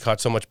 Fauci caught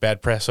so much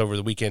bad press over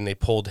the weekend, they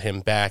pulled him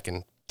back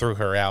and threw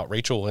her out.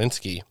 Rachel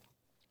Walensky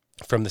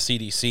from the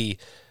CDC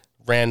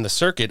ran the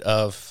circuit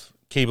of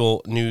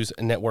cable news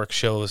network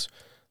shows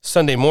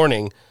Sunday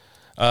morning.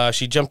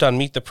 She jumped on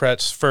Meet the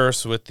Press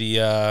first with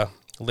the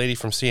lady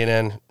from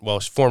CNN, well,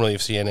 formerly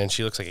of CNN.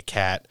 She looks like a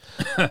cat,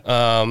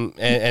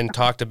 and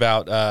talked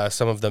about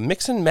some of the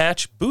mix and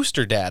match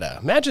booster data.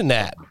 Imagine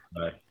that.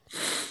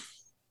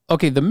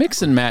 Okay, the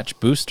mix and match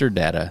booster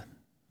data,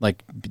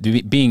 like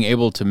being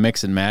able to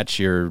mix and match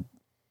your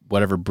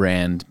whatever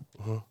brand,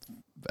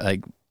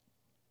 like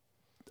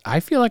I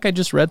feel like I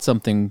just read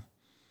something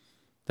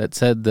that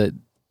said that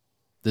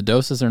the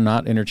doses are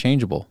not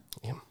interchangeable.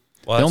 Yeah.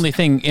 Well, the only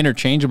thing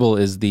interchangeable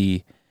is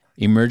the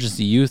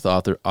emergency use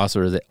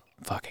authorization,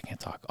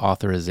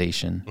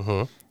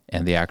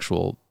 and the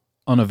actual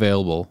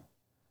unavailable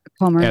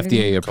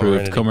FDA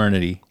approved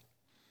Comirnaty.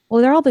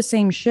 Well, they're all the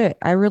same shit.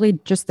 I really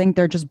just think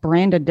they're just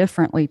branded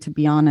differently, to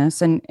be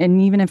honest. And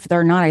even if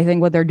they're not, I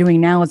think what they're doing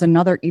now is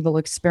another evil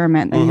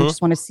experiment, and you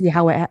just want to see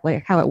how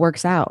it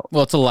works out.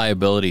 Well, it's a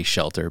liability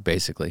shelter,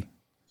 basically.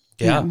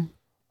 Yeah.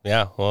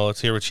 Well, let's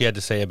hear what she had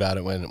to say about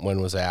it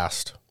when was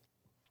asked.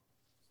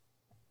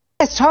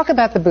 Let's talk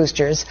about the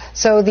boosters.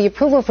 So the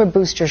approval for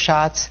booster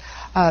shots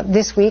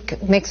this week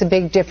makes a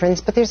big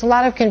difference, but there's a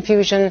lot of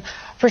confusion,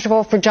 first of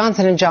all, for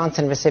Johnson &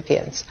 Johnson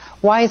recipients.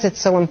 Why is it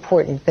so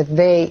important that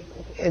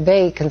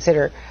they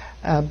consider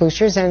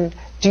boosters, and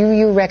do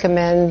you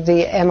recommend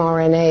the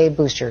mRNA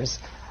boosters,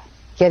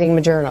 getting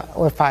Moderna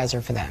or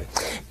Pfizer for them?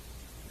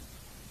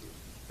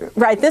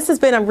 Right. This has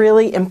been a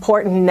really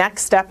important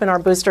next step in our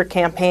booster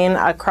campaign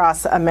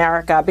across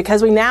America,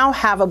 because we now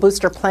have a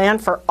booster plan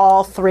for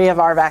all three of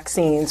our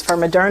vaccines. For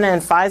Moderna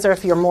and Pfizer,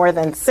 if you're more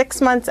than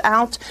 6 months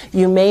out,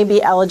 you may be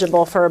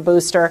eligible for a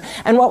booster.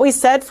 And what we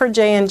said for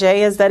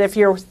J&J is that if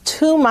you're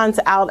 2 months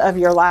out of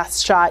your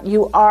last shot,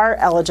 you are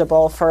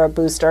eligible for a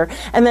booster.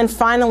 And then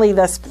finally,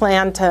 this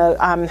plan to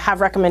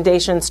have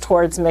recommendations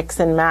towards mix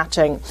and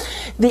matching.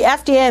 The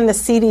FDA and the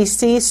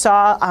CDC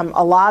saw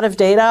a lot of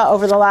data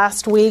over the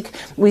last week.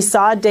 We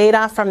saw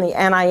data from the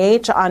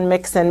NIH on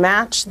mix and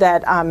match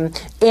that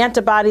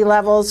antibody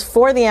levels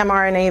for the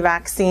mRNA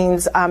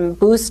vaccines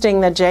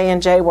boosting the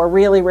J&J were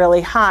really, really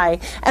high.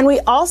 And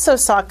we also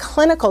saw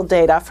clinical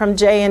data from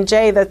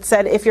J&J that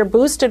said if you're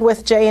boosted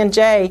with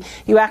J&J,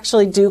 you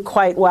actually do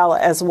quite well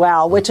as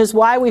well, which is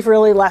why we've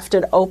really left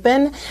it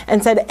open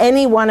and said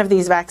any one of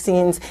these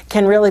vaccines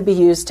can really be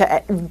used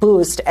to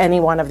boost any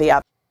one of the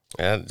others.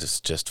 Yeah,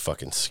 just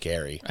fucking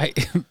scary.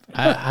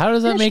 How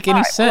does that make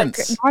any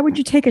sense? Like, why would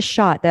you take a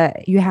shot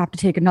that you have to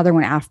take another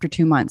one after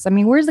 2 months? I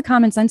mean, where's the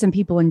common sense in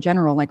people in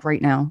general, like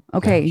right now?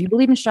 Okay, you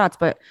believe in shots,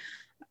 but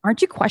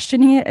aren't you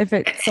questioning it if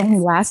it's only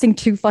lasting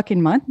 2 fucking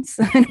months?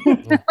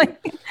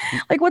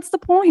 like, what's the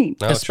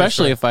point? No,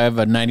 especially if I have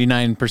a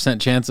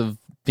 99% chance of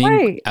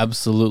being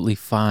absolutely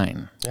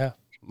fine. Yeah.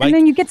 And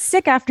then you get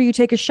sick after you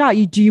take a shot.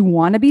 Do you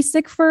want to be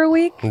sick for a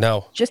week?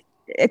 No.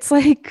 It's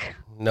like...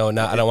 No,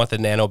 I don't want the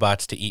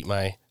nanobots to eat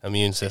my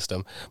immune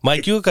system.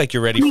 Mike, you look like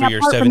you're ready for your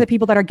apart from the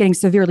people that are getting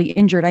severely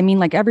injured. I mean,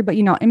 like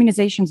everybody,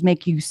 immunizations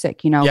make you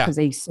sick, because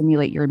they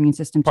simulate your immune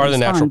system. Part of the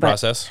natural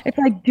process. It's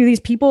like, do these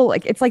people,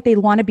 it's like they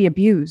want to be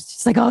abused.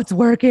 It's like, oh, it's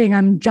working.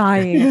 I'm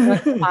dying.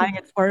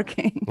 It's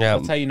working. Yeah.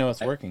 That's how you know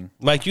it's working.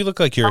 Mike, you look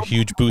like you're a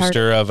huge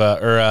booster of,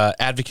 or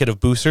advocate of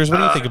boosters. What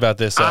do you think about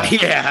this?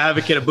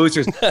 Advocate of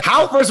boosters.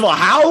 First of all,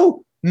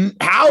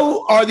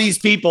 how are these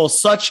people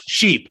such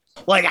sheep?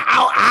 Like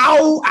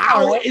how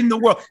in the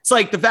world? It's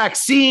like the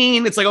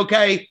vaccine. It's like,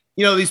 okay,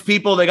 these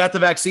people, they got the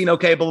vaccine,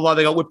 okay, blah, blah, blah,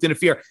 they got whipped into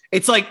fear.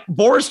 It's like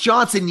Boris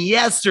Johnson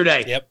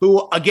yesterday,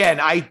 who, again,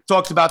 I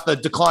talked about the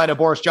decline of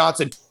Boris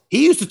Johnson.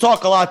 He used to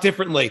talk a lot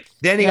differently.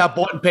 Then he got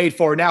bought and paid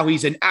for. Now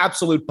he's an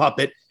absolute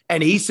puppet.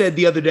 And he said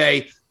the other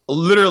day,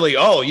 literally,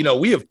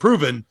 we have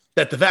proven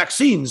that the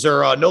vaccines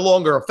are no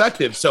longer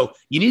effective. So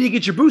you need to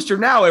get your booster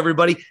now,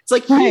 everybody. It's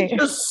like, he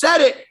just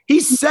said it. He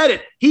said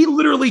it. He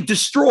literally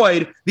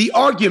destroyed the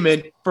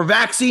argument for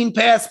vaccine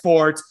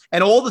passports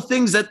and all the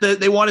things that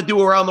they want to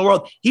do around the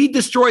world. He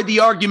destroyed the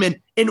argument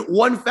in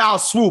one foul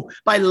swoop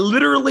by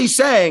literally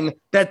saying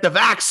that the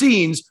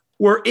vaccines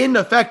were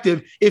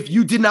ineffective if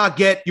you did not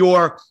get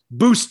your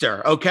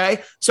booster.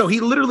 Okay. So he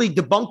literally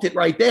debunked it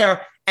right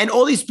there. And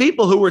all these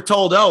people who were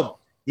told,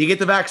 you get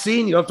the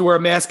vaccine, you don't have to wear a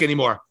mask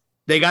anymore.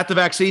 They got the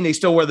vaccine, they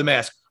still wear the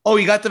mask. Oh,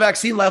 you got the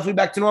vaccine, life will be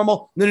back to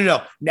normal?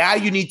 No. Now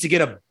you need to get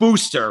a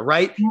booster,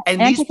 right? And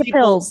these take the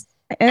pills.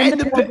 And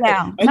the pill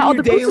now. No,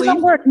 the boosters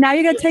don't work. Now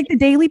you got to take the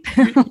daily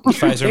pill.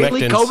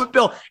 Daily COVID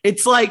pill.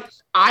 It's like,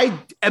 I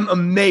am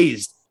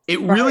amazed.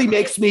 It really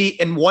makes me,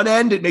 in one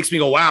end, it makes me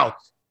go, wow,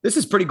 this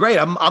is pretty great.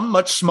 I'm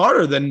much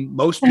smarter than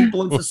most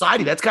people in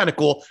society. That's kind of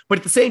cool. But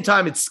at the same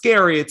time, it's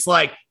scary. It's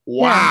like,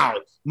 wow,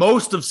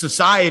 most of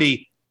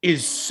society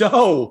is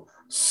so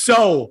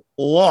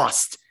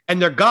lost.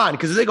 And they're gone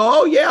because they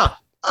go, oh, yeah,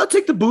 I'll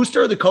take the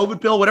booster, the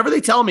COVID pill, whatever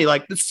they tell me.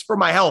 Like, this is for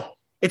my health.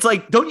 It's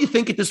like, don't you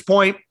think at this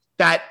point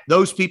that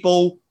those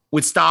people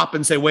would stop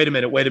and say, wait a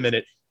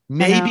minute,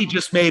 maybe,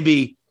 just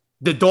maybe,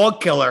 the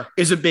dog killer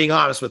isn't being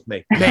honest with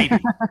me.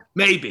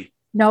 Maybe.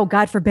 No,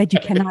 God forbid, you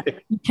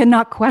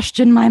cannot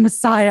question my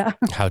Messiah.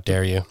 How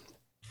dare you?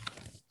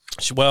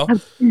 Well,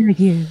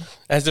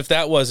 as if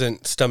that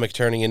wasn't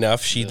stomach-turning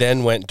enough, she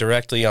then went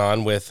directly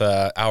on with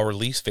our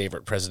least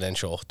favorite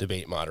presidential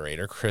debate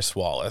moderator, Chris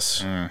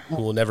Wallace, who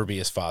will never be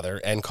his father,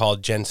 and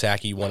called Jen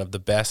Psaki one of the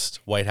best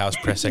White House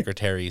press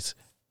secretaries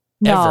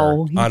ever.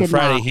 On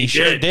Friday, he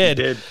sure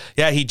did.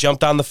 Yeah, he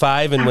jumped on the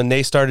 5, and when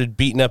they started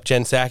beating up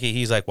Jen Psaki,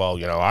 he's like, well,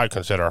 I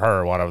consider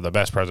her one of the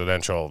best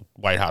presidential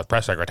White House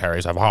press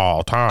secretaries of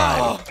all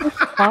time.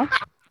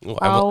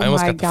 I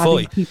almost got the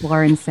fully. These people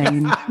are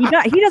insane.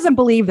 He doesn't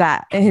believe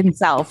that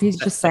himself. He's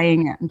just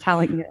saying it and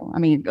telling you. I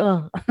mean,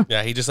 ugh.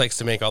 Yeah, he just likes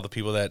to make all the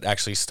people that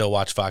actually still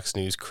watch Fox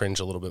News cringe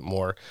a little bit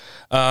more.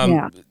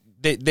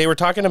 They were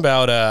talking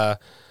about,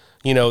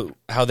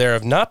 how there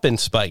have not been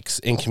spikes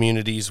in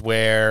communities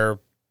where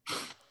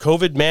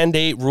COVID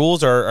mandate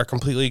rules are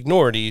completely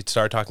ignored. He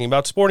started talking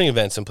about sporting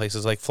events in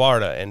places like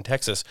Florida and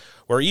Texas,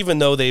 where even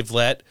though they've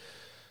let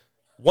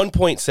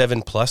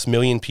 1.7 plus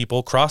million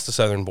people cross the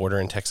southern border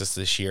in Texas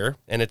this year,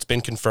 and it's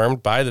been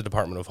confirmed by the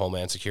Department of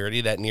Homeland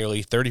Security that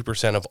nearly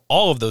 30% of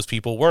all of those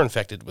people were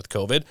infected with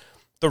COVID.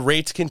 The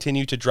rates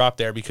continue to drop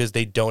there because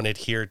they don't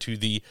adhere to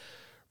the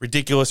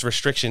ridiculous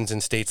restrictions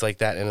in states like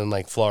that and in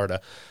like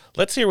Florida.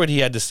 Let's hear what he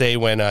had to say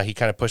when he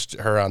kind of pushed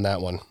her on that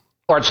one.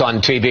 Sports on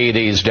TV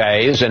these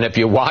days, and if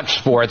you watch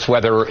sports,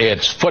 whether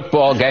it's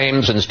football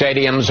games and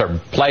stadiums or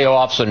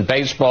playoffs and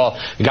baseball,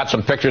 you got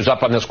some pictures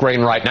up on the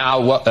screen right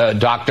now,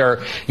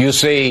 Doctor, you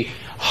see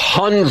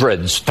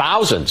hundreds,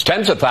 thousands,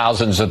 tens of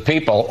thousands of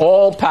people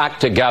all packed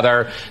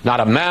together,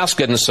 not a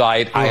mask in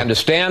sight. I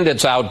understand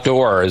it's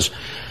outdoors,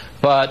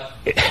 but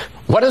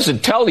what does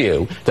it tell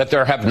you that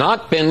there have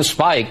not been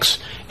spikes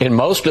in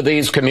most of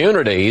these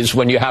communities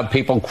when you have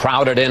people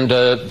crowded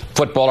into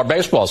football or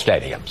baseball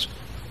stadiums?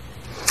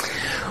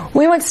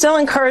 We would still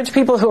encourage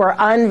people who are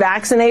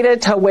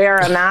unvaccinated to wear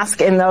a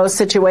mask in those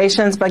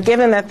situations, but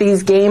given that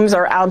these games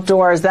are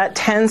outdoors, that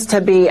tends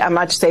to be a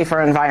much safer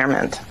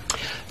environment.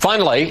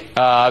 Finally,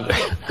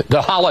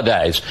 the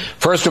holidays.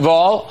 First of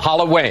all,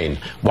 Halloween.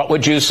 What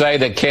would you say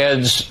that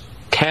kids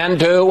can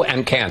do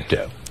and can't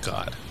do?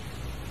 God.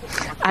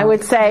 I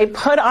would say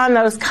put on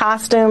those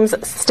costumes,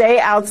 stay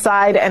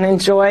outside, and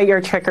enjoy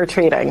your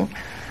trick-or-treating.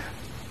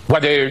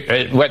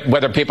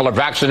 Whether people are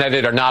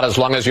vaccinated or not, as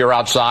long as you're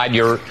outside,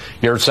 you're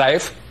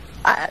safe?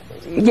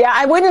 Yeah,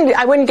 I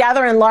wouldn't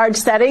gather in large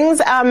settings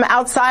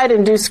outside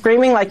and do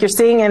screaming like you're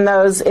seeing in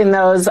those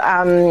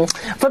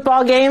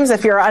football games.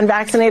 If you're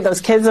unvaccinated, those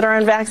kids that are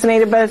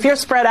unvaccinated, but if you're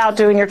spread out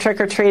doing your trick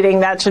or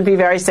treating, that should be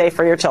very safe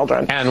for your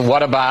children. And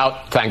what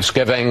about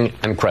Thanksgiving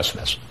and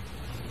Christmas?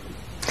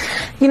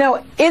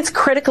 It's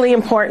critically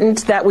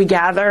important that we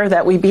gather,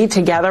 that we be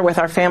together with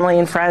our family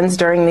and friends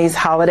during these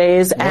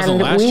holidays.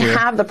 And we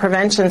have the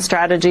prevention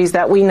strategies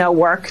that we know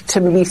work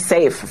to be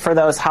safe for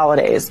those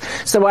holidays.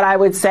 So what I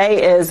would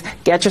say is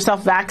get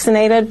yourself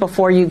vaccinated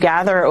before you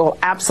gather. It will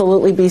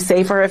absolutely be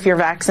safer if you're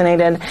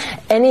vaccinated.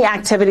 Any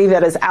activity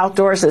that is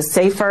outdoors is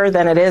safer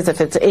than it is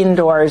if it's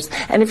indoors.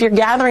 And if you're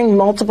gathering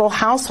multiple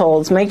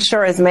households, make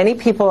sure as many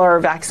people are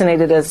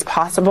vaccinated as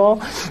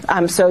possible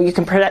so you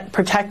can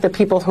protect the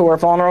people who are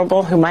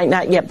vulnerable, who might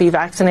not yet be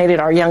vaccinated,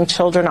 our young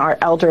children, our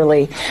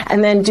elderly,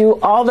 and then do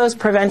all those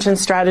prevention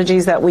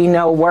strategies that we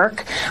know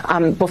work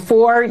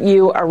before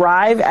you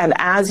arrive and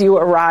as you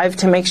arrive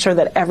to make sure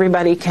that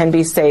everybody can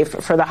be safe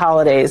for the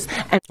holidays.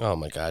 Oh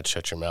my God,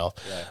 shut your mouth.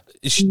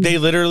 Yeah. They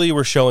literally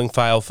were showing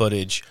file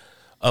footage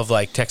of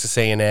like Texas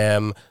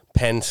A&M,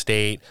 Penn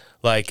State,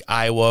 like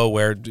Iowa,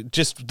 where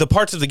just the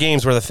parts of the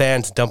games where the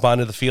fans dump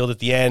onto the field at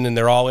the end and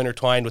they're all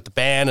intertwined with the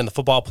band and the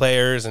football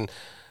players, and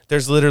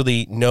there's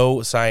literally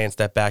no science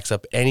that backs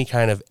up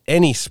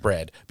any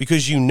spread,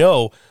 because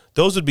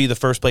those would be the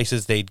first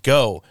places they'd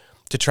go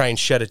to try and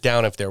shut it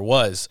down if there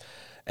was.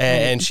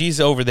 And she's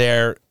over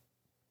there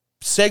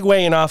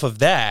segueing off of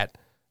that,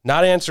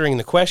 not answering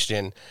the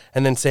question,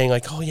 and then saying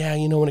like, oh yeah,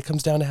 when it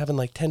comes down to having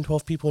like 10,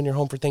 12 people in your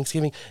home for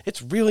Thanksgiving,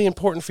 it's really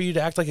important for you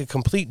to act like a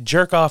complete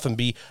jerk off and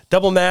be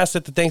double masked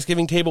at the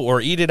Thanksgiving table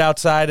or eat it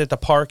outside at the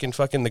park in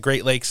fucking the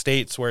Great Lakes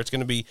states where it's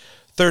going to be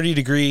 30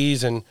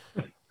 degrees. And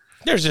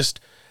there's just,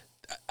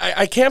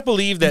 I can't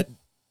believe that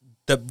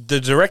the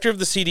director of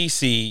the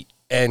CDC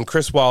and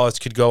Chris Wallace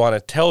could go on a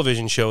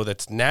television show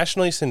that's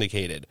nationally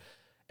syndicated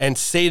and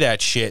say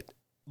that shit,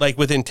 like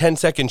within 10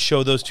 seconds,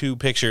 show those two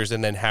pictures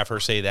and then have her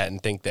say that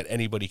and think that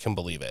anybody can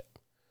believe it.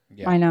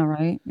 Yeah. I know,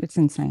 right? It's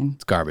insane.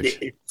 It's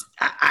garbage.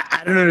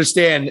 I don't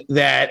understand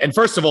that. And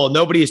first of all,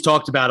 nobody has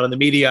talked about on the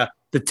media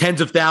the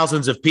tens of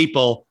thousands of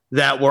people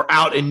that were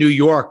out in New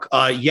York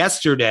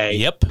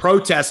yesterday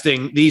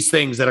protesting these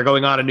things that are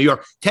going on in New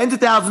York. Tens of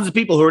thousands of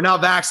people who are now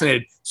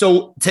vaccinated.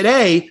 So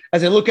today,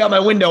 as I look out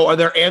my window, are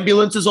there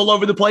ambulances all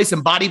over the place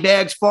and body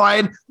bags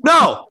flying?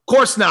 No, of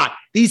course not.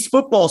 These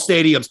football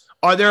stadiums,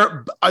 are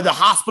the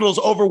hospitals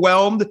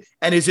overwhelmed?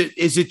 And is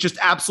it just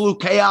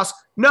absolute chaos?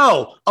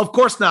 No, of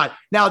course not.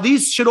 Now,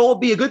 these should all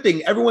be a good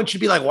thing. Everyone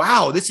should be like,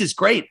 wow, this is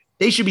great.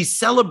 They should be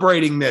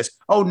celebrating this.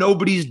 Oh,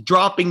 nobody's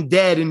dropping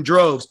dead in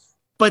droves.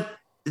 But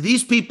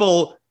these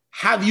people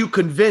have you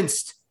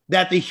convinced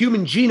that the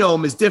human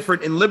genome is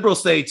different in liberal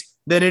states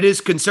than it is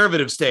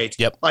conservative states.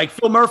 Yep. Like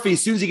Phil Murphy,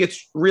 as soon as he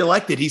gets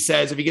reelected, he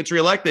says if he gets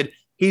reelected,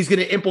 he's going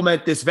to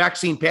implement this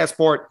vaccine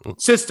passport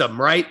system,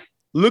 right?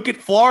 Look at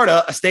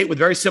Florida, a state with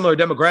very similar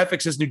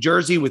demographics as New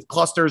Jersey, with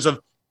clusters of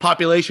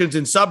populations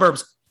in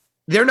suburbs.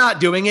 They're not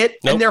doing it,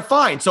 and they're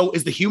fine. So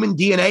is the human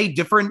DNA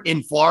different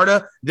in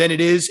Florida than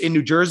it is in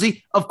New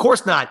Jersey? Of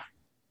course not.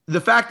 The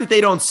fact that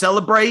they don't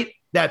celebrate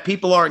that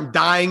people aren't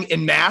dying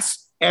en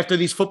masse after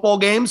these football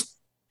games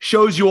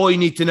shows you all you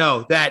need to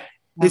know, that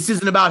this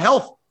isn't about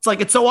health. It's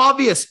like, it's so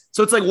obvious.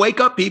 So it's like, wake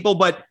up, people.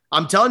 But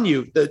I'm telling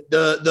you,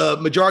 the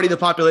majority of the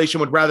population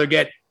would rather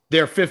get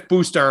their fifth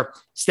booster,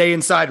 stay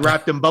inside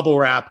wrapped in bubble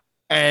wrap,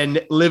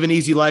 and live an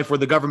easy life where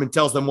the government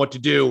tells them what to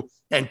do.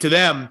 And to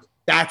them,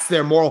 that's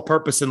their moral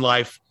purpose in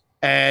life.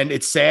 And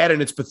it's sad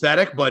and it's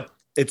pathetic, but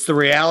it's the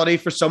reality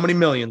for so many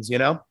millions,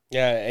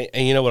 Yeah.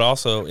 And you know what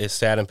also is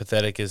sad and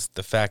pathetic is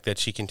the fact that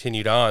she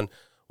continued on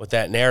with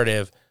that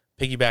narrative,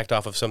 piggybacked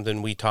off of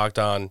something we talked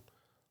on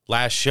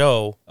last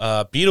show.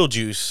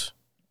 Beetlejuice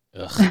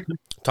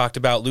talked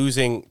about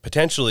losing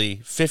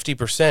potentially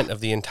 50% of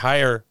the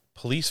entire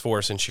police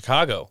force in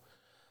Chicago.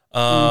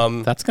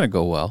 That's going to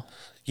go well.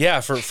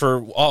 Yeah,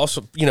 for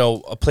also,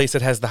 a place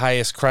that has the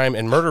highest crime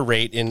and murder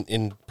rate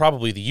in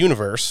probably the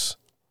universe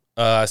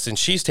since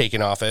she's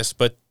taken office.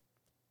 But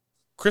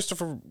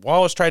Christopher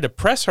Wallace tried to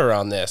press her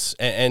on this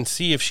and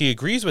see if she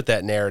agrees with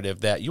that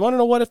narrative, that you want to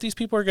know what, if these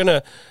people are going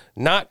to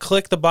not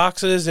click the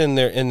boxes in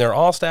their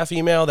all-staff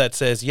email that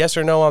says yes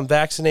or no, I'm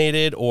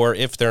vaccinated, or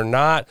if they're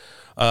not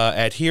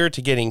adhere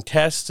to getting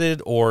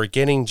tested or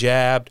getting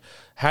jabbed.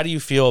 How do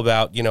you feel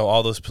about,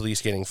 all those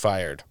police getting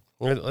fired?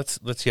 Let's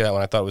see that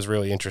one. I thought it was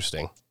really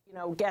interesting.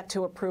 Get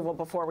to approval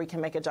before we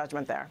can make a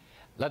judgment there.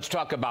 Let's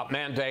talk about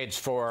mandates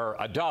for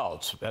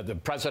adults.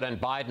 President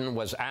Biden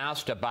was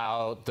asked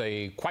about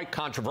the quite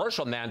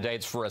controversial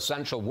mandates for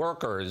essential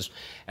workers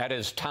at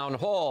his town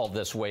hall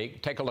this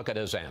week. Take a look at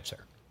his answer.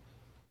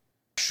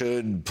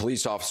 Should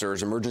police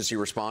officers, emergency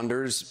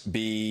responders,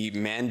 be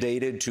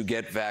mandated to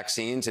get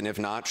vaccines? And if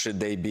not, should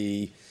they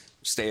be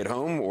stay at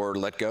home or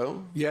let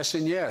go? Yes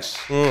and yes.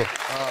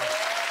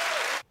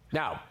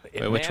 Now,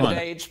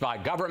 mandates by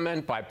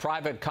government, by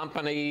private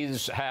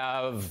companies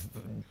of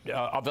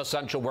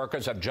essential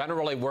workers have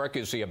generally worked.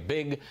 You see a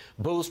big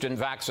boost in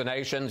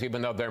vaccinations,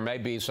 even though there may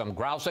be some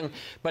grousing.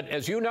 But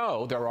as you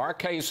know, there are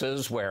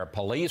cases where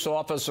police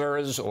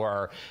officers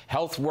or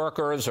health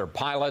workers or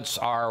pilots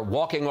are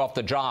walking off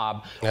the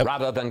job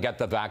rather than get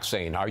the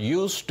vaccine. Are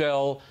you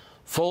still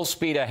full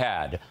speed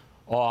ahead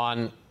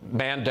on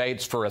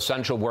mandates for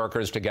essential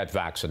workers to get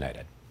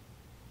vaccinated?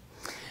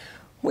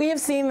 We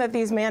have seen that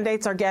these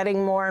mandates are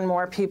getting more and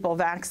more people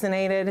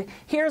vaccinated.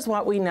 Here's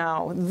what we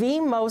know. The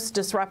most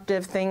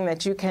disruptive thing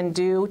that you can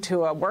do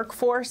to a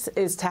workforce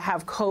is to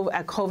have a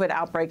COVID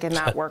outbreak in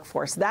that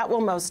workforce. That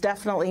will most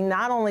definitely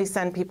not only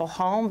send people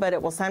home, but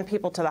it will send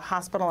people to the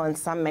hospital, and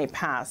some may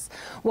pass.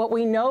 What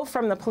we know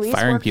from the police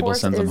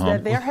workforce is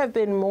that there have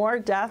been more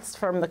deaths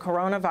from the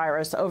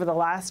coronavirus over the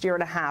last year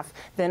and a half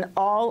than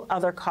all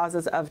other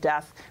causes of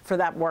death for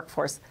that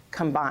workforce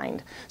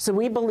combined. So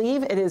we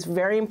believe it is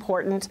very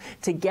important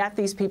to to get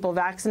these people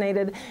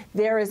vaccinated.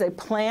 There is a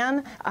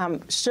plan,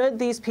 should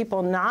these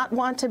people not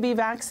want to be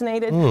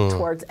vaccinated,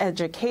 towards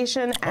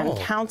education and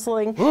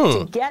counseling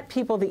to get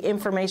people the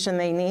information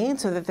they need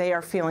so that they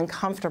are feeling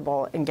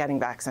comfortable in getting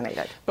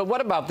vaccinated. But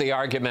what about the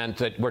argument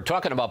that we're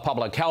talking about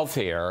public health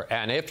here,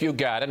 and if you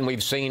get, and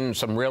we've seen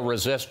some real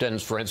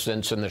resistance, for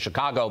instance, in the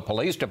Chicago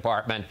Police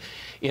Department,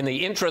 in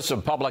the interest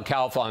of public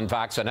health on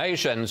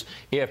vaccinations,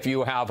 if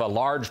you have a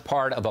large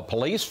part of a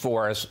police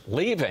force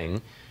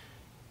leaving,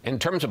 in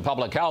terms of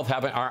public health,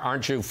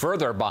 aren't you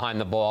further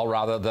behind the ball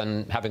rather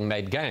than having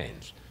made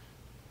gains?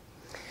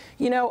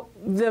 You know,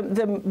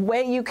 the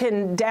way you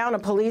can down a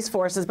police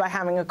force is by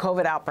having a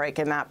COVID outbreak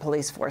in that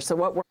police force. So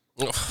what we're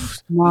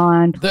Come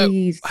on,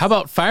 please. How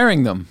about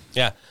firing them?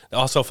 Yeah,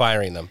 also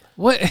firing them.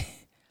 What?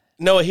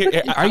 No, here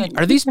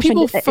are these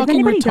people is fucking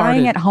anybody retarded?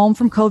 dying at home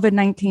from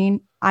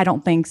COVID-19? I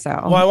don't think so.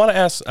 Well, I want to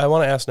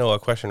ask Noah a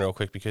question real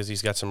quick because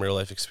he's got some real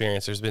life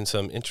experience. There's been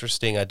some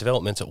interesting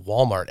developments at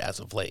Walmart as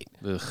of late.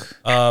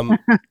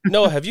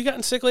 Noah, have you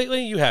gotten sick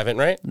lately? You haven't,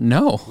 right?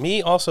 No.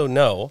 Me also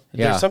no.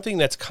 Yeah. There's something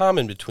that's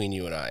common between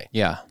you and I.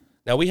 Yeah.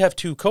 Now we have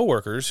two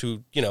coworkers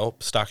who,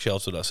 stock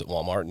shelves with us at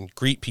Walmart and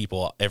greet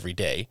people every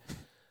day.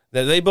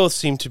 Now, they both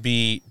seem to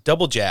be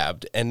double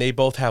jabbed, and they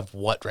both have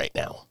what right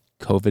now?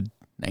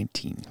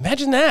 COVID-19.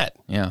 Imagine that.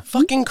 Yeah.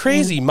 Fucking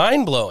crazy,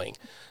 mind blowing.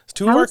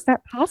 How is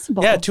that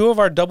possible? Yeah, two of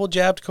our double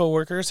jabbed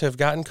coworkers have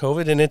gotten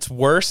COVID, and it's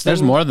worse.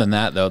 There's more than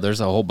that, though. There's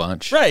a whole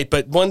bunch. Right,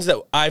 but ones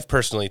that I've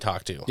personally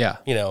talked to. Yeah.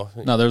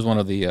 No, there's one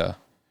of the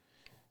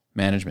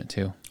management,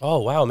 too.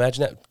 Oh, wow.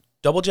 Imagine that.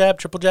 Double jab,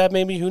 triple jab,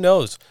 maybe. Who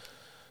knows?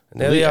 And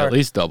there they are. At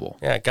least double.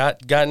 Yeah,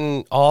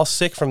 gotten all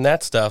sick from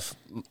that stuff.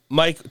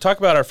 Mike, talk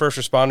about our first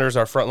responders,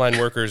 our frontline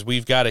workers.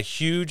 We've got a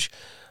huge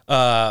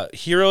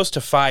heroes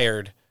to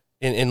fired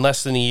in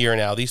less than a year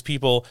now. These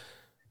people,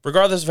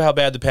 regardless of how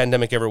bad the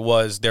pandemic ever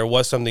was, there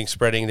was something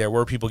spreading. There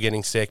were people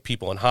getting sick,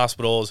 people in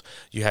hospitals.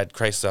 You had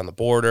crisis on the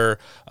border.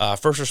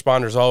 First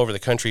responders all over the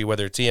country,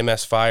 whether it's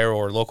EMS, fire,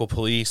 or local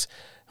police,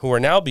 who are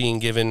now being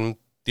given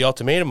the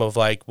ultimatum of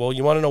like, well,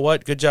 you want to know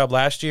what? Good job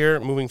last year.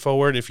 Moving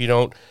forward, if you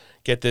don't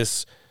get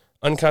this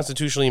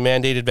unconstitutionally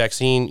mandated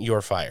vaccine,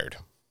 you're fired.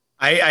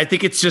 I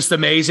think it's just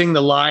amazing,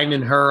 the line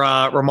in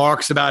her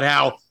remarks about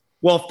how,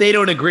 well, if they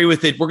don't agree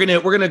with it, we're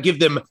gonna give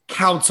them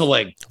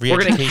counseling. We're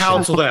gonna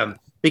counsel them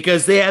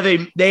because they have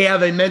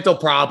a mental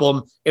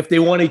problem if they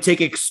want to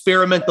take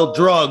experimental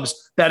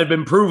drugs that have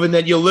been proven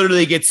that you'll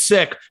literally get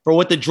sick for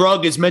what the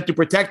drug is meant to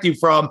protect you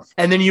from,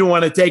 and then you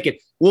want to take it.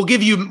 We'll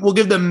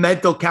give them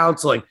mental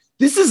counseling.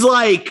 This is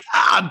like,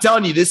 I'm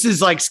telling you, this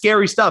is like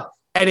scary stuff.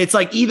 And it's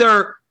like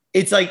either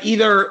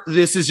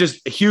this is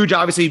just a huge,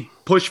 obviously,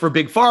 push for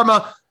big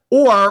pharma,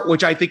 or,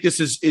 which I think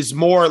this is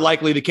more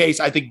likely the case,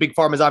 I think big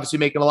pharma is obviously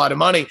making a lot of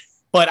money,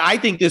 but I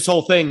think this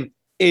whole thing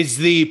is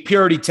the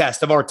purity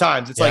test of our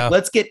times. It's like,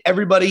 let's get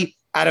everybody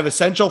out of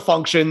essential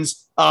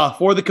functions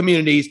for the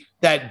communities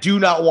that do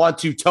not want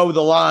to toe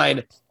the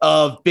line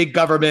of big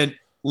government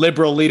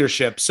liberal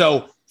leadership.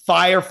 So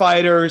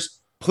firefighters,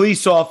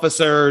 police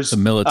officers, the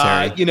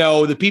military,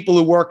 the people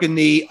who work in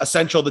the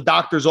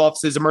doctor's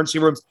offices, emergency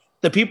rooms,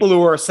 the people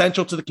who are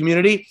essential to the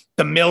community,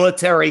 the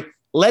military,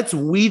 let's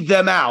weed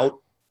them out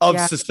of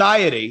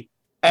society.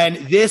 And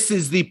this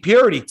is the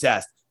purity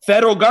test.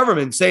 Federal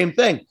government, same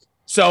thing.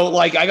 So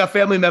like I got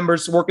family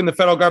members working in the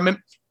federal government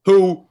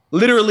who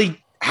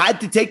literally had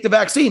to take the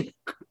vaccine,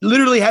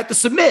 literally had to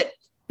submit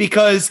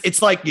because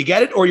it's like, you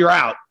get it or you're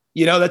out.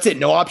 That's it.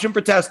 No option for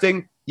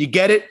testing. You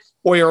get it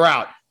or you're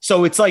out.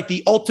 So it's like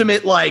the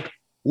ultimate, like,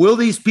 will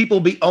these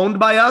people be owned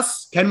by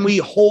us? Can we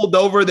hold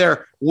over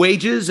their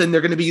wages and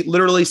they're going to be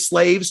literally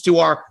slaves to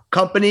our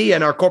company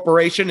and our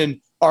corporation and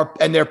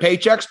their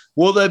paychecks?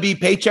 Will they be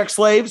paycheck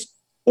slaves,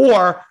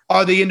 or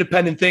are they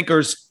independent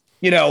thinkers,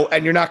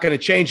 and you're not going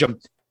to change them?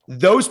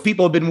 Those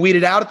people have been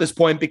weeded out at this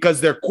point because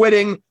they're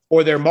quitting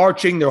or they're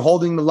marching. They're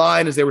holding the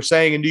line, as they were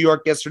saying in New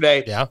York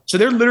yesterday. Yeah. So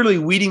they're literally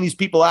weeding these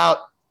people out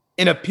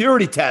in a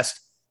purity test.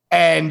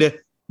 And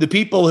the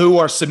people who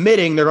are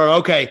submitting, they're going,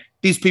 okay,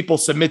 these people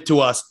submit to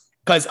us.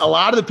 Because a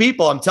lot of the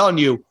people, I'm telling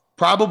you,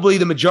 probably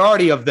the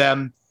majority of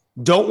them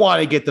don't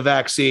want to get the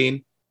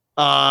vaccine,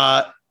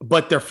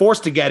 but they're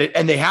forced to get it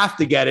and they have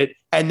to get it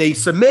and they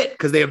submit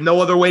because they have no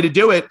other way to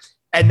do it.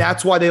 And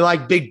that's why they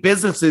like big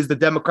businesses, the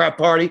Democrat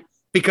Party,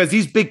 because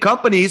these big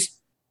companies,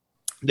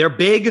 they're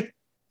big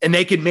and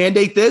they can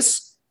mandate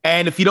this.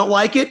 And if you don't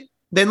like it,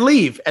 then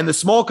leave. And the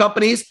small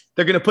companies,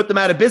 they're going to put them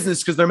out of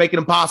business because they're making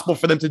it impossible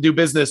for them to do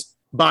business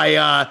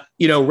by,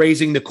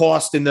 raising the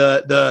cost in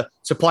the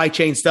supply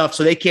chain stuff.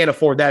 So they can't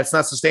afford that. It's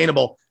not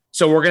sustainable.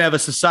 So we're going to have a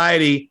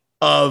society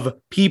of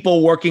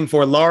people working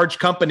for large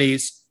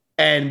companies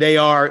and they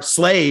are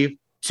slave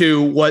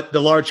to what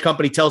the large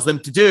company tells them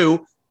to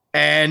do.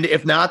 And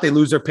if not, they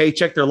lose their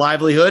paycheck, their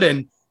livelihood,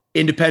 and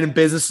independent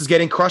business is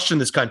getting crushed in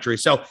this country.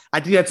 So I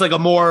think that's like a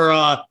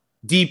more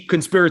deep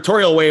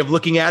conspiratorial way of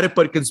looking at it.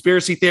 But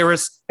conspiracy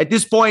theorists at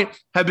this point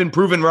have been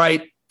proven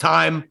right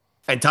time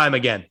and time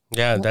again.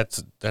 Yeah,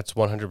 that's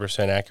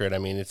 100% accurate. I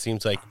mean, it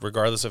seems like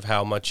regardless of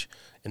how much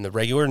in the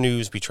regular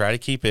news we try to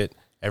keep it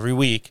every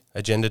week,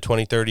 Agenda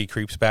 2030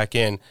 creeps back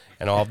in,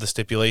 and all of the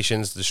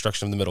stipulations, the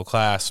destruction of the middle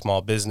class,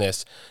 small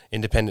business,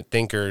 independent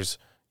thinkers,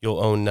 you'll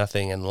own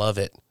nothing and love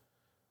it.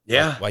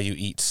 Yeah. Why you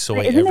eat soy,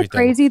 Isn't everything. it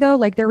crazy though?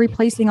 Like they're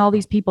replacing all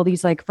these people,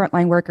 these like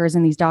frontline workers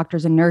and these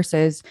doctors and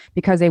nurses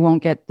because they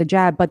won't get the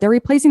jab, but they're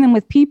replacing them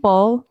with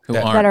people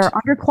that are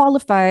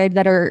underqualified,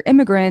 that are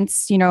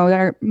immigrants,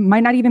 that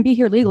might not even be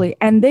here legally,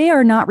 and they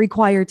are not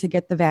required to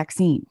get the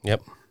vaccine.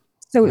 Yep.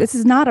 So this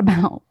is not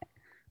about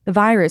the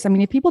virus. I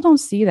mean, if people don't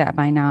see that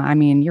by now, I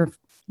mean, you're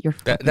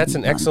that's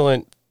an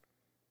excellent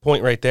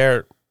point right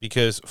there,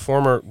 because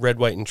former Red,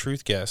 White, and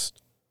Truth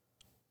guest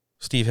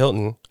Steve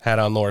Hilton had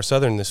on Laura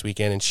Southern this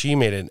weekend, and she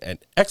made an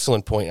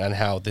excellent point on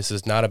how this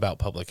is not about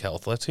public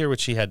health. Let's hear what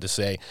she had to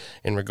say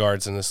in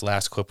regards in this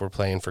last clip we're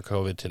playing for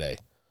COVID today.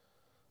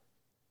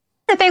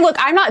 The thing, look,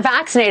 I'm not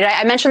vaccinated.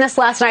 I mentioned this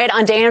last night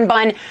on Dan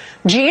Bunn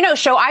Gino's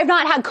show. I've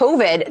not had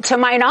COVID to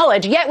my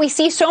knowledge, yet we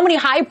see so many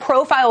high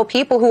profile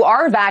people who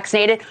are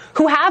vaccinated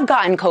who have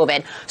gotten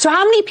COVID. So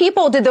how many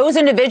people did those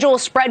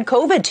individuals spread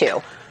COVID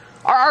to?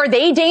 Are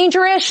they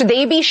dangerous? Should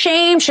they be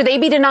shamed? Should they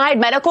be denied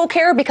medical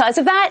care because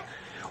of that?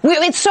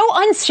 It's so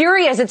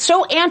unserious. It's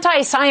so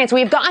anti-science.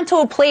 We've gotten to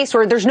a place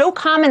where there's no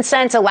common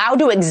sense allowed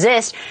to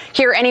exist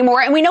here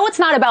anymore. And we know it's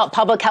not about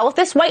public health.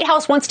 This White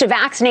House wants to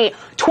vaccinate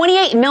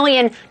 28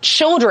 million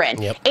children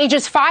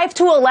ages 5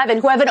 to 11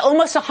 who have an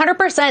almost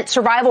 100%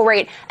 survival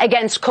rate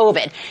against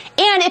COVID.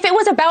 And if it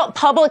was about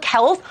public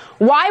health,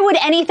 why would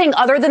anything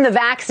other than the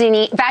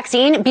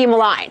vaccine be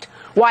maligned?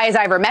 Why is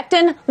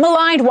ivermectin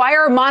maligned? Why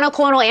are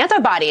monoclonal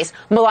antibodies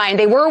maligned?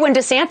 They were when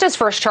DeSantis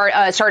first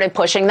started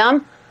pushing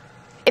them.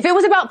 If it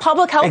was about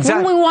public health,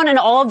 wouldn't we want an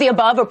all of the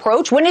above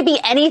approach? Wouldn't it be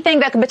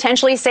anything that could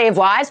potentially save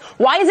lives?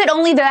 Why is it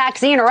only the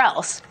vaccine or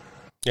else?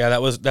 Yeah,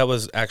 that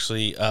was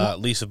actually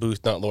Lisa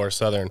Booth, not Laura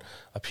Southern,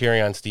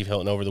 appearing on Steve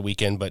Hilton over the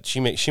weekend. But she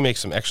makes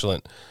some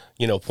excellent,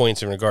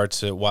 points in regards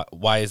to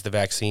why is the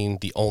vaccine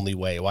the only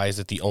way? Why is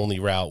it the only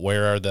route?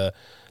 Where are the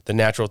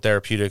natural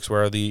therapeutics?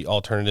 Where are the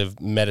alternative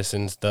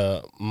medicines,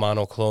 the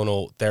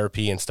monoclonal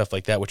therapy and stuff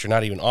like that, which are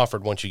not even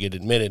offered once you get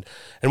admitted?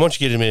 And once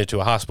you get admitted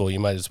to a hospital,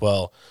 you might as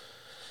well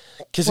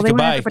kiss it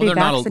goodbye.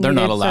 Well, they're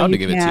not allowed to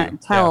give it to you.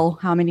 Can't tell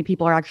how many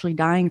people are actually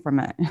dying from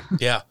it.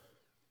 Yeah.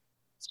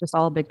 It's just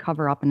all a big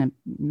cover up and a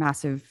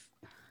massive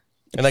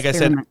And like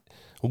experiment.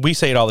 I said, we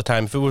say it all the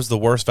time. If it was the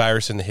worst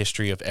virus in the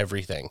history of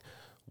everything,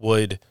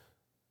 would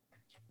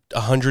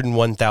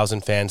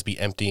 101,000 fans be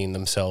emptying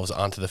themselves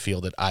onto the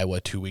field at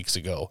Iowa 2 weeks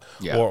ago?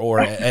 Yeah.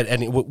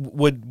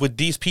 Would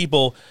these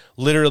people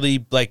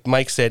literally, like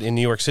Mike said in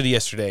New York City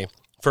yesterday,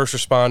 first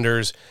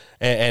responders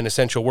and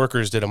essential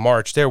workers did a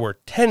march. There were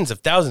tens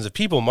of thousands of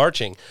people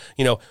marching.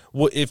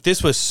 If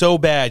this was so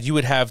bad, you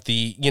would have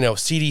the,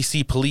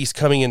 CDC police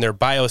coming in their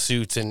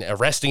biosuits and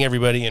arresting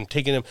everybody and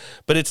taking them.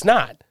 But it's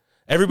not.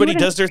 Everybody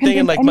does their thing.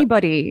 And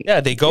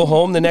they go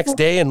home the next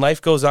day and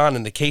life goes on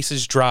and the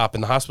cases drop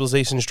and the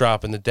hospitalizations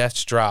drop and the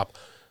deaths drop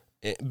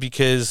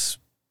because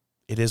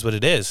it is what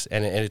it is.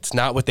 And it's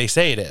not what they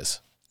say it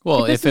is.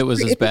 Well, if it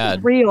was as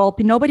bad, real,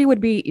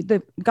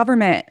 the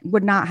government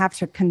would not have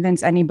to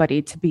convince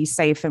anybody to be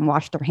safe and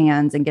wash their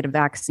hands and get a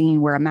vaccine,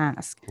 wear a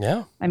mask.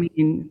 Yeah. I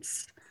mean,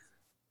 it's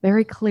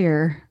very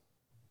clear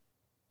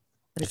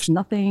that it's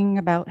nothing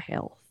about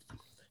health.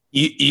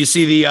 You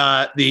see the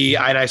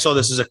and I saw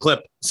this as a clip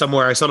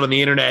somewhere. I saw it on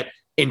the internet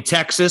in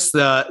Texas,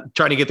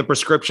 trying to get the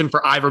prescription for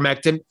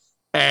ivermectin,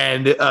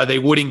 and they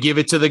wouldn't give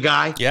it to the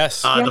guy.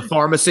 Yes. The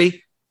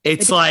pharmacy.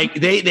 It's like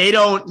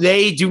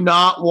they do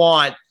not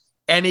want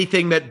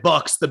anything that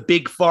bucks the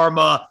big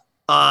pharma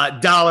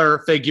dollar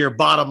figure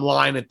bottom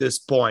line at this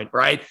point,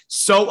 right?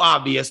 So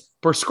obvious,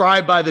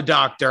 prescribed by the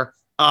doctor.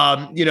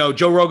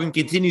 Joe Rogan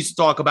continues to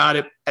talk about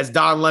it as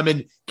Don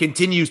Lemon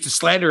continues to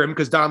slander him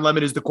because Don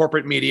Lemon is the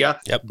corporate media,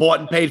 bought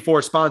and paid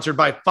for, sponsored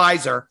by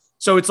Pfizer.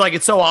 So it's like,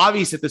 it's so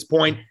obvious at this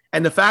point.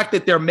 And the fact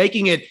that they're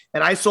making it,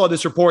 and I saw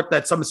this report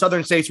that some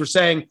southern states were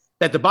saying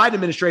that the Biden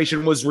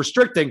administration was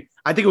restricting,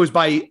 I think it was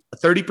by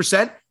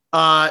 30%,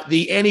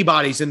 the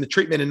antibodies and the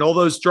treatment and all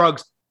those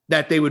drugs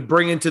that they would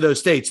bring into those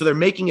states. So they're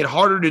making it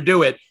harder to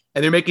do it.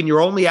 And they're making your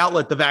only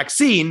outlet the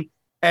vaccine.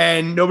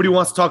 And nobody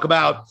wants to talk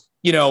about,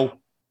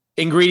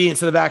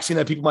 ingredients of the vaccine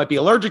that people might be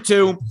allergic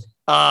to,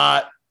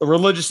 the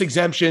religious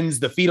exemptions,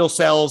 the fetal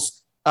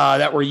cells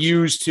that were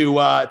used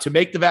to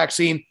make the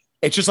vaccine.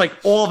 It's just like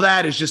all of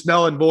that is just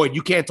null and void.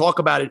 You can't talk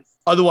about it.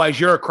 Otherwise,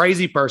 you're a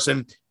crazy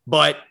person.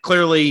 But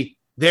clearly,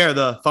 they're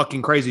the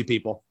fucking crazy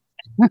people.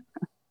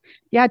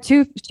 Yeah,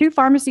 two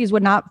pharmacies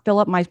would not fill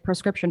up my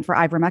prescription for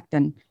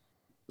ivermectin.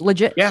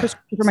 Legit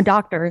prescription from a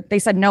doctor. They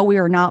said, no, we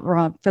are not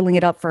filling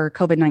it up for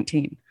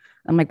COVID-19.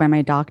 I'm like, by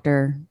my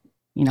doctor,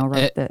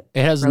 wrote that.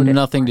 It has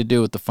nothing to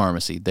do with the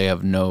pharmacy. They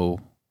have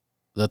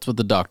that's what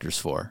the doctor's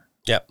for.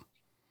 Yep.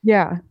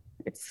 Yeah,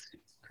 it's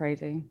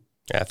crazy.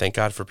 Yeah, thank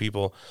God for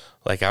people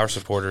like our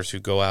supporters who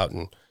go out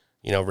and,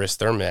 risk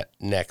their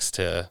necks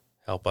to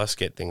help us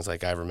get things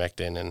like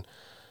ivermectin and,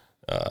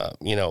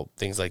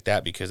 things like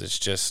that, because it's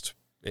just,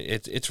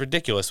 it's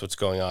ridiculous what's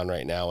going on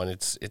right now. And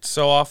it's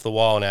so off the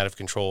wall and out of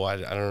control. I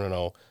don't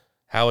know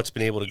how it's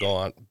been able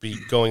to be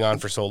going on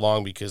for so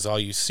long, because all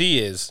you see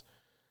is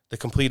the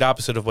complete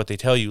opposite of what they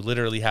tell you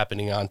literally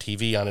happening on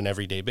TV on an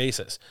everyday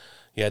basis.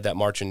 You had that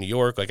march in New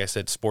York, like I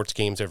said, sports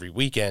games every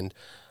weekend.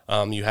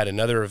 You had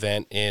another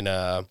event in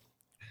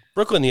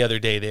Brooklyn the other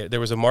day. There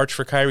was a march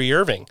for Kyrie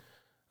Irving,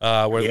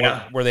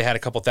 where they had a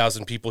couple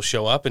thousand people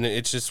show up, and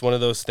it's just one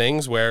of those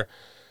things where,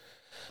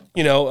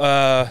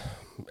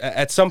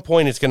 at some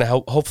point it's going to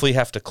hopefully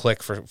have to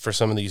click for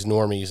some of these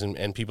normies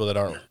and people that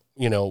aren't,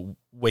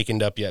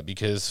 wakened up yet,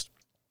 because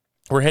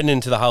we're heading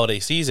into the holiday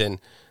season.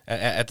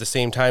 At the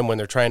same time, when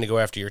they're trying to go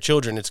after your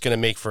children, it's going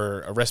to make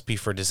for a recipe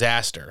for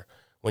disaster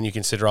when you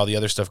consider all the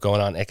other stuff going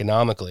on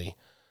economically,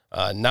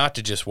 not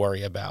to just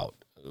worry about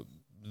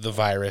the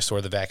virus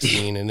or the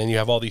vaccine. And then you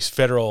have all these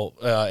federal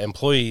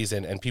employees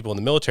and people in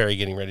the military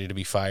getting ready to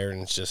be fired,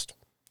 and it's just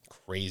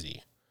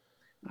crazy.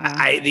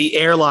 The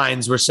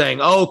airlines were saying,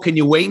 "Oh, can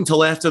you wait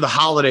until after the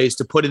holidays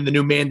to put in the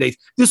new mandates?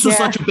 This was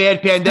such a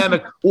bad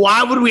pandemic.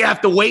 Why would we have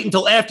to wait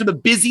until after the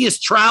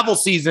busiest travel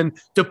season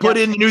to put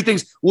in the new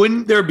things?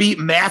 Wouldn't there be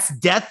mass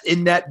death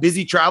in that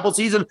busy travel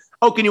season?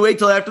 Oh, can you wait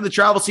till after the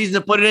travel season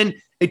to put it in?"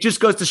 It just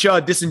goes to show how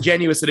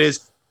disingenuous it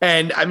is.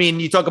 And I mean,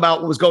 you talk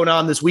about what was going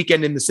on this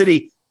weekend in the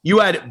city. You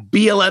had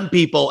BLM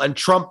people and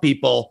Trump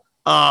people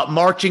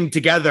marching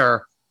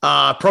together,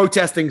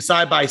 protesting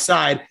side by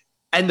side.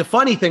 And the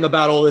funny thing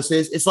about all this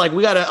is it's like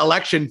we got an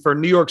election for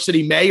New York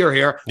City mayor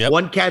here. Yep.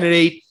 One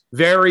candidate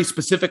very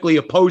specifically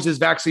opposes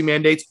vaccine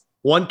mandates.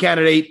 One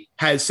candidate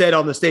has said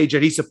on the stage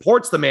that he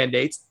supports the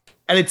mandates.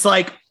 And it's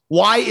like,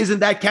 why isn't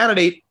that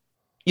candidate,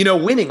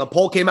 winning? A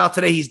poll came out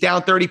today. He's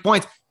down 30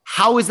 points.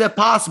 How is that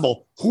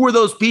possible? Who are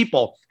those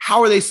people?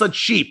 How are they such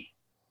sheep?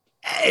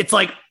 It's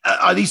like,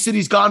 are these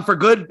cities gone for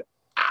good?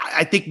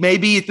 I think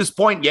maybe at this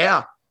point,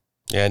 yeah.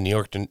 Yeah, New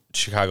York,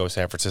 Chicago,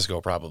 San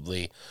Francisco,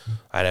 probably.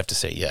 I'd have to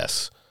say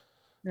yes.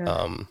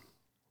 Yeah.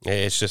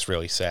 It's just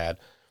really sad.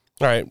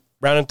 All right,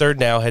 round and third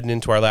now, heading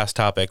into our last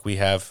topic. We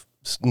have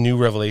new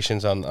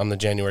revelations on the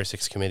January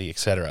 6th committee,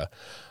 etc.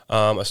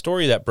 A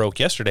story that broke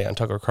yesterday on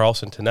Tucker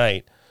Carlson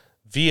Tonight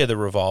via the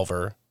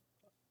Revolver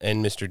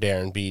and Mr.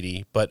 Darren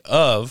Beattie, but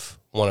of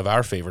one of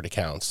our favorite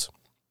accounts,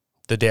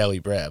 the Daily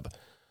Breb,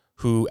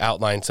 who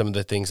outlined some of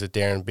the things that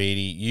Darren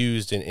Beattie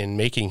used in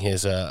making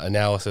his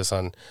analysis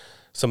on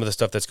some of the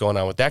stuff that's going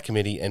on with that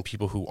committee and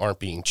people who aren't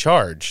being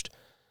charged.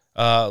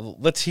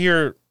 Let's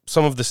hear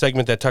some of the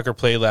segment that Tucker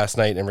played last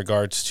night in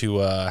regards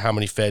to how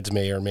many feds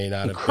may or may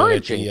not have been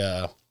at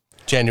the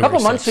January 6th. A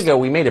couple months ago,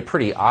 we made a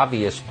pretty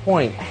obvious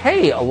point.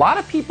 Hey, a lot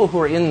of people who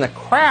are in the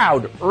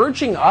crowd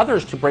urging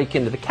others to break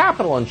into the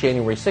Capitol on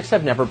January 6th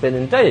have never been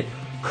indicted.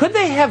 Could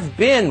they have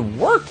been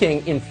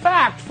working, in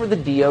fact, for the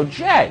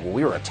DOJ? Well,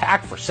 we were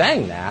attacked for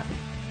saying that.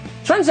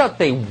 Turns out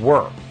they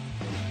were.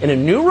 In a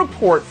new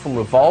report from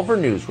Revolver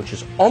News, which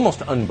is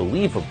almost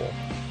unbelievable,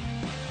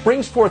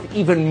 brings forth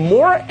even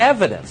more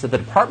evidence that the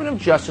Department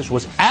of Justice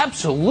was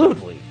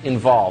absolutely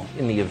involved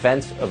in the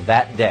events of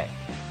that day.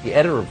 The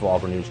editor of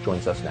Revolver News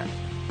joins us next.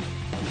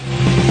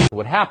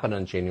 What happened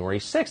on January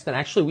 6th, and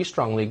actually we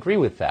strongly agree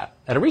with that.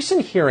 At a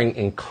recent hearing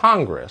in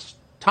Congress,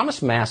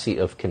 Thomas Massie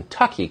of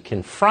Kentucky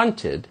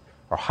confronted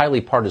our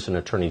highly partisan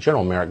Attorney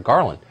General, Merrick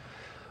Garland,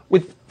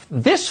 with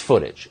this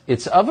footage.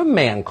 It's of a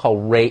man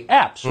called Ray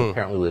Epps, who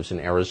apparently lives in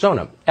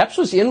Arizona. Epps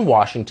was in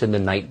Washington the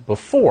night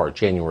before,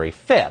 January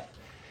 5th.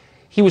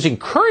 He was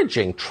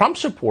encouraging Trump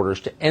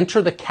supporters to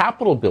enter the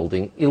Capitol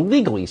building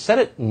illegally. He said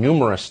it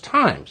numerous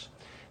times.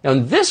 Now,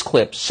 in this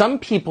clip, some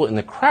people in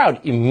the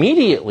crowd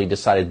immediately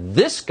decided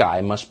this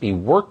guy must be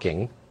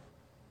working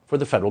for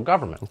the federal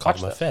government. Call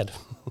him a Fed.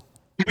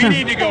 We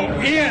need to go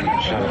in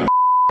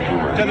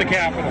to the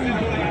Capitol.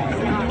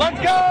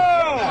 Let's go!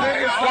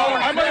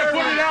 I'm going to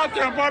put it out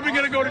there. I'm probably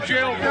going to go to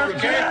jail for it,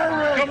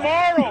 okay?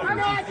 Tomorrow,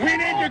 we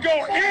need to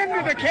go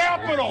into the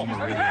Capitol.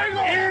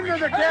 Into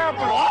the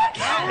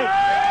Capitol.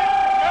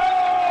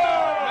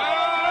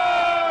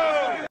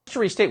 To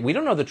restate, we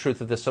don't know the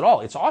truth of this at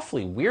all. It's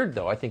awfully weird,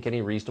 though. I think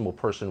any reasonable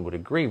person would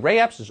agree. Ray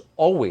Epps is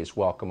always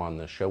welcome on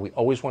this show. We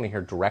always want to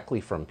hear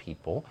directly from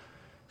people.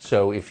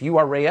 So if you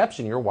are Ray Epps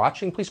and you're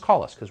watching, please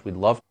call us because we'd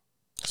love.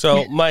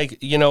 So, Mike,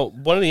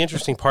 one of the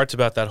interesting parts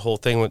about that whole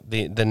thing with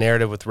the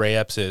narrative with Ray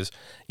Epps is,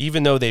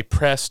 even though they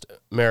pressed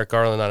Merrick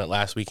Garland on it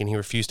last week and he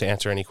refused to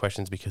answer any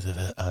questions because of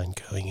an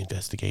ongoing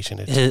investigation,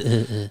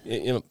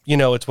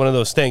 it's one of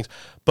those things.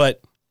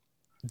 But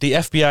the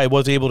FBI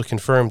was able to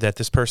confirm that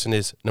this person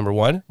is, number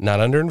one, not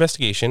under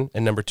investigation,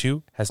 and number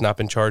two, has not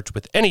been charged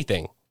with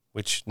anything,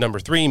 which number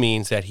three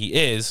means that he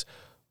is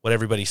what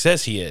everybody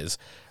says he is,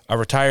 a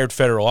retired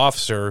federal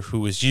officer who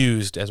was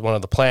used as one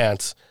of the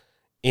plants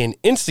in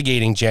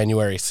instigating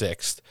January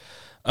 6th.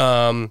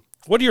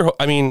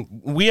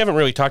 We haven't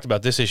really talked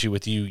about this issue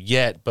with you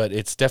yet, but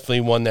it's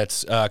definitely one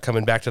that's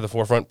coming back to the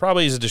forefront,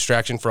 probably as a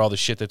distraction for all the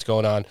shit that's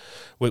going on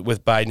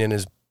with Biden and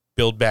his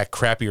Build Back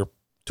Crappier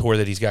tour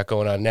that he's got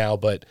going on now.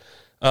 But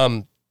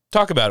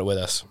talk about it with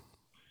us.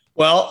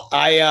 Well,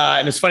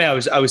 and it's funny,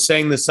 I was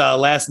saying this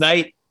last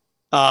night.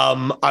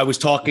 I was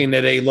talking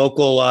at a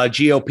local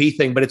GOP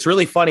thing, but it's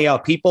really funny how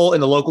people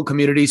in the local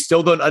community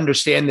still don't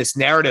understand this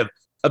narrative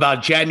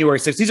about January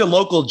 6th. These are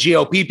local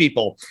GOP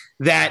people,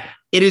 that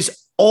it is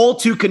all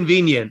too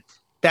convenient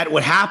that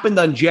what happened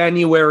on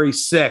January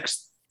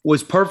 6th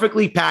was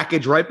perfectly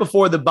packaged right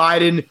before the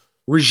Biden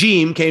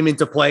regime came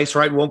into place,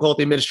 right? We won't call it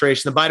the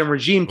administration. The Biden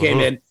regime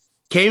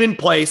came in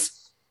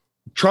place.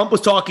 Trump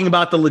was talking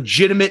about the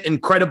legitimate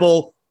and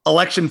credible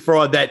election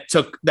fraud that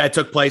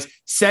took place.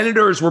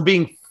 Senators were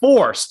being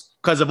forced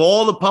because of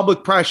all the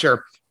public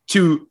pressure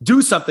to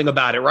do something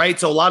about it, right?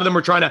 So a lot of them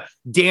were trying to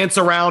dance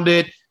around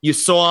it. You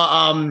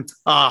saw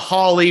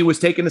Hawley was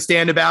taking a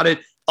stand about it.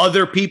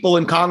 Other people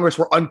in Congress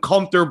were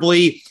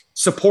uncomfortably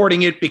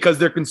supporting it because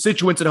their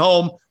constituents at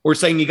home were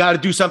saying, you got to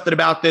do something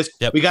about this.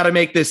 Yep. We got to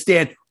make this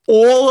stand.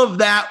 All of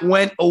that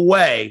went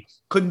away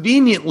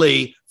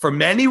conveniently for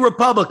many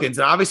Republicans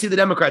and obviously the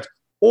Democrats.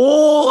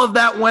 All of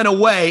that went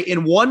away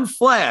in one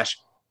flash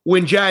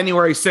when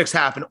January 6th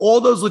happened.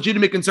 All those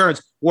legitimate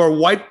concerns were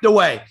wiped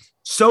away.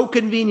 So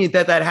convenient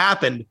that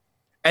happened.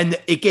 And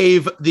it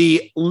gave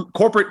the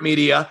corporate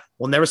media,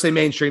 we'll never say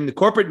mainstream, the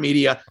corporate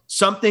media,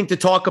 something to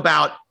talk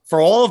about for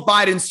all of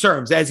Biden's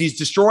terms as he's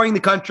destroying the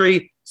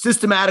country,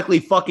 systematically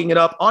fucking it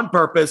up on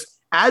purpose.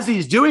 As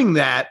he's doing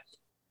that,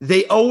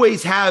 they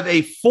always have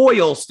a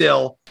foil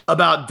still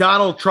about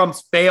Donald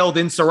Trump's failed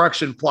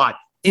insurrection plot.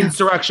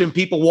 Insurrection,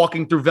 people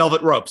walking through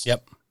velvet ropes.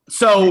 Yep.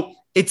 So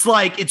it's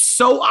like, it's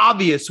so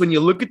obvious when you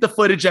look at the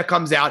footage that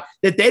comes out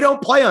that they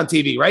don't play on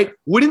TV, right?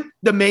 Wouldn't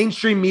the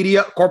mainstream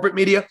media, corporate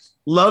media,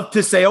 love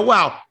to say, oh,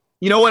 wow,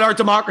 you know what? Our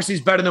democracy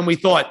is better than we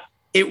thought.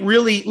 It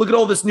really, look at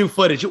all this new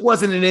footage. It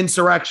wasn't an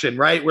insurrection,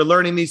 right? We're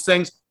learning these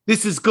things.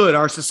 This is good.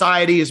 Our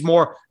society is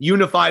more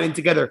unified and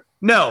together.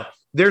 No,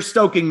 they're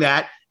stoking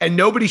that. And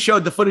nobody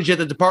showed the footage at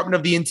the Department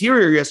of the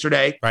Interior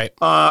yesterday, right?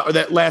 Or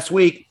that last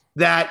week,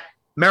 that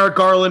Merrick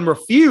Garland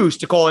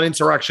refused to call an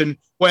insurrection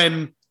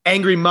when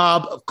angry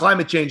mob,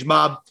 climate change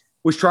mob,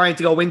 was trying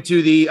to go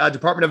into the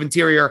Department of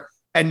Interior,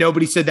 and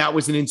nobody said that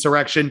was an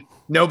insurrection.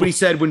 Nobody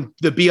said when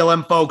the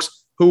BLM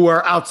folks who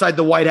were outside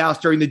the White House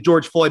during the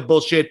George Floyd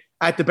bullshit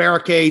at the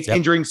barricades,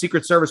 injuring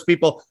Secret Service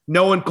people,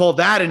 no one called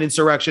that an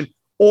insurrection.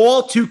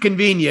 All too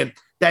convenient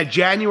that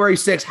January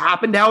 6th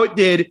happened how it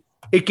did.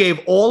 It gave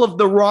all of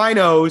the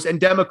rhinos and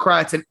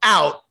Democrats an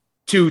out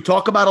to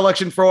talk about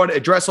election fraud,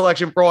 address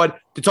election fraud,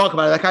 to talk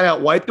about it. That kind of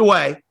got wiped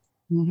away.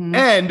 Mm-hmm.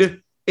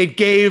 And it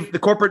gave the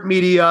corporate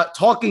media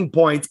talking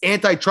points,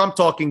 anti-Trump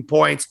talking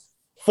points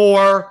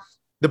for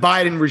the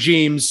Biden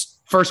regime's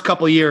first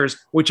couple of years,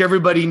 which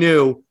everybody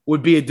knew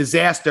would be a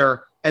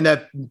disaster and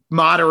that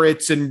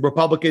moderates and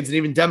Republicans and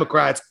even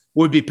Democrats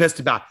would be pissed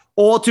about.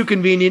 All too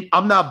convenient.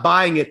 I'm not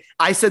buying it.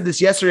 I said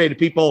this yesterday to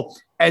people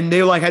and they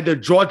had their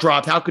jaw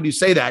dropped. How could you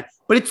say that?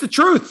 But it's the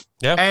truth.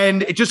 Yeah.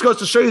 And it just goes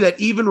to show you that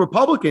even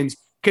Republicans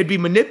could be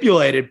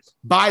manipulated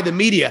by the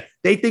media.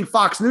 They think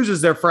Fox News is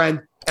their friend.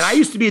 And I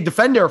used to be a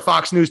defender of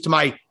Fox News to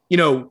my,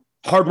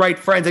 hard right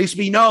friends. I used to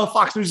be, no,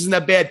 Fox News isn't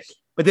that bad.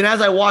 But then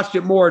as I watched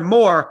it more and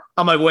more,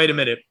 I'm like, wait a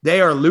minute,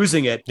 they are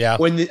losing it. Yeah.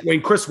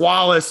 When Chris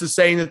Wallace is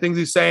saying the things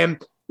he's saying,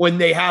 when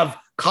they have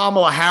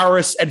Kamala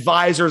Harris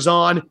advisors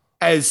on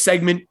as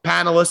segment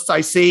panelists,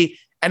 I see.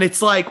 And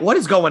it's like, what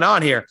is going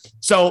on here?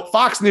 So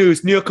Fox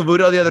News, Neil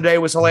Cavuto the other day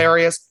was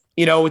hilarious,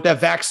 with that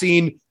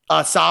vaccine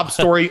sob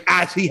story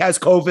as he has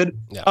COVID.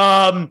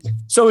 Yeah.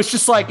 So it's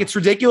just like, it's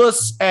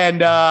ridiculous.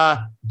 And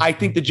I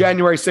think the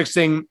January 6th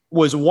thing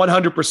was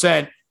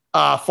 100%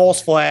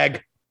 false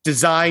flag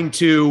designed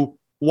to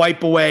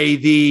wipe away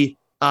the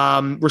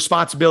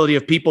responsibility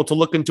of people to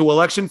look into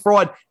election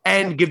fraud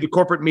and give the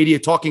corporate media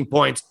talking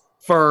points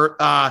for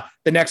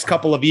the next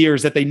couple of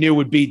years that they knew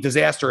would be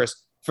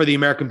disastrous for the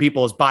American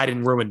people as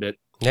Biden ruined it.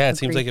 Yeah, it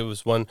seems like it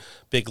was one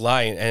big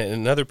lie. And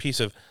another piece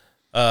of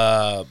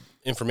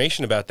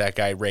information about that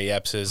guy, Ray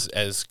Epps,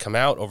 has come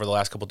out over the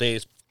last couple of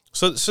days.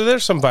 So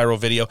there's some viral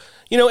video,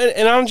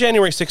 and on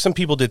January 6th, some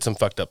people did some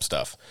fucked up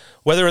stuff,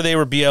 whether they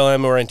were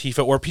BLM or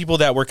Antifa or people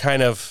that were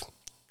kind of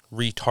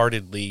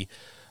retardedly,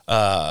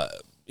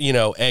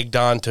 egged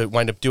on to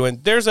wind up doing.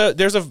 There's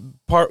a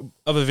part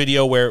of a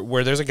video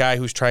where there's a guy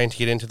who's trying to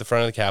get into the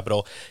front of the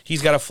Capitol.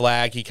 He's got a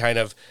flag. He kind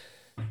of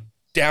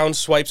down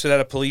swipes it at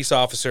a police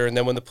officer, and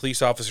then when the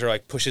police officer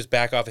pushes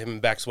back off of him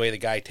and backs away, the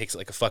guy takes it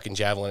like a fucking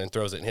javelin and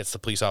throws it and hits the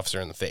police officer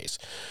in the face.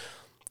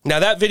 Now,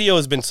 that video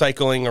has been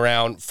cycling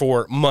around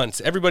for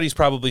months. Everybody's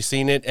probably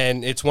seen it,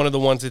 and it's one of the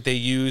ones that they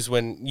use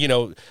when,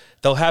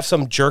 they'll have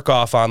some jerk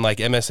off on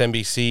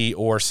MSNBC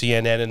or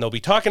CNN, and they'll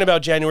be talking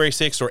about January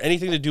 6th or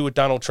anything to do with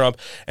Donald Trump,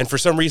 and for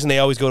some reason, they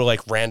always go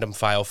to random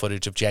file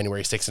footage of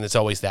January 6th, and it's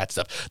always that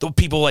stuff. The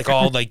people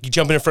all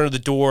jumping in front of the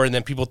door, and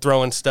then people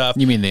throwing stuff.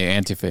 You mean the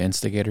Antifa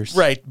instigators?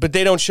 Right, but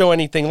they don't show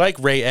anything like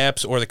Ray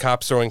Epps or the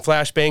cops throwing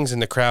flashbangs in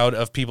the crowd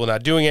of people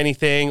not doing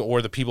anything,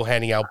 or the people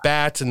handing out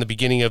bats in the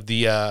beginning of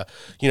the,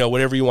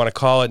 whatever you want to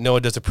call it. Noah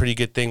does a pretty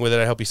good thing with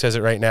it. I hope he says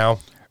it right now.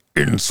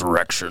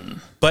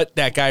 Insurrection. But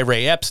that guy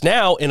Ray Epps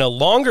now, in a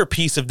longer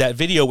piece of that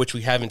video, which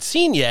we haven't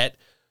seen yet,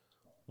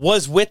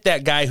 was with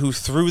that guy who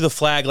threw the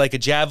flag like a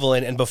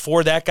javelin, and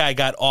before that guy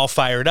got all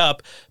fired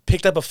up,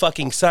 picked up a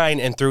fucking sign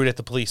and threw it at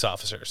the police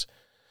officers.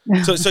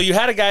 So you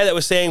had a guy that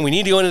was saying, we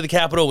need to go into the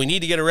Capitol, we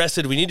need to get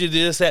arrested, we need to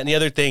do this, that, and the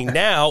other thing.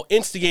 Now,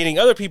 instigating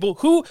other people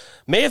who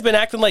may have been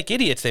acting like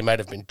idiots. They might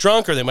have been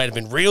drunk or they might have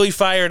been really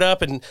fired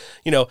up. And,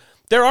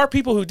 there are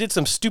people who did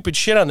some stupid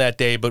shit on that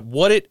day, but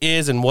what it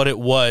is and what it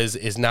was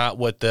is not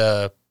what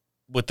the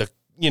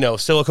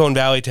Silicon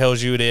Valley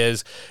tells you it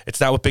is.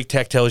 It's not what big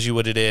tech tells you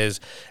what it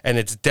is. And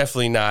it's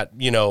definitely not,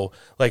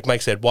 like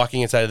Mike said, walking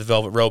inside of the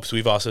velvet ropes.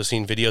 We've also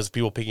seen videos of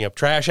people picking up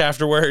trash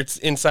afterwards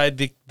inside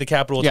the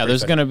Capitol. Yeah,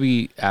 there's going to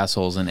be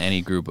assholes in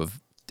any group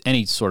of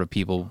any sort of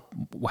people,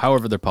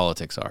 however their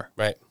politics are.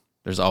 Right.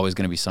 There's always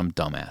going to be some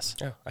dumbass.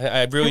 Yeah,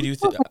 I really do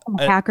think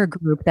a hacker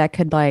group that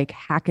could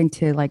hack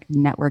into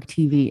network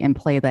TV and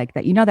play like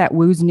that. That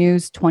Woo's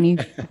News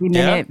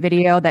 20-minute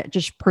video that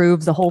just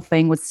proves the whole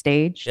thing was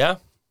staged. Yeah.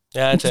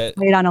 Yeah, it's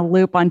played on a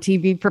loop on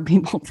TV for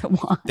people to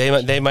watch.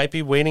 They might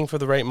be waiting for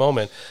the right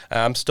moment.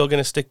 I'm still going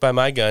to stick by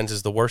my guns.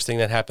 Is the worst thing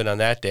that happened on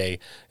that day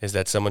is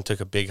that someone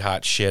took a big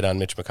hot shit on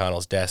Mitch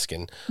McConnell's desk,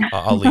 and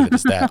I'll leave it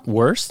as that.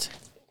 Worst?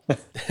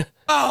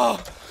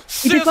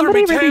 Did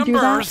somebody really do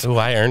that? Oh,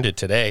 I earned it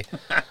today.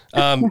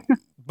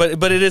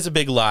 But it is a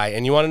big lie,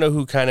 and you want to know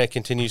who kind of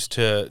continues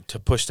to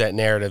push that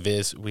narrative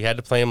is, we had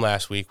to play him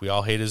last week. We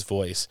all hate his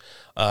voice.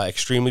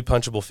 Extremely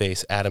punchable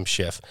face, Adam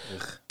Schiff.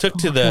 Took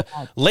to the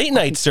late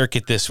night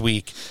circuit this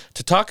week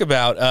to talk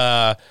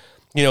about,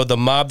 the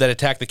mob that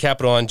attacked the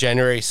Capitol on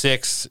January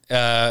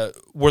 6th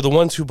were the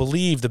ones who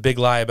believed the big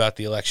lie about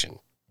the election.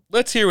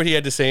 Let's hear what he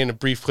had to say in a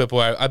brief clip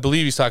where I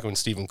believe he's talking with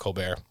Stephen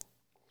Colbert.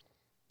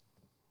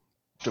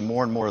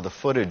 More and more of the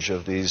footage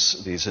of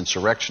these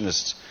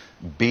insurrectionists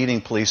beating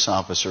police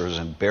officers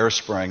and bear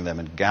spraying them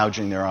and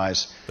gouging their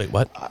eyes. Wait,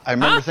 what? I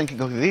remember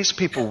thinking, these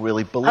people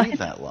really believe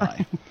that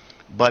lie.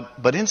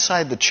 But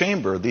inside the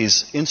chamber,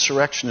 these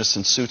insurrectionists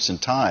in suits and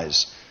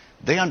ties,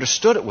 they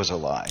understood it was a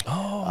lie.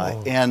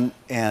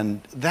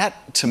 And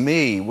that, to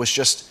me, was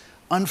just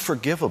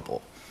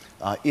unforgivable.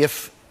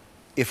 If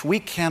we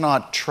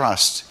cannot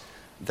trust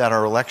that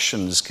our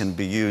elections can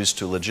be used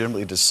to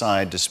legitimately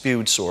decide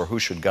disputes or who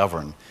should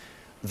govern,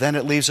 then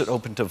it leaves it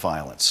open to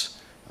violence.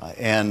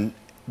 And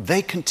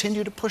they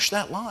continue to push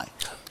that lie.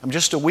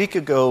 Just a week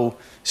ago,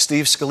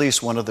 Steve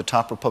Scalise, one of the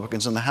top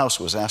Republicans in the House,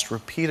 was asked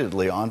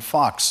repeatedly on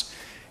Fox,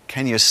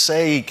 can you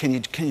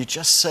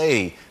just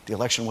say the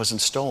election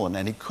wasn't stolen?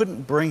 And he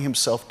couldn't bring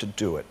himself to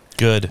do it.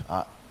 Good.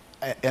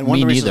 And one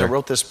of the reasons I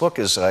wrote this book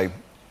is I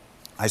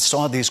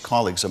saw these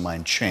colleagues of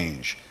mine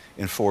change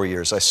in 4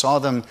 years. I saw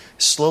them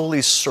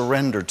slowly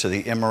surrender to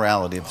the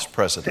immorality of this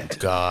president.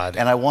 God.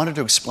 And I wanted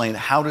to explain,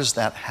 how does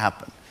that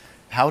happen?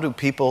 How do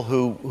people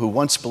who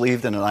once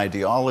believed in an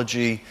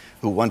ideology,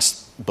 who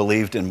once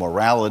believed in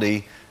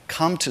morality,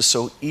 come to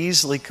so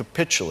easily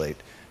capitulate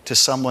to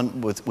someone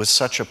with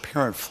such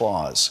apparent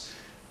flaws?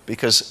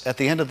 Because at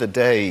the end of the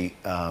day,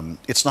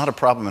 it's not a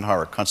problem in how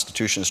our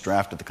Constitution is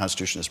drafted. The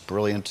Constitution is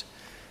brilliant.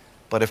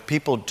 But if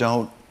people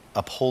don't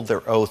uphold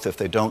their oath, if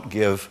they don't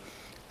give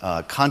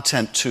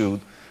content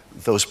to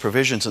those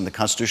provisions in the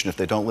Constitution, if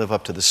they don't live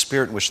up to the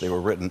spirit in which they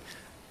were written,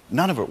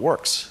 none of it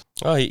works.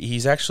 Oh,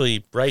 he's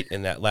actually right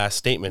in that last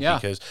statement,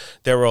 because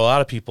there were a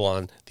lot of people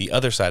on the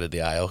other side of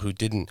the aisle who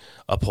didn't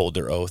uphold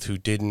their oath, who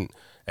didn't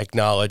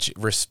acknowledge,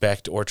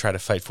 respect, or try to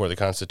fight for the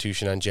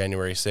Constitution on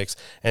January 6th.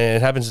 And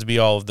it happens to be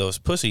all of those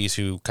pussies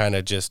who kind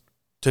of just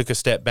took a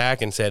step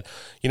back and said,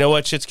 you know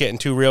what, shit's getting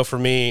too real for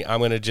me. I'm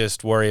going to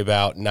just worry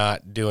about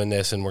not doing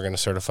this, and we're going to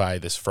certify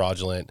this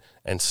fraudulent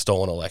and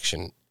stolen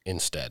election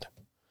instead.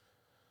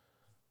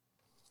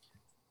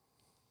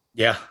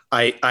 Yeah,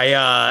 I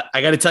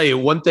got to tell you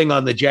one thing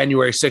on the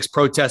January 6th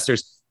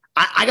protesters.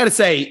 I got to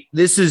say,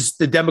 this is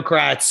the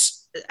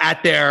Democrats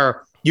at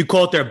their, you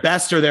call it their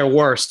best or their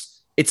worst.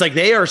 It's like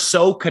they are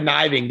so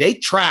conniving. They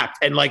trapped,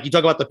 and like you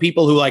talk about the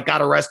people who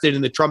got arrested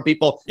and the Trump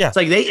people. Yeah. It's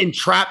like they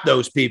entrap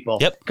those people.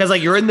 Yep. Because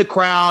you're in the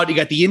crowd, you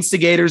got the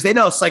instigators. They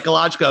know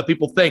psychologically how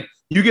people think.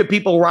 You get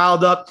people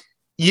riled up.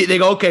 They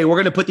go, okay, we're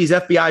going to put these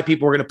FBI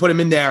people, we're going to put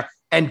them in there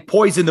and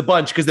poison the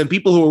bunch, because then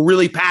people who are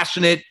really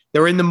passionate,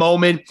 they're in the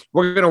moment,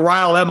 we're going to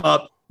rile them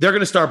up. They're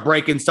going to start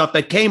breaking stuff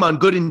that came on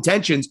good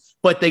intentions,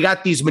 but they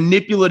got these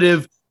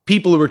manipulative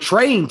people who are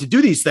trained to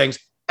do these things.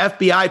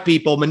 FBI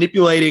people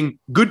manipulating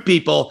good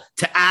people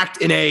to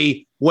act in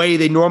a way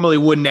they normally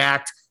wouldn't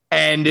act.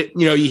 And,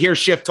 you hear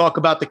Schiff talk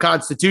about the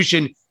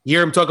Constitution, you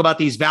hear him talk about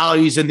these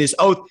values and this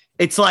oath.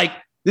 It's like,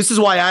 this is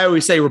why I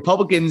always say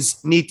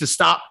Republicans need to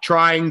stop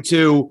trying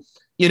to,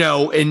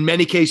 in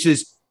many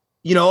cases,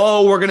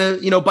 we're going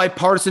to,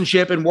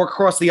 bipartisanship and work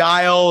across the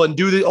aisle and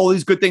do all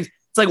these good things.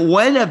 It's like,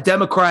 when have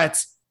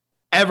Democrats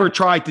ever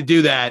tried to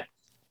do that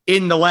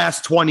in the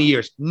last 20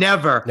 years?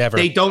 Never.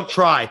 They don't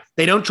try.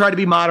 They don't try to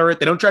be moderate.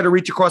 They don't try to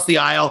reach across the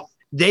aisle.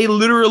 They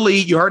literally,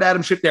 you heard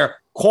Adam Schiff there,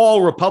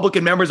 call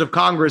Republican members of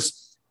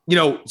Congress,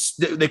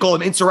 they call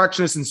them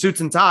insurrectionists in suits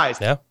and ties,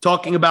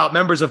 talking about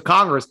members of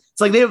Congress.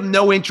 It's like they have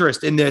no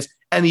interest in this.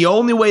 And the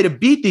only way to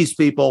beat these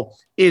people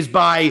is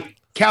by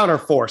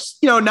counterforce,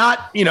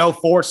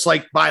 not, force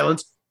like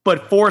violence,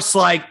 but force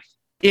like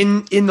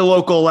in the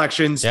local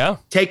elections,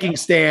 taking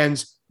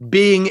stands,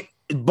 being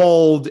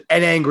bold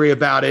and angry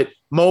about it,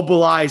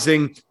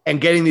 mobilizing and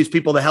getting these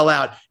people the hell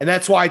out. And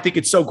that's why I think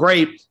it's so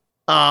great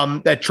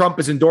that Trump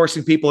is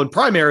endorsing people in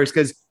primaries,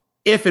 because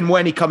if and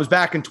when he comes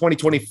back in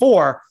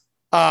 2024,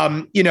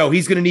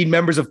 he's going to need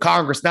members of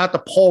Congress, not the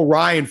Paul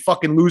Ryan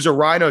fucking loser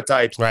rhino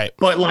types, right?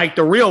 But like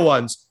the real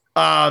ones,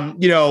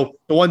 the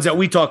ones that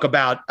we talk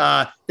about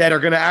that are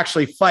going to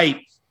actually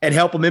fight and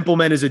help him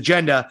implement his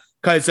agenda.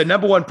 Because the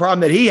number one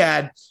problem that he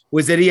had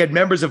was that he had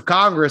members of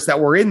Congress that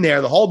were in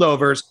there, the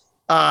holdovers,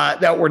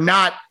 that were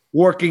not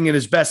working in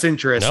his best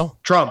interest,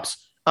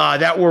 Trump's,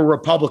 that were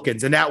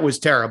Republicans. And that was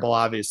terrible,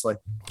 obviously.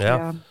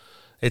 Yeah.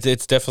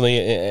 It's definitely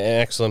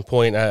an excellent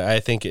point. I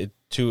think it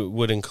too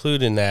would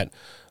include in that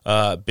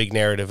big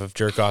narrative of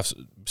jerk-offs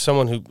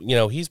someone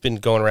who, he's been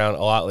going around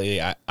a lot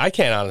lately. I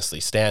can't honestly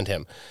stand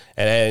him.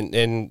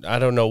 And I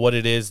don't know what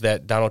it is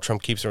that Donald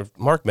Trump keeps from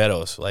Mark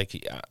Meadows.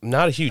 Like,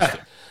 not a huge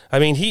I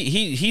mean,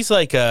 he's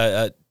like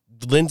a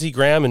Lindsey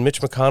Graham and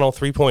Mitch McConnell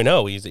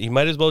 3.0. He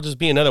might as well just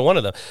be another one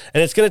of them.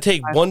 And it's going to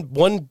take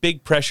one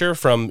big pressure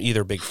from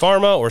either Big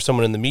Pharma or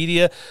someone in the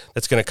media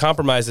that's going to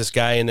compromise this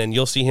guy, and then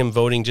you'll see him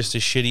voting just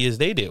as shitty as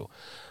they do.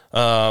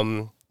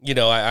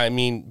 I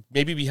mean,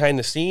 maybe behind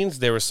the scenes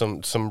there was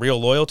some real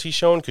loyalty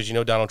shown because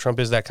Donald Trump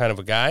is that kind of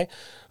a guy,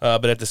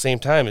 but at the same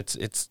time,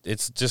 it's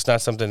just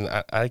not something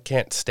I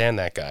can't stand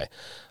that guy.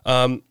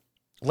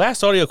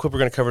 Last audio clip we're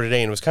going to cover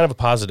today, and it was kind of a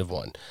positive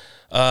one.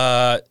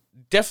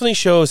 Definitely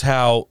shows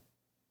how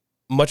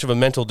much of a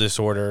mental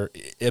disorder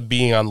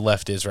being on the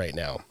left is right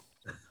now.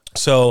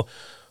 So,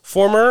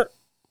 former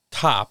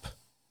top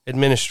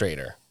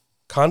administrator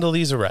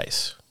Condoleezza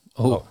Rice.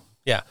 Oh,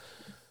 yeah.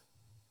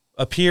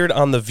 Appeared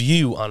on The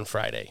View on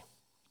Friday.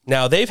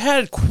 Now, they've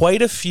had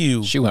quite a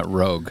few. She went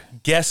rogue.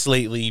 Guests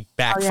lately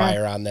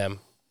backfire on them.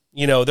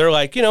 They're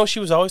like, she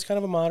was always kind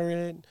of a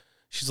moderate.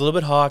 She's a little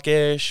bit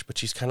hawkish, but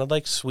she's kind of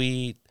like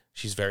sweet.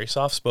 She's very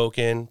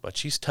soft-spoken, but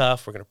she's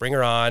tough. We're going to bring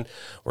her on.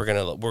 We're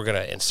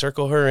gonna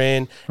encircle her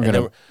in. We're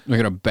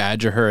going to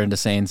badger her into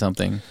saying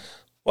something.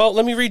 Well,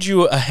 let me read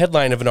you a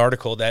headline of an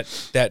article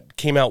that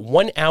came out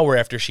 1 hour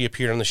after she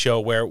appeared on the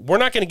show, where we're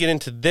not going to get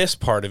into this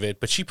part of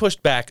it, but she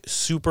pushed back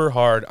super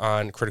hard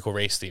on critical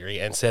race theory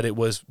and said it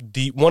was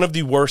one of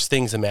the worst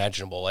things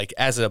imaginable. Like,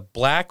 as a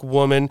black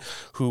woman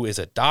who is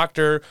a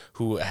doctor,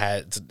 who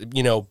has,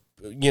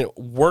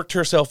 worked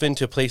herself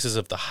into places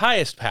of the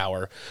highest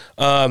power,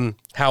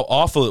 how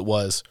awful it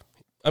was.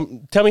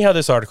 Tell me how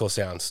this article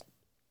sounds.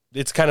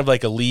 It's kind of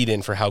like a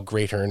lead-in for how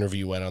great her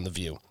interview went on The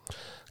View.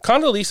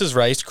 Condoleezza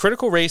Rice's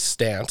critical race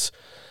stance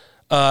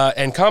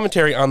and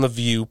commentary on The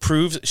View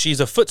proves she's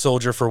a foot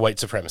soldier for white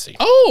supremacy.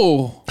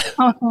 Oh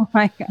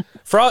my God.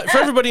 For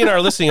everybody in our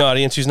listening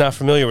audience who's not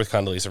familiar with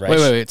Condoleezza Rice.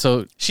 Wait.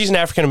 So she's an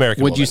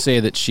African-American woman. Would you say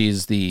that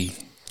she's the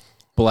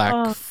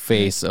black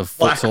face of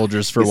foot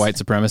soldiers for white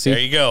supremacy? There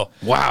you go.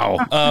 Wow.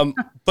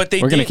 But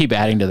we're going to keep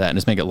adding to that and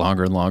just make it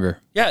longer and longer.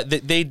 Yeah,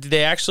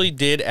 they actually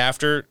did,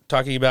 after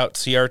talking about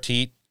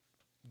CRT,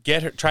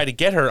 try to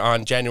get her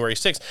on January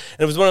 6th.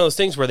 And it was one of those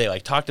things where they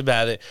talked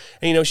about it,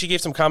 and she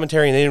gave some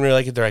commentary and they didn't really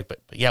like it. They're like, but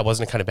yeah,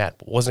 wasn't it kind of bad?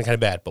 But wasn't it kind of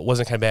bad? But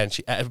wasn't it kind of bad?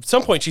 And at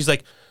some point she's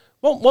like,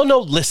 well, no,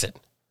 listen.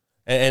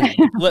 And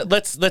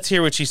let's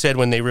hear what she said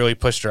when they really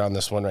pushed her on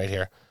this one right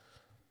here.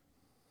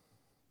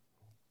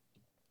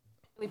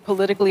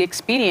 Politically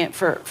expedient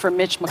for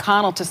Mitch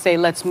McConnell to say,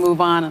 let's move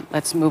on,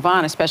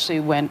 especially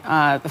when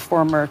the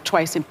former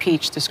twice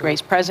impeached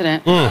disgraced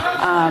president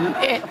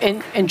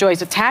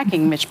enjoys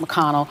attacking Mitch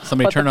McConnell.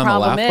 Somebody turn on the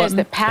laugh button. The problem is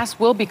that past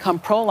will become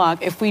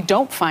prologue if we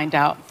don't find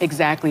out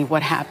exactly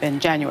what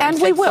happened January 6th.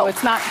 And we will. So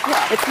it's not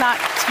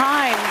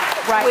time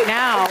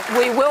now.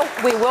 We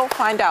will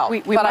find out.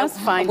 We must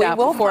find out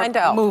before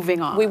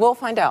moving on. We will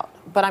find out.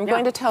 But I'm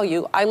going to tell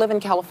you, I live in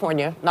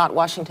California, not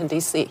Washington,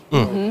 D.C.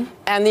 Mm-hmm.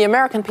 And the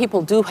American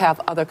people do have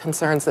other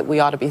concerns that we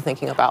ought to be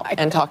thinking about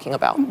and talking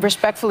about.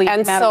 Respectfully,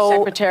 Madam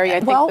Secretary,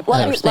 I think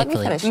let me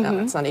finish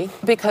now, Sunny,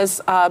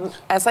 because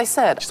as I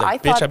said, I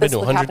thought this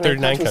would happen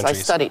in countries I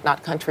studied,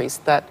 not countries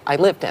that I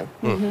lived in.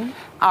 Mm-hmm.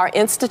 Our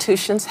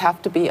institutions have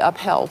to be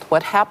upheld.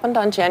 What happened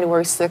on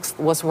January 6th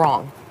was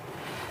wrong.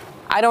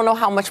 I don't know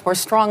how much more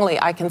strongly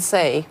I can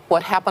say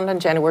what happened on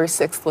January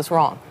 6th was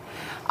wrong.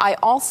 I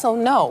also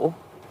know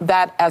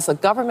that as a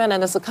government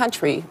and as a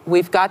country,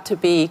 we've got to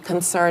be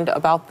concerned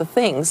about the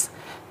things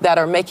that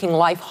are making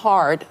life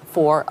hard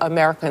for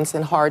Americans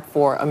and hard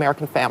for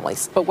American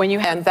families.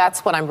 And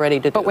that's what I'm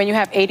ready to do. But when you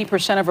have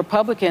 80% of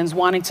Republicans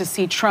wanting to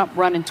see Trump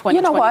run in 2024,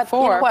 you know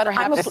what?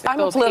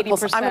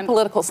 I'm a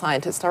political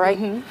scientist, all right?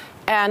 Mm-hmm.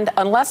 And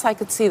unless I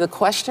could see the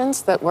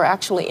questions that were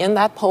actually in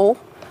that poll,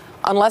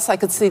 unless I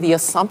could see the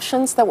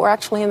assumptions that were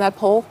actually in that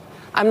poll,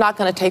 I'm not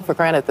going to take for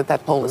granted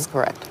that poll is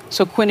correct.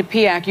 So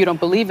Quinnipiac, you don't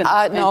believe in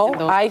no,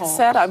 those I polls.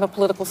 said I'm a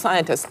political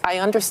scientist. I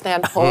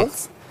understand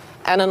polls.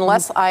 And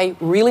unless I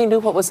really knew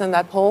what was in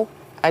that poll,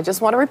 I just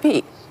want to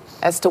repeat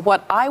as to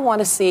what I want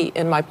to see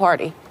in my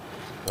party.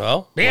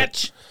 Well,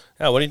 bitch.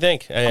 What do you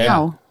think?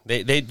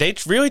 They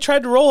really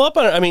tried to roll up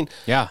on it. I mean,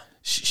 yeah,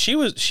 she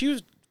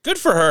was good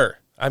for her.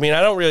 I mean,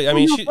 I don't really. I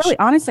mean,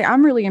 honestly,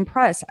 I'm really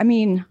impressed. I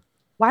mean,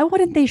 why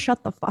wouldn't they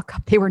shut the fuck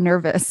up? They were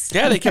nervous.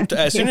 Yeah, they kept,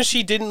 as soon as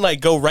she didn't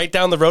like go right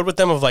down the road with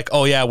them of like,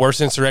 oh yeah, worst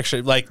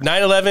insurrection, like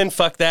 9/11,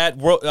 fuck that,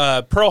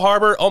 Pearl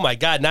Harbor, oh my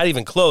God, not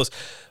even close.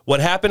 What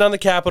happened on the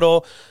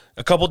Capitol,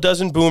 a couple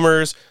dozen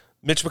boomers,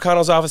 Mitch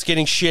McConnell's office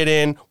getting shit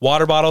in,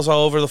 water bottles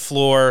all over the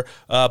floor,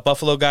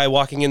 Buffalo guy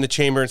walking in the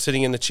chamber and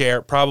sitting in the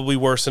chair, probably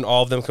worse than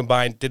all of them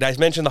combined. Did I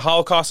mention the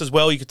Holocaust as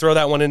well? You could throw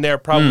that one in there,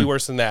 probably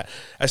worse than that.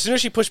 As soon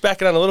as she pushed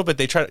back it on a little bit,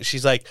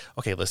 she's like,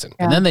 okay, listen.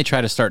 And then they try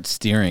to start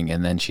steering,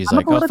 and then she's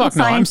like, oh, fuck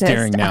no, I'm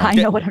steering now. I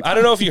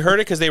don't know if you heard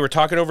it because they were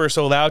talking over her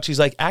so loud. She's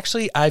like,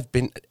 actually, I've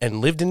been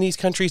and lived in these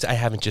countries. I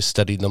haven't just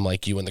studied them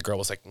like you. And the girl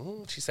was like,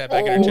 she sat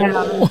back in her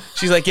chair.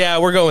 She's like, yeah,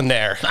 we're going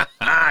there.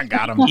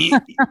 Got him.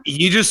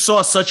 You just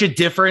saw such a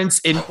difference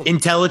in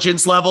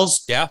intelligence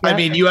levels. Yeah. I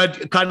mean, you had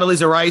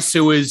Condoleezza Rice,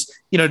 who is,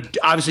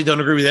 obviously don't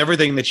agree with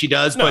everything that she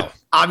does, but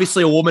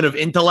obviously a woman of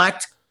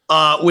intellect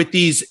with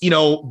these,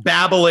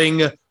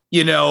 babbling,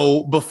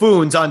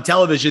 buffoons on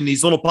television,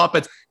 these little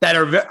puppets that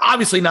are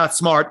obviously not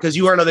smart because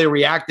you heard how they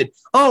reacted.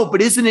 Oh,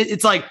 but isn't it?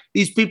 It's like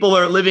these people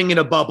are living in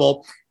a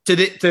bubble. To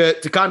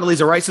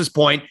Condoleezza Rice's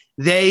point,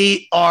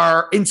 they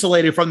are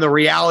insulated from the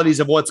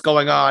realities of what's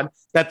going on,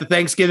 that the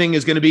Thanksgiving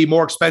is going to be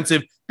more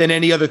expensive than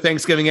any other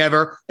Thanksgiving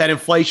ever, that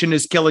inflation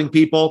is killing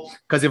people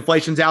because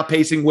inflation's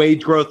outpacing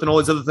wage growth and all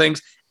these other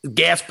things,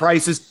 gas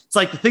prices. It's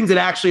like the things that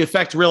actually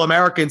affect real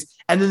Americans.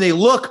 And then they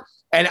look,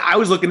 and I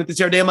was looking at this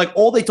the other day, I'm like,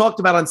 all they talked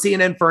about on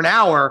CNN for an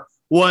hour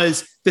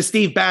was the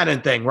Steve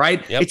Bannon thing,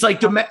 right? Yep. It's like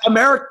the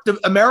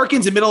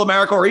Americans in middle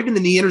America or even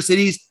in the inner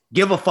cities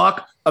give a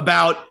fuck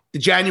about the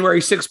January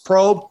 6th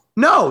probe.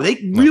 No, they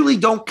really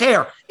don't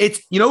care.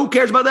 It's, who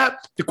cares about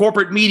that? The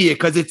corporate media,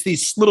 because it's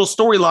these little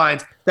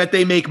storylines that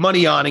they make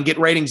money on and get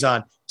ratings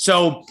on.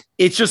 So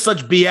it's just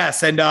such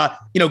BS. And,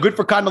 good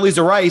for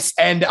Condoleezza Rice.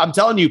 And I'm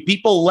telling you,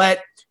 people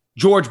let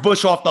George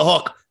Bush off the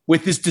hook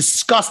with this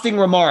disgusting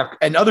remark,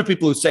 and other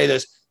people who say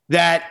this,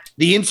 that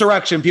the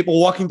insurrection,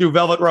 people walking through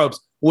velvet robes,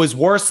 was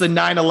worse than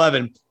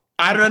 9/11.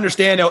 I don't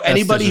understand how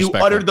anybody who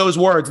uttered those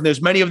words, and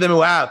there's many of them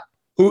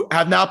who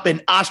have not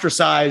been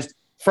ostracized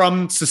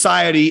from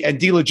society and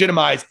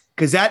delegitimized,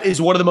 because that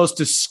is one of the most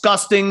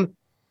disgusting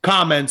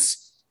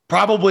comments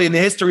probably in the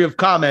history of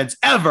comments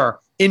ever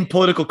in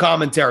political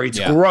commentary. It's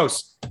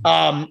gross.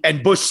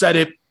 And Bush said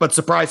it, but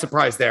surprise,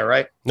 surprise there,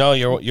 right? No,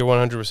 you're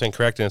 100%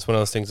 correct. And it's one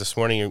of those things this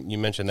morning, you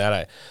mentioned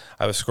that.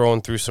 I was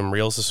scrolling through some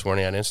reels this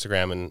morning on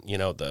Instagram, and,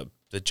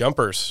 the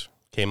jumpers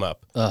came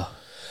up. Ugh.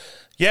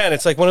 Yeah, and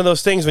it's like one of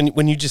those things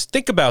when you just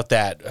think about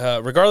that,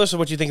 regardless of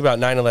what you think about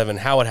 9/11,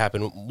 how it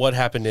happened, what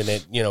happened in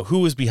it, who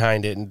was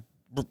behind it, and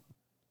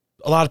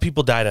a lot of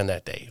people died on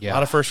that day. Yeah. A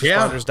lot of first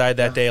responders died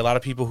that day. A lot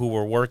of people who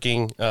were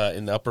working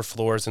in the upper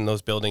floors in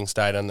those buildings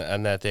died on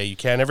that day. You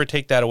can't ever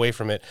take that away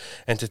from it.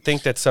 And to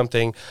think that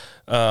something,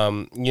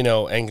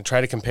 and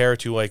try to compare it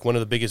to like one of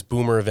the biggest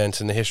boomer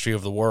events in the history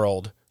of the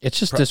world. It's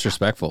just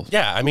disrespectful.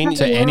 Yeah, I mean,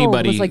 to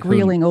anybody was like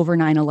reeling over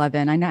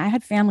 9/11. I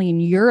had family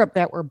in Europe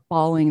that were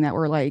bawling, that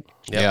were like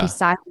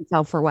beside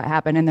themselves for what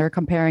happened, and they're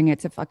comparing it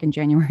to fucking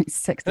January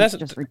 6th.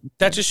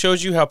 That just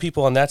shows you how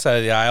people on that side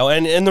of the aisle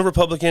and the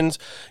Republicans,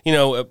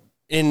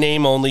 in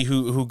name only,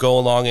 who go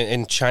along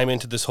and chime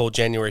into this whole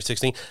January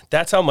 16th.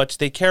 That's how much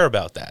they care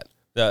about that.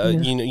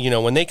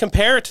 When they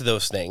compare it to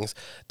those things,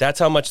 that's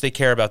how much they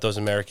care about those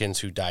Americans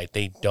who died.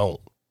 They don't.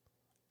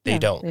 They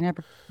don't.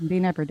 They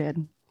never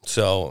did.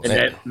 So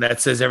and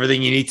that says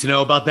everything you need to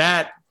know about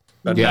that.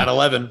 About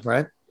 9/11,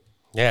 right?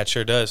 Yeah, it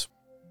sure does.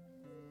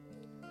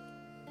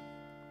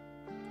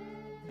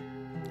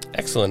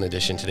 Excellent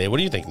edition today. What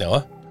do you think,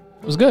 Noah?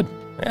 It was good.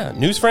 Yeah,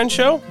 News Friends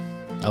show?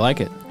 I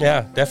like it.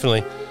 Yeah,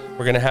 definitely.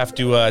 We're going to have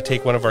to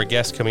take one of our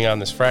guests coming on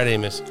this Friday,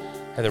 Miss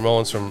Heather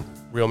Mullins from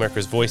Real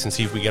America's Voice, and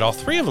see if we get all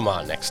three of them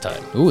on next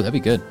time. Ooh, that'd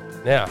be good.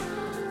 Yeah.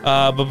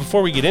 But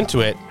before we get into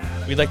it,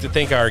 we'd like to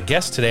thank our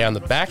guest today on the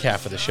back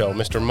half of the show,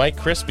 Mr. Mike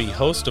Crispy,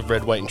 host of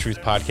Red, White, and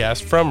Truth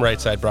podcast from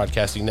Right Side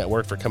Broadcasting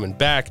Network, for coming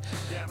back,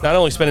 not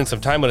only spending some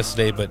time with us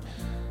today, but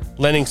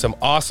lending some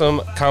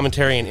awesome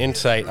commentary and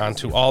insight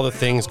onto all the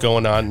things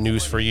going on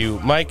news for you.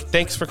 Mike,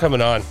 thanks for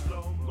coming on.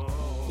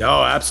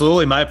 No,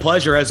 absolutely. My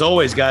pleasure. As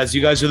always, guys.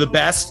 You guys are the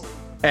best.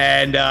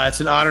 And it's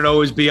an honor to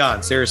always be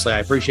on. Seriously, I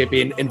appreciate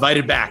being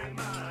invited back.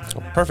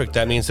 Well, perfect.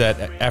 That means that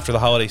after the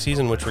holiday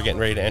season, which we're getting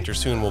ready to enter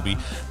soon, we'll be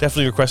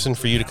definitely requesting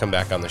for you to come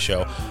back on the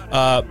show.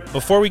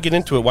 Before we get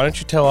into it, why don't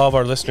you tell all of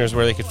our listeners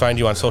where they could find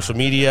you on social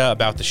media,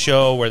 about the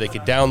show, where they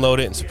could download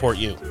it and support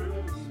you?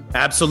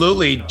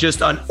 Absolutely.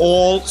 Just on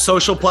all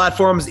social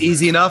platforms,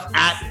 easy enough,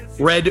 at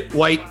Red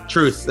White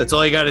Truth. That's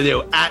all you got to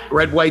do. At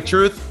Red White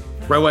Truth,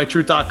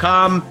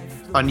 redwhitetruth.com.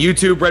 On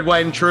YouTube, Red,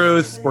 White, and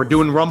Truth. We're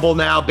doing Rumble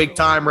now, big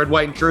time, Red,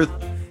 White, and Truth.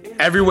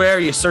 Everywhere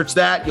you search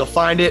that, you'll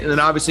find it. And then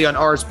obviously on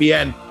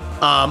RSBN,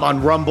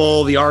 on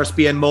Rumble, the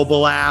RSBN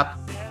mobile app.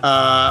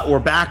 We're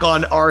back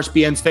on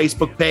RSBN's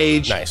Facebook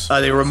page. Nice.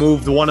 They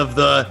removed one of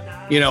the,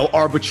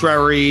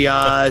 arbitrary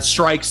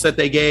strikes that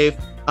they gave.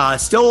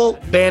 Still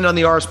banned on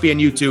the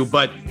RSBN YouTube,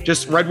 but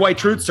just Red, White,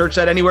 Truth. Search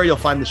that anywhere. You'll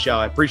find the show.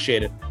 I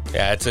appreciate it.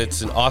 Yeah,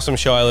 it's an awesome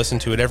show. I listen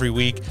to it every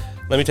week.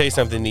 Let me tell you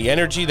something. The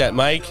energy that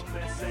Mike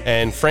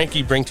and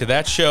Frankie bring to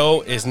that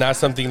show is not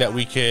something that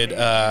we could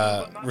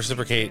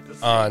reciprocate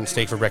on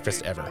Steak for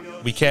Breakfast ever.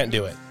 We can't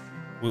do it.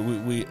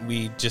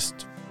 We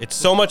just, it's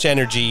so much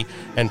energy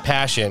and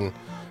passion.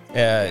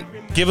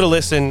 Give it a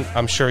listen.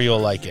 I'm sure you'll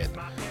like it.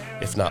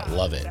 If not,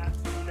 love it.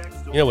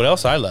 You know what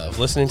else I love?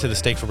 Listening to the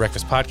Steak for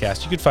Breakfast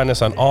podcast. You can find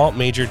us on all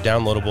major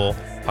downloadable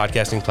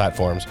podcasting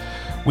platforms.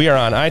 We are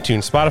on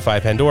iTunes, Spotify,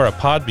 Pandora,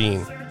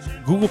 Podbean,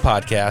 Google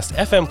Podcast,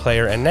 FM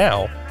Player, and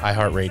now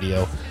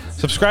iHeartRadio.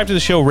 Subscribe to the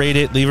show, rate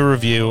it, leave a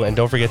review, and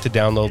don't forget to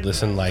download,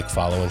 listen, like,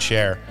 follow, and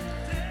share.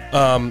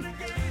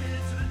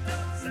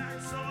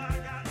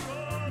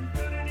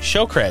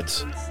 Show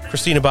creds.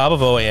 Christina Bob of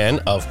OAN,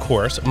 of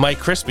course. Mike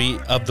Crispy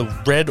of the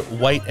Red,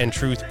 White, and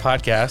Truth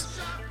podcast.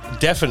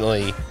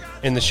 Definitely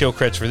in the show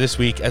creds for this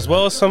week, as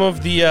well as some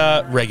of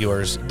the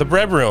regulars. The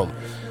Bread Room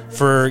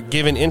for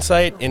giving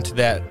insight into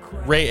that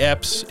Ray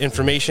Epps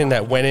information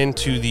that went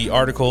into the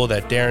article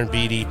that Darren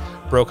Beattie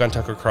broke on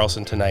Tucker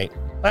Carlson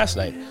last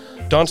night.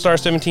 Dawnstar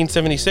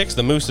 1776,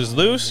 The Moose is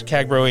Loose,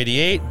 Cagbro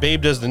 88,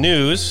 Babe Does the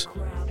News,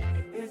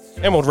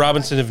 Emerald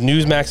Robinson of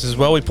Newsmax as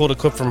well. We pulled a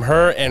clip from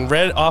her and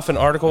read off an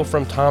article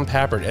from Tom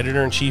Pappert,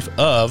 editor-in-chief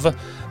of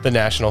The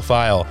National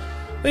File.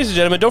 Ladies and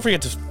gentlemen, don't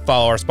forget to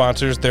follow our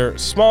sponsors. They're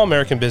small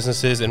American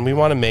businesses, and we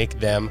want to make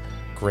them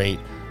great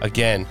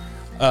again.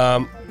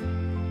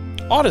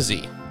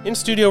 Audeze,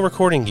 in-studio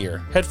recording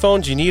gear.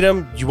 Headphones, you need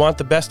them, you want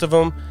the best of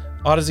them.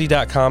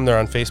 Audeze.com, they're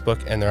on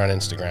Facebook, and they're on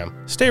Instagram.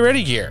 Stay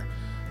Ready gear.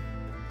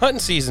 Hunting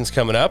season's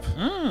coming up.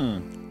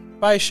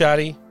 Buy a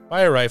shotty,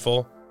 buy a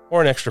rifle,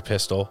 or an extra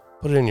pistol.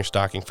 Put it in your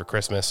stocking for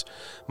Christmas.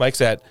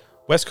 Mike's at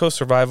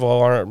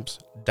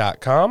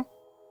westcoastsurvivalarms.com.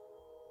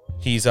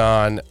 He's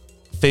on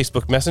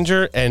Facebook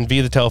Messenger and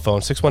via the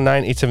telephone,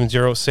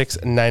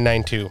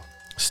 619-870-6992.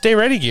 Stay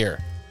Ready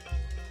gear.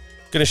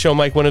 Going to show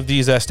Mike one of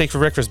these Steak for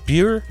Breakfast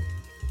beer.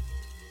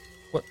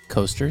 What?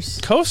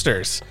 Coasters.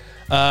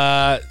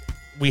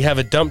 We have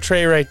a dump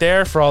tray right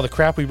there for all the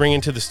crap we bring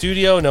into the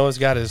studio. Noah's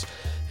got his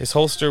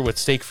holster with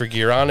Steak for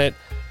Gear on it.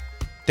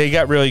 They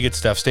got really good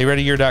stuff.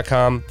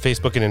 StayReadyGear.com,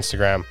 Facebook and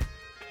Instagram.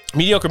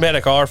 Mediocre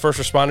Medic, all our first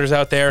responders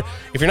out there.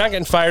 If you're not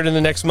getting fired in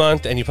the next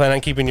month and you plan on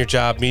keeping your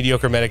job,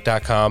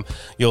 MediocreMedic.com.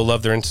 You'll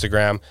love their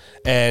Instagram.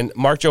 And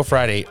Mark Joe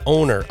Friday,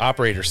 owner,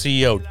 operator,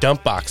 CEO,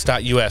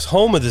 Dumpbox.us,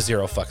 home of the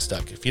Zero Fuck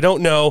Stuck. If you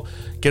don't know,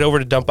 get over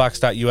to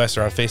Dumpbox.us.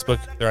 They're on Facebook.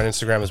 They're on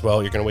Instagram as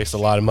well. You're going to waste a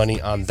lot of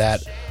money on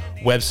that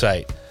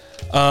website.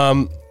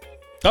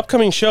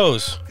 Upcoming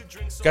shows.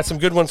 Got some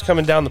good ones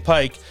coming down the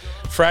pike.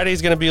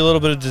 Friday's going to be a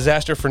little bit of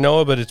disaster for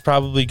Noah, but it's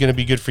probably going to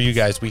be good for you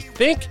guys. We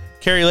think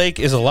Carrie Lake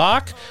is a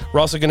lock.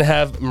 We're also going to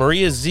have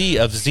Maria Z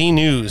of Z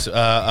News,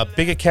 a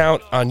big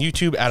account on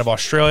YouTube out of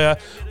Australia.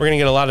 We're going to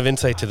get a lot of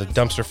insight to the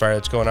dumpster fire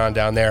that's going on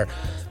down there.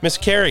 Miss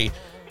Carrie,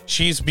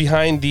 she's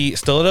behind the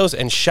Stilettos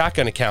and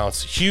Shotgun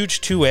accounts.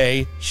 Huge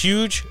 2A,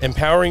 huge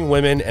empowering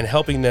women and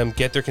helping them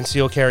get their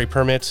concealed carry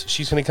permits.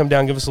 She's going to come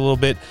down and give us a little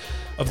bit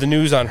of the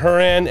news on her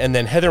end. And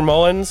then Heather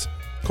Mullins,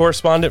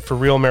 correspondent for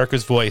Real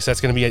America's Voice. That's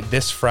going to be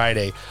this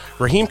Friday.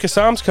 Raheem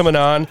Kassam's coming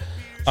on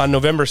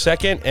November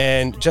 2nd,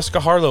 and Jessica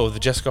Harlow, the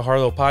Jessica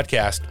Harlow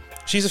podcast.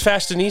 She's a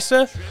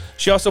fashionista.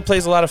 She also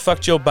plays a lot of Fuck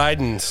Joe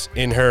Bidens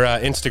in her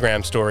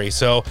Instagram story.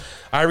 So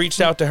I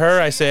reached out to her.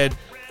 I said,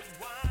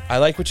 I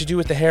like what you do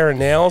with the hair and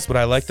nails, but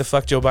I like the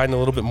Fuck Joe Biden a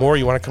little bit more.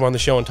 You want to come on the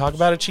show and talk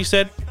about it? She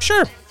said,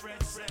 sure.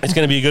 It's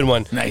going to be a good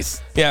one.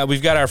 Nice. Yeah,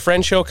 we've got our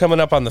friend show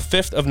coming up on the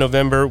 5th of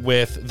November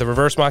with the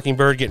Reverse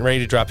Mockingbird getting ready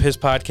to drop his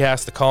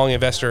podcast, the Calling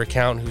Investor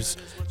account, who's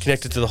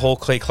connected to the whole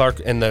Clay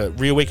Clark and the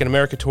Reawaken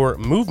America Tour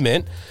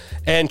movement,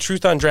 and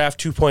Truth on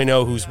Draft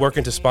 2.0, who's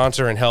working to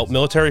sponsor and help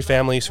military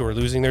families who are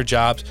losing their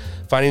jobs,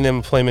 finding them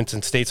employments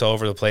in states all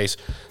over the place.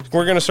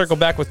 We're going to circle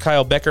back with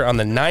Kyle Becker on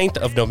the 9th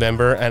of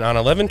November, and on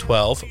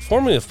 11/12,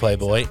 formerly of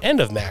Playboy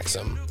and of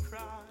Maxim,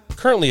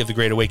 currently of the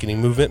Great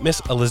Awakening movement,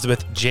 Miss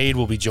Elizabeth Jade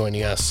will be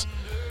joining us.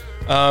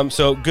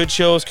 So good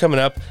shows coming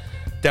up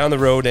down the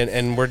road,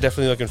 and we're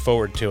definitely looking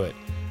forward to it.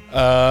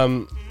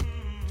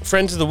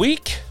 Friends of the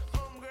week,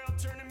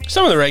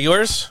 some of the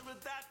regulars.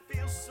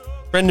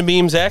 Brenda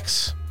Memes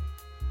X,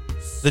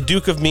 the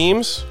Duke of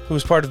Memes, who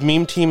was part of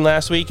Meme Team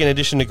last week, in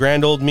addition to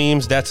Grand Old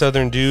Memes, That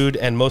Southern Dude,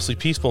 and Mostly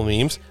Peaceful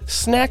Memes.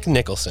 Snack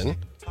Nicholson.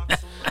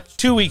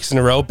 2 weeks in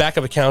a row,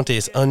 backup account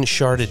is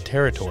Uncharted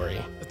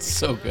Territory. That's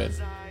so good.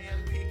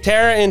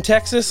 Tara in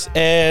Texas,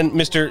 and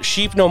Mr.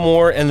 Sheep No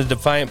More and the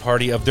Defiant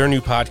Party of their new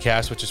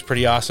podcast, which is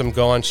pretty awesome.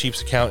 Go on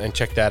Sheep's account and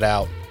check that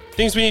out.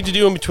 Things we need to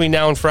do in between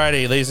now and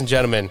Friday, ladies and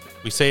gentlemen.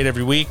 We say it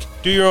every week.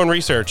 Do your own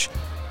research.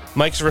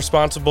 Mike's a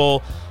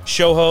responsible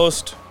show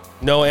host.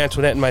 Noah,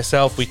 Antoinette, and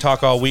myself, we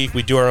talk all week.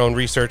 We do our own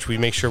research. We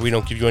make sure we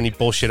don't give you any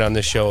bullshit on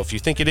this show. If you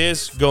think it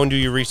is, go and do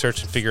your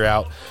research and figure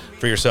out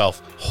for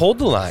yourself. Hold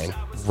the line.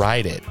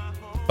 Ride it.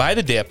 Buy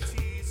the dip.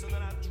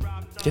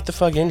 Get the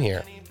fuck in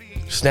here.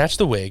 Snatch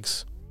the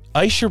wigs.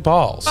 Ice your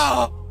balls.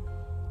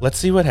 Let's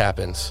see what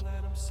happens.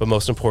 But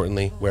most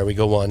importantly, where we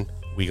go one,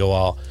 we go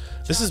all.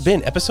 This has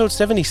been episode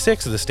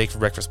 76 of the Steak for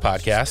Breakfast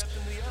podcast.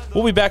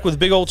 We'll be back with a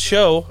big old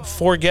show.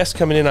 4 guests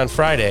coming in on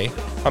Friday.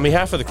 On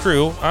behalf of the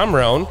crew, I'm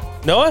Roan.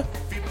 Noah?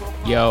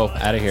 Yo,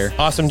 out of here.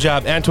 Awesome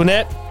job,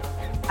 Antoinette.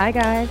 Hi,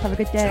 guys. Have a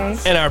good day.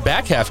 And our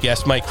back half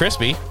guest, Mike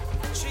Crispy.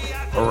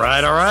 All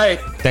right.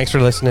 Thanks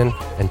for listening,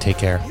 and take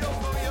care.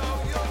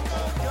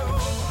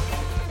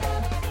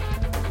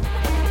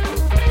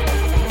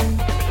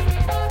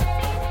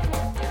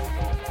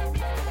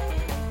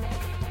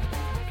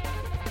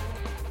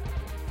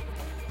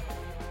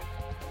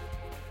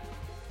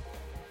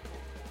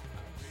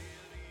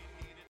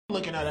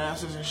 Looking at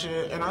asses and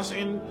shit, and I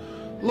seen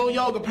little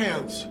yoga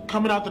pants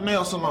coming out the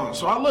nail salon.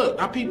 So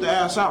I peeped the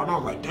ass out, and I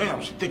was like, damn,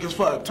 she thick as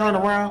fuck. Turn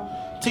around,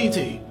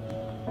 TT.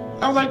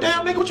 I was like,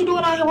 damn, nigga, what you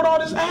doing out here with all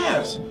this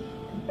ass?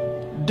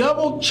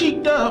 Double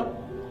cheeked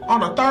up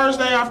on a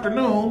Thursday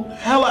afternoon,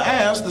 hella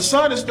ass. The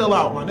sun is still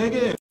out, my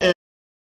nigga.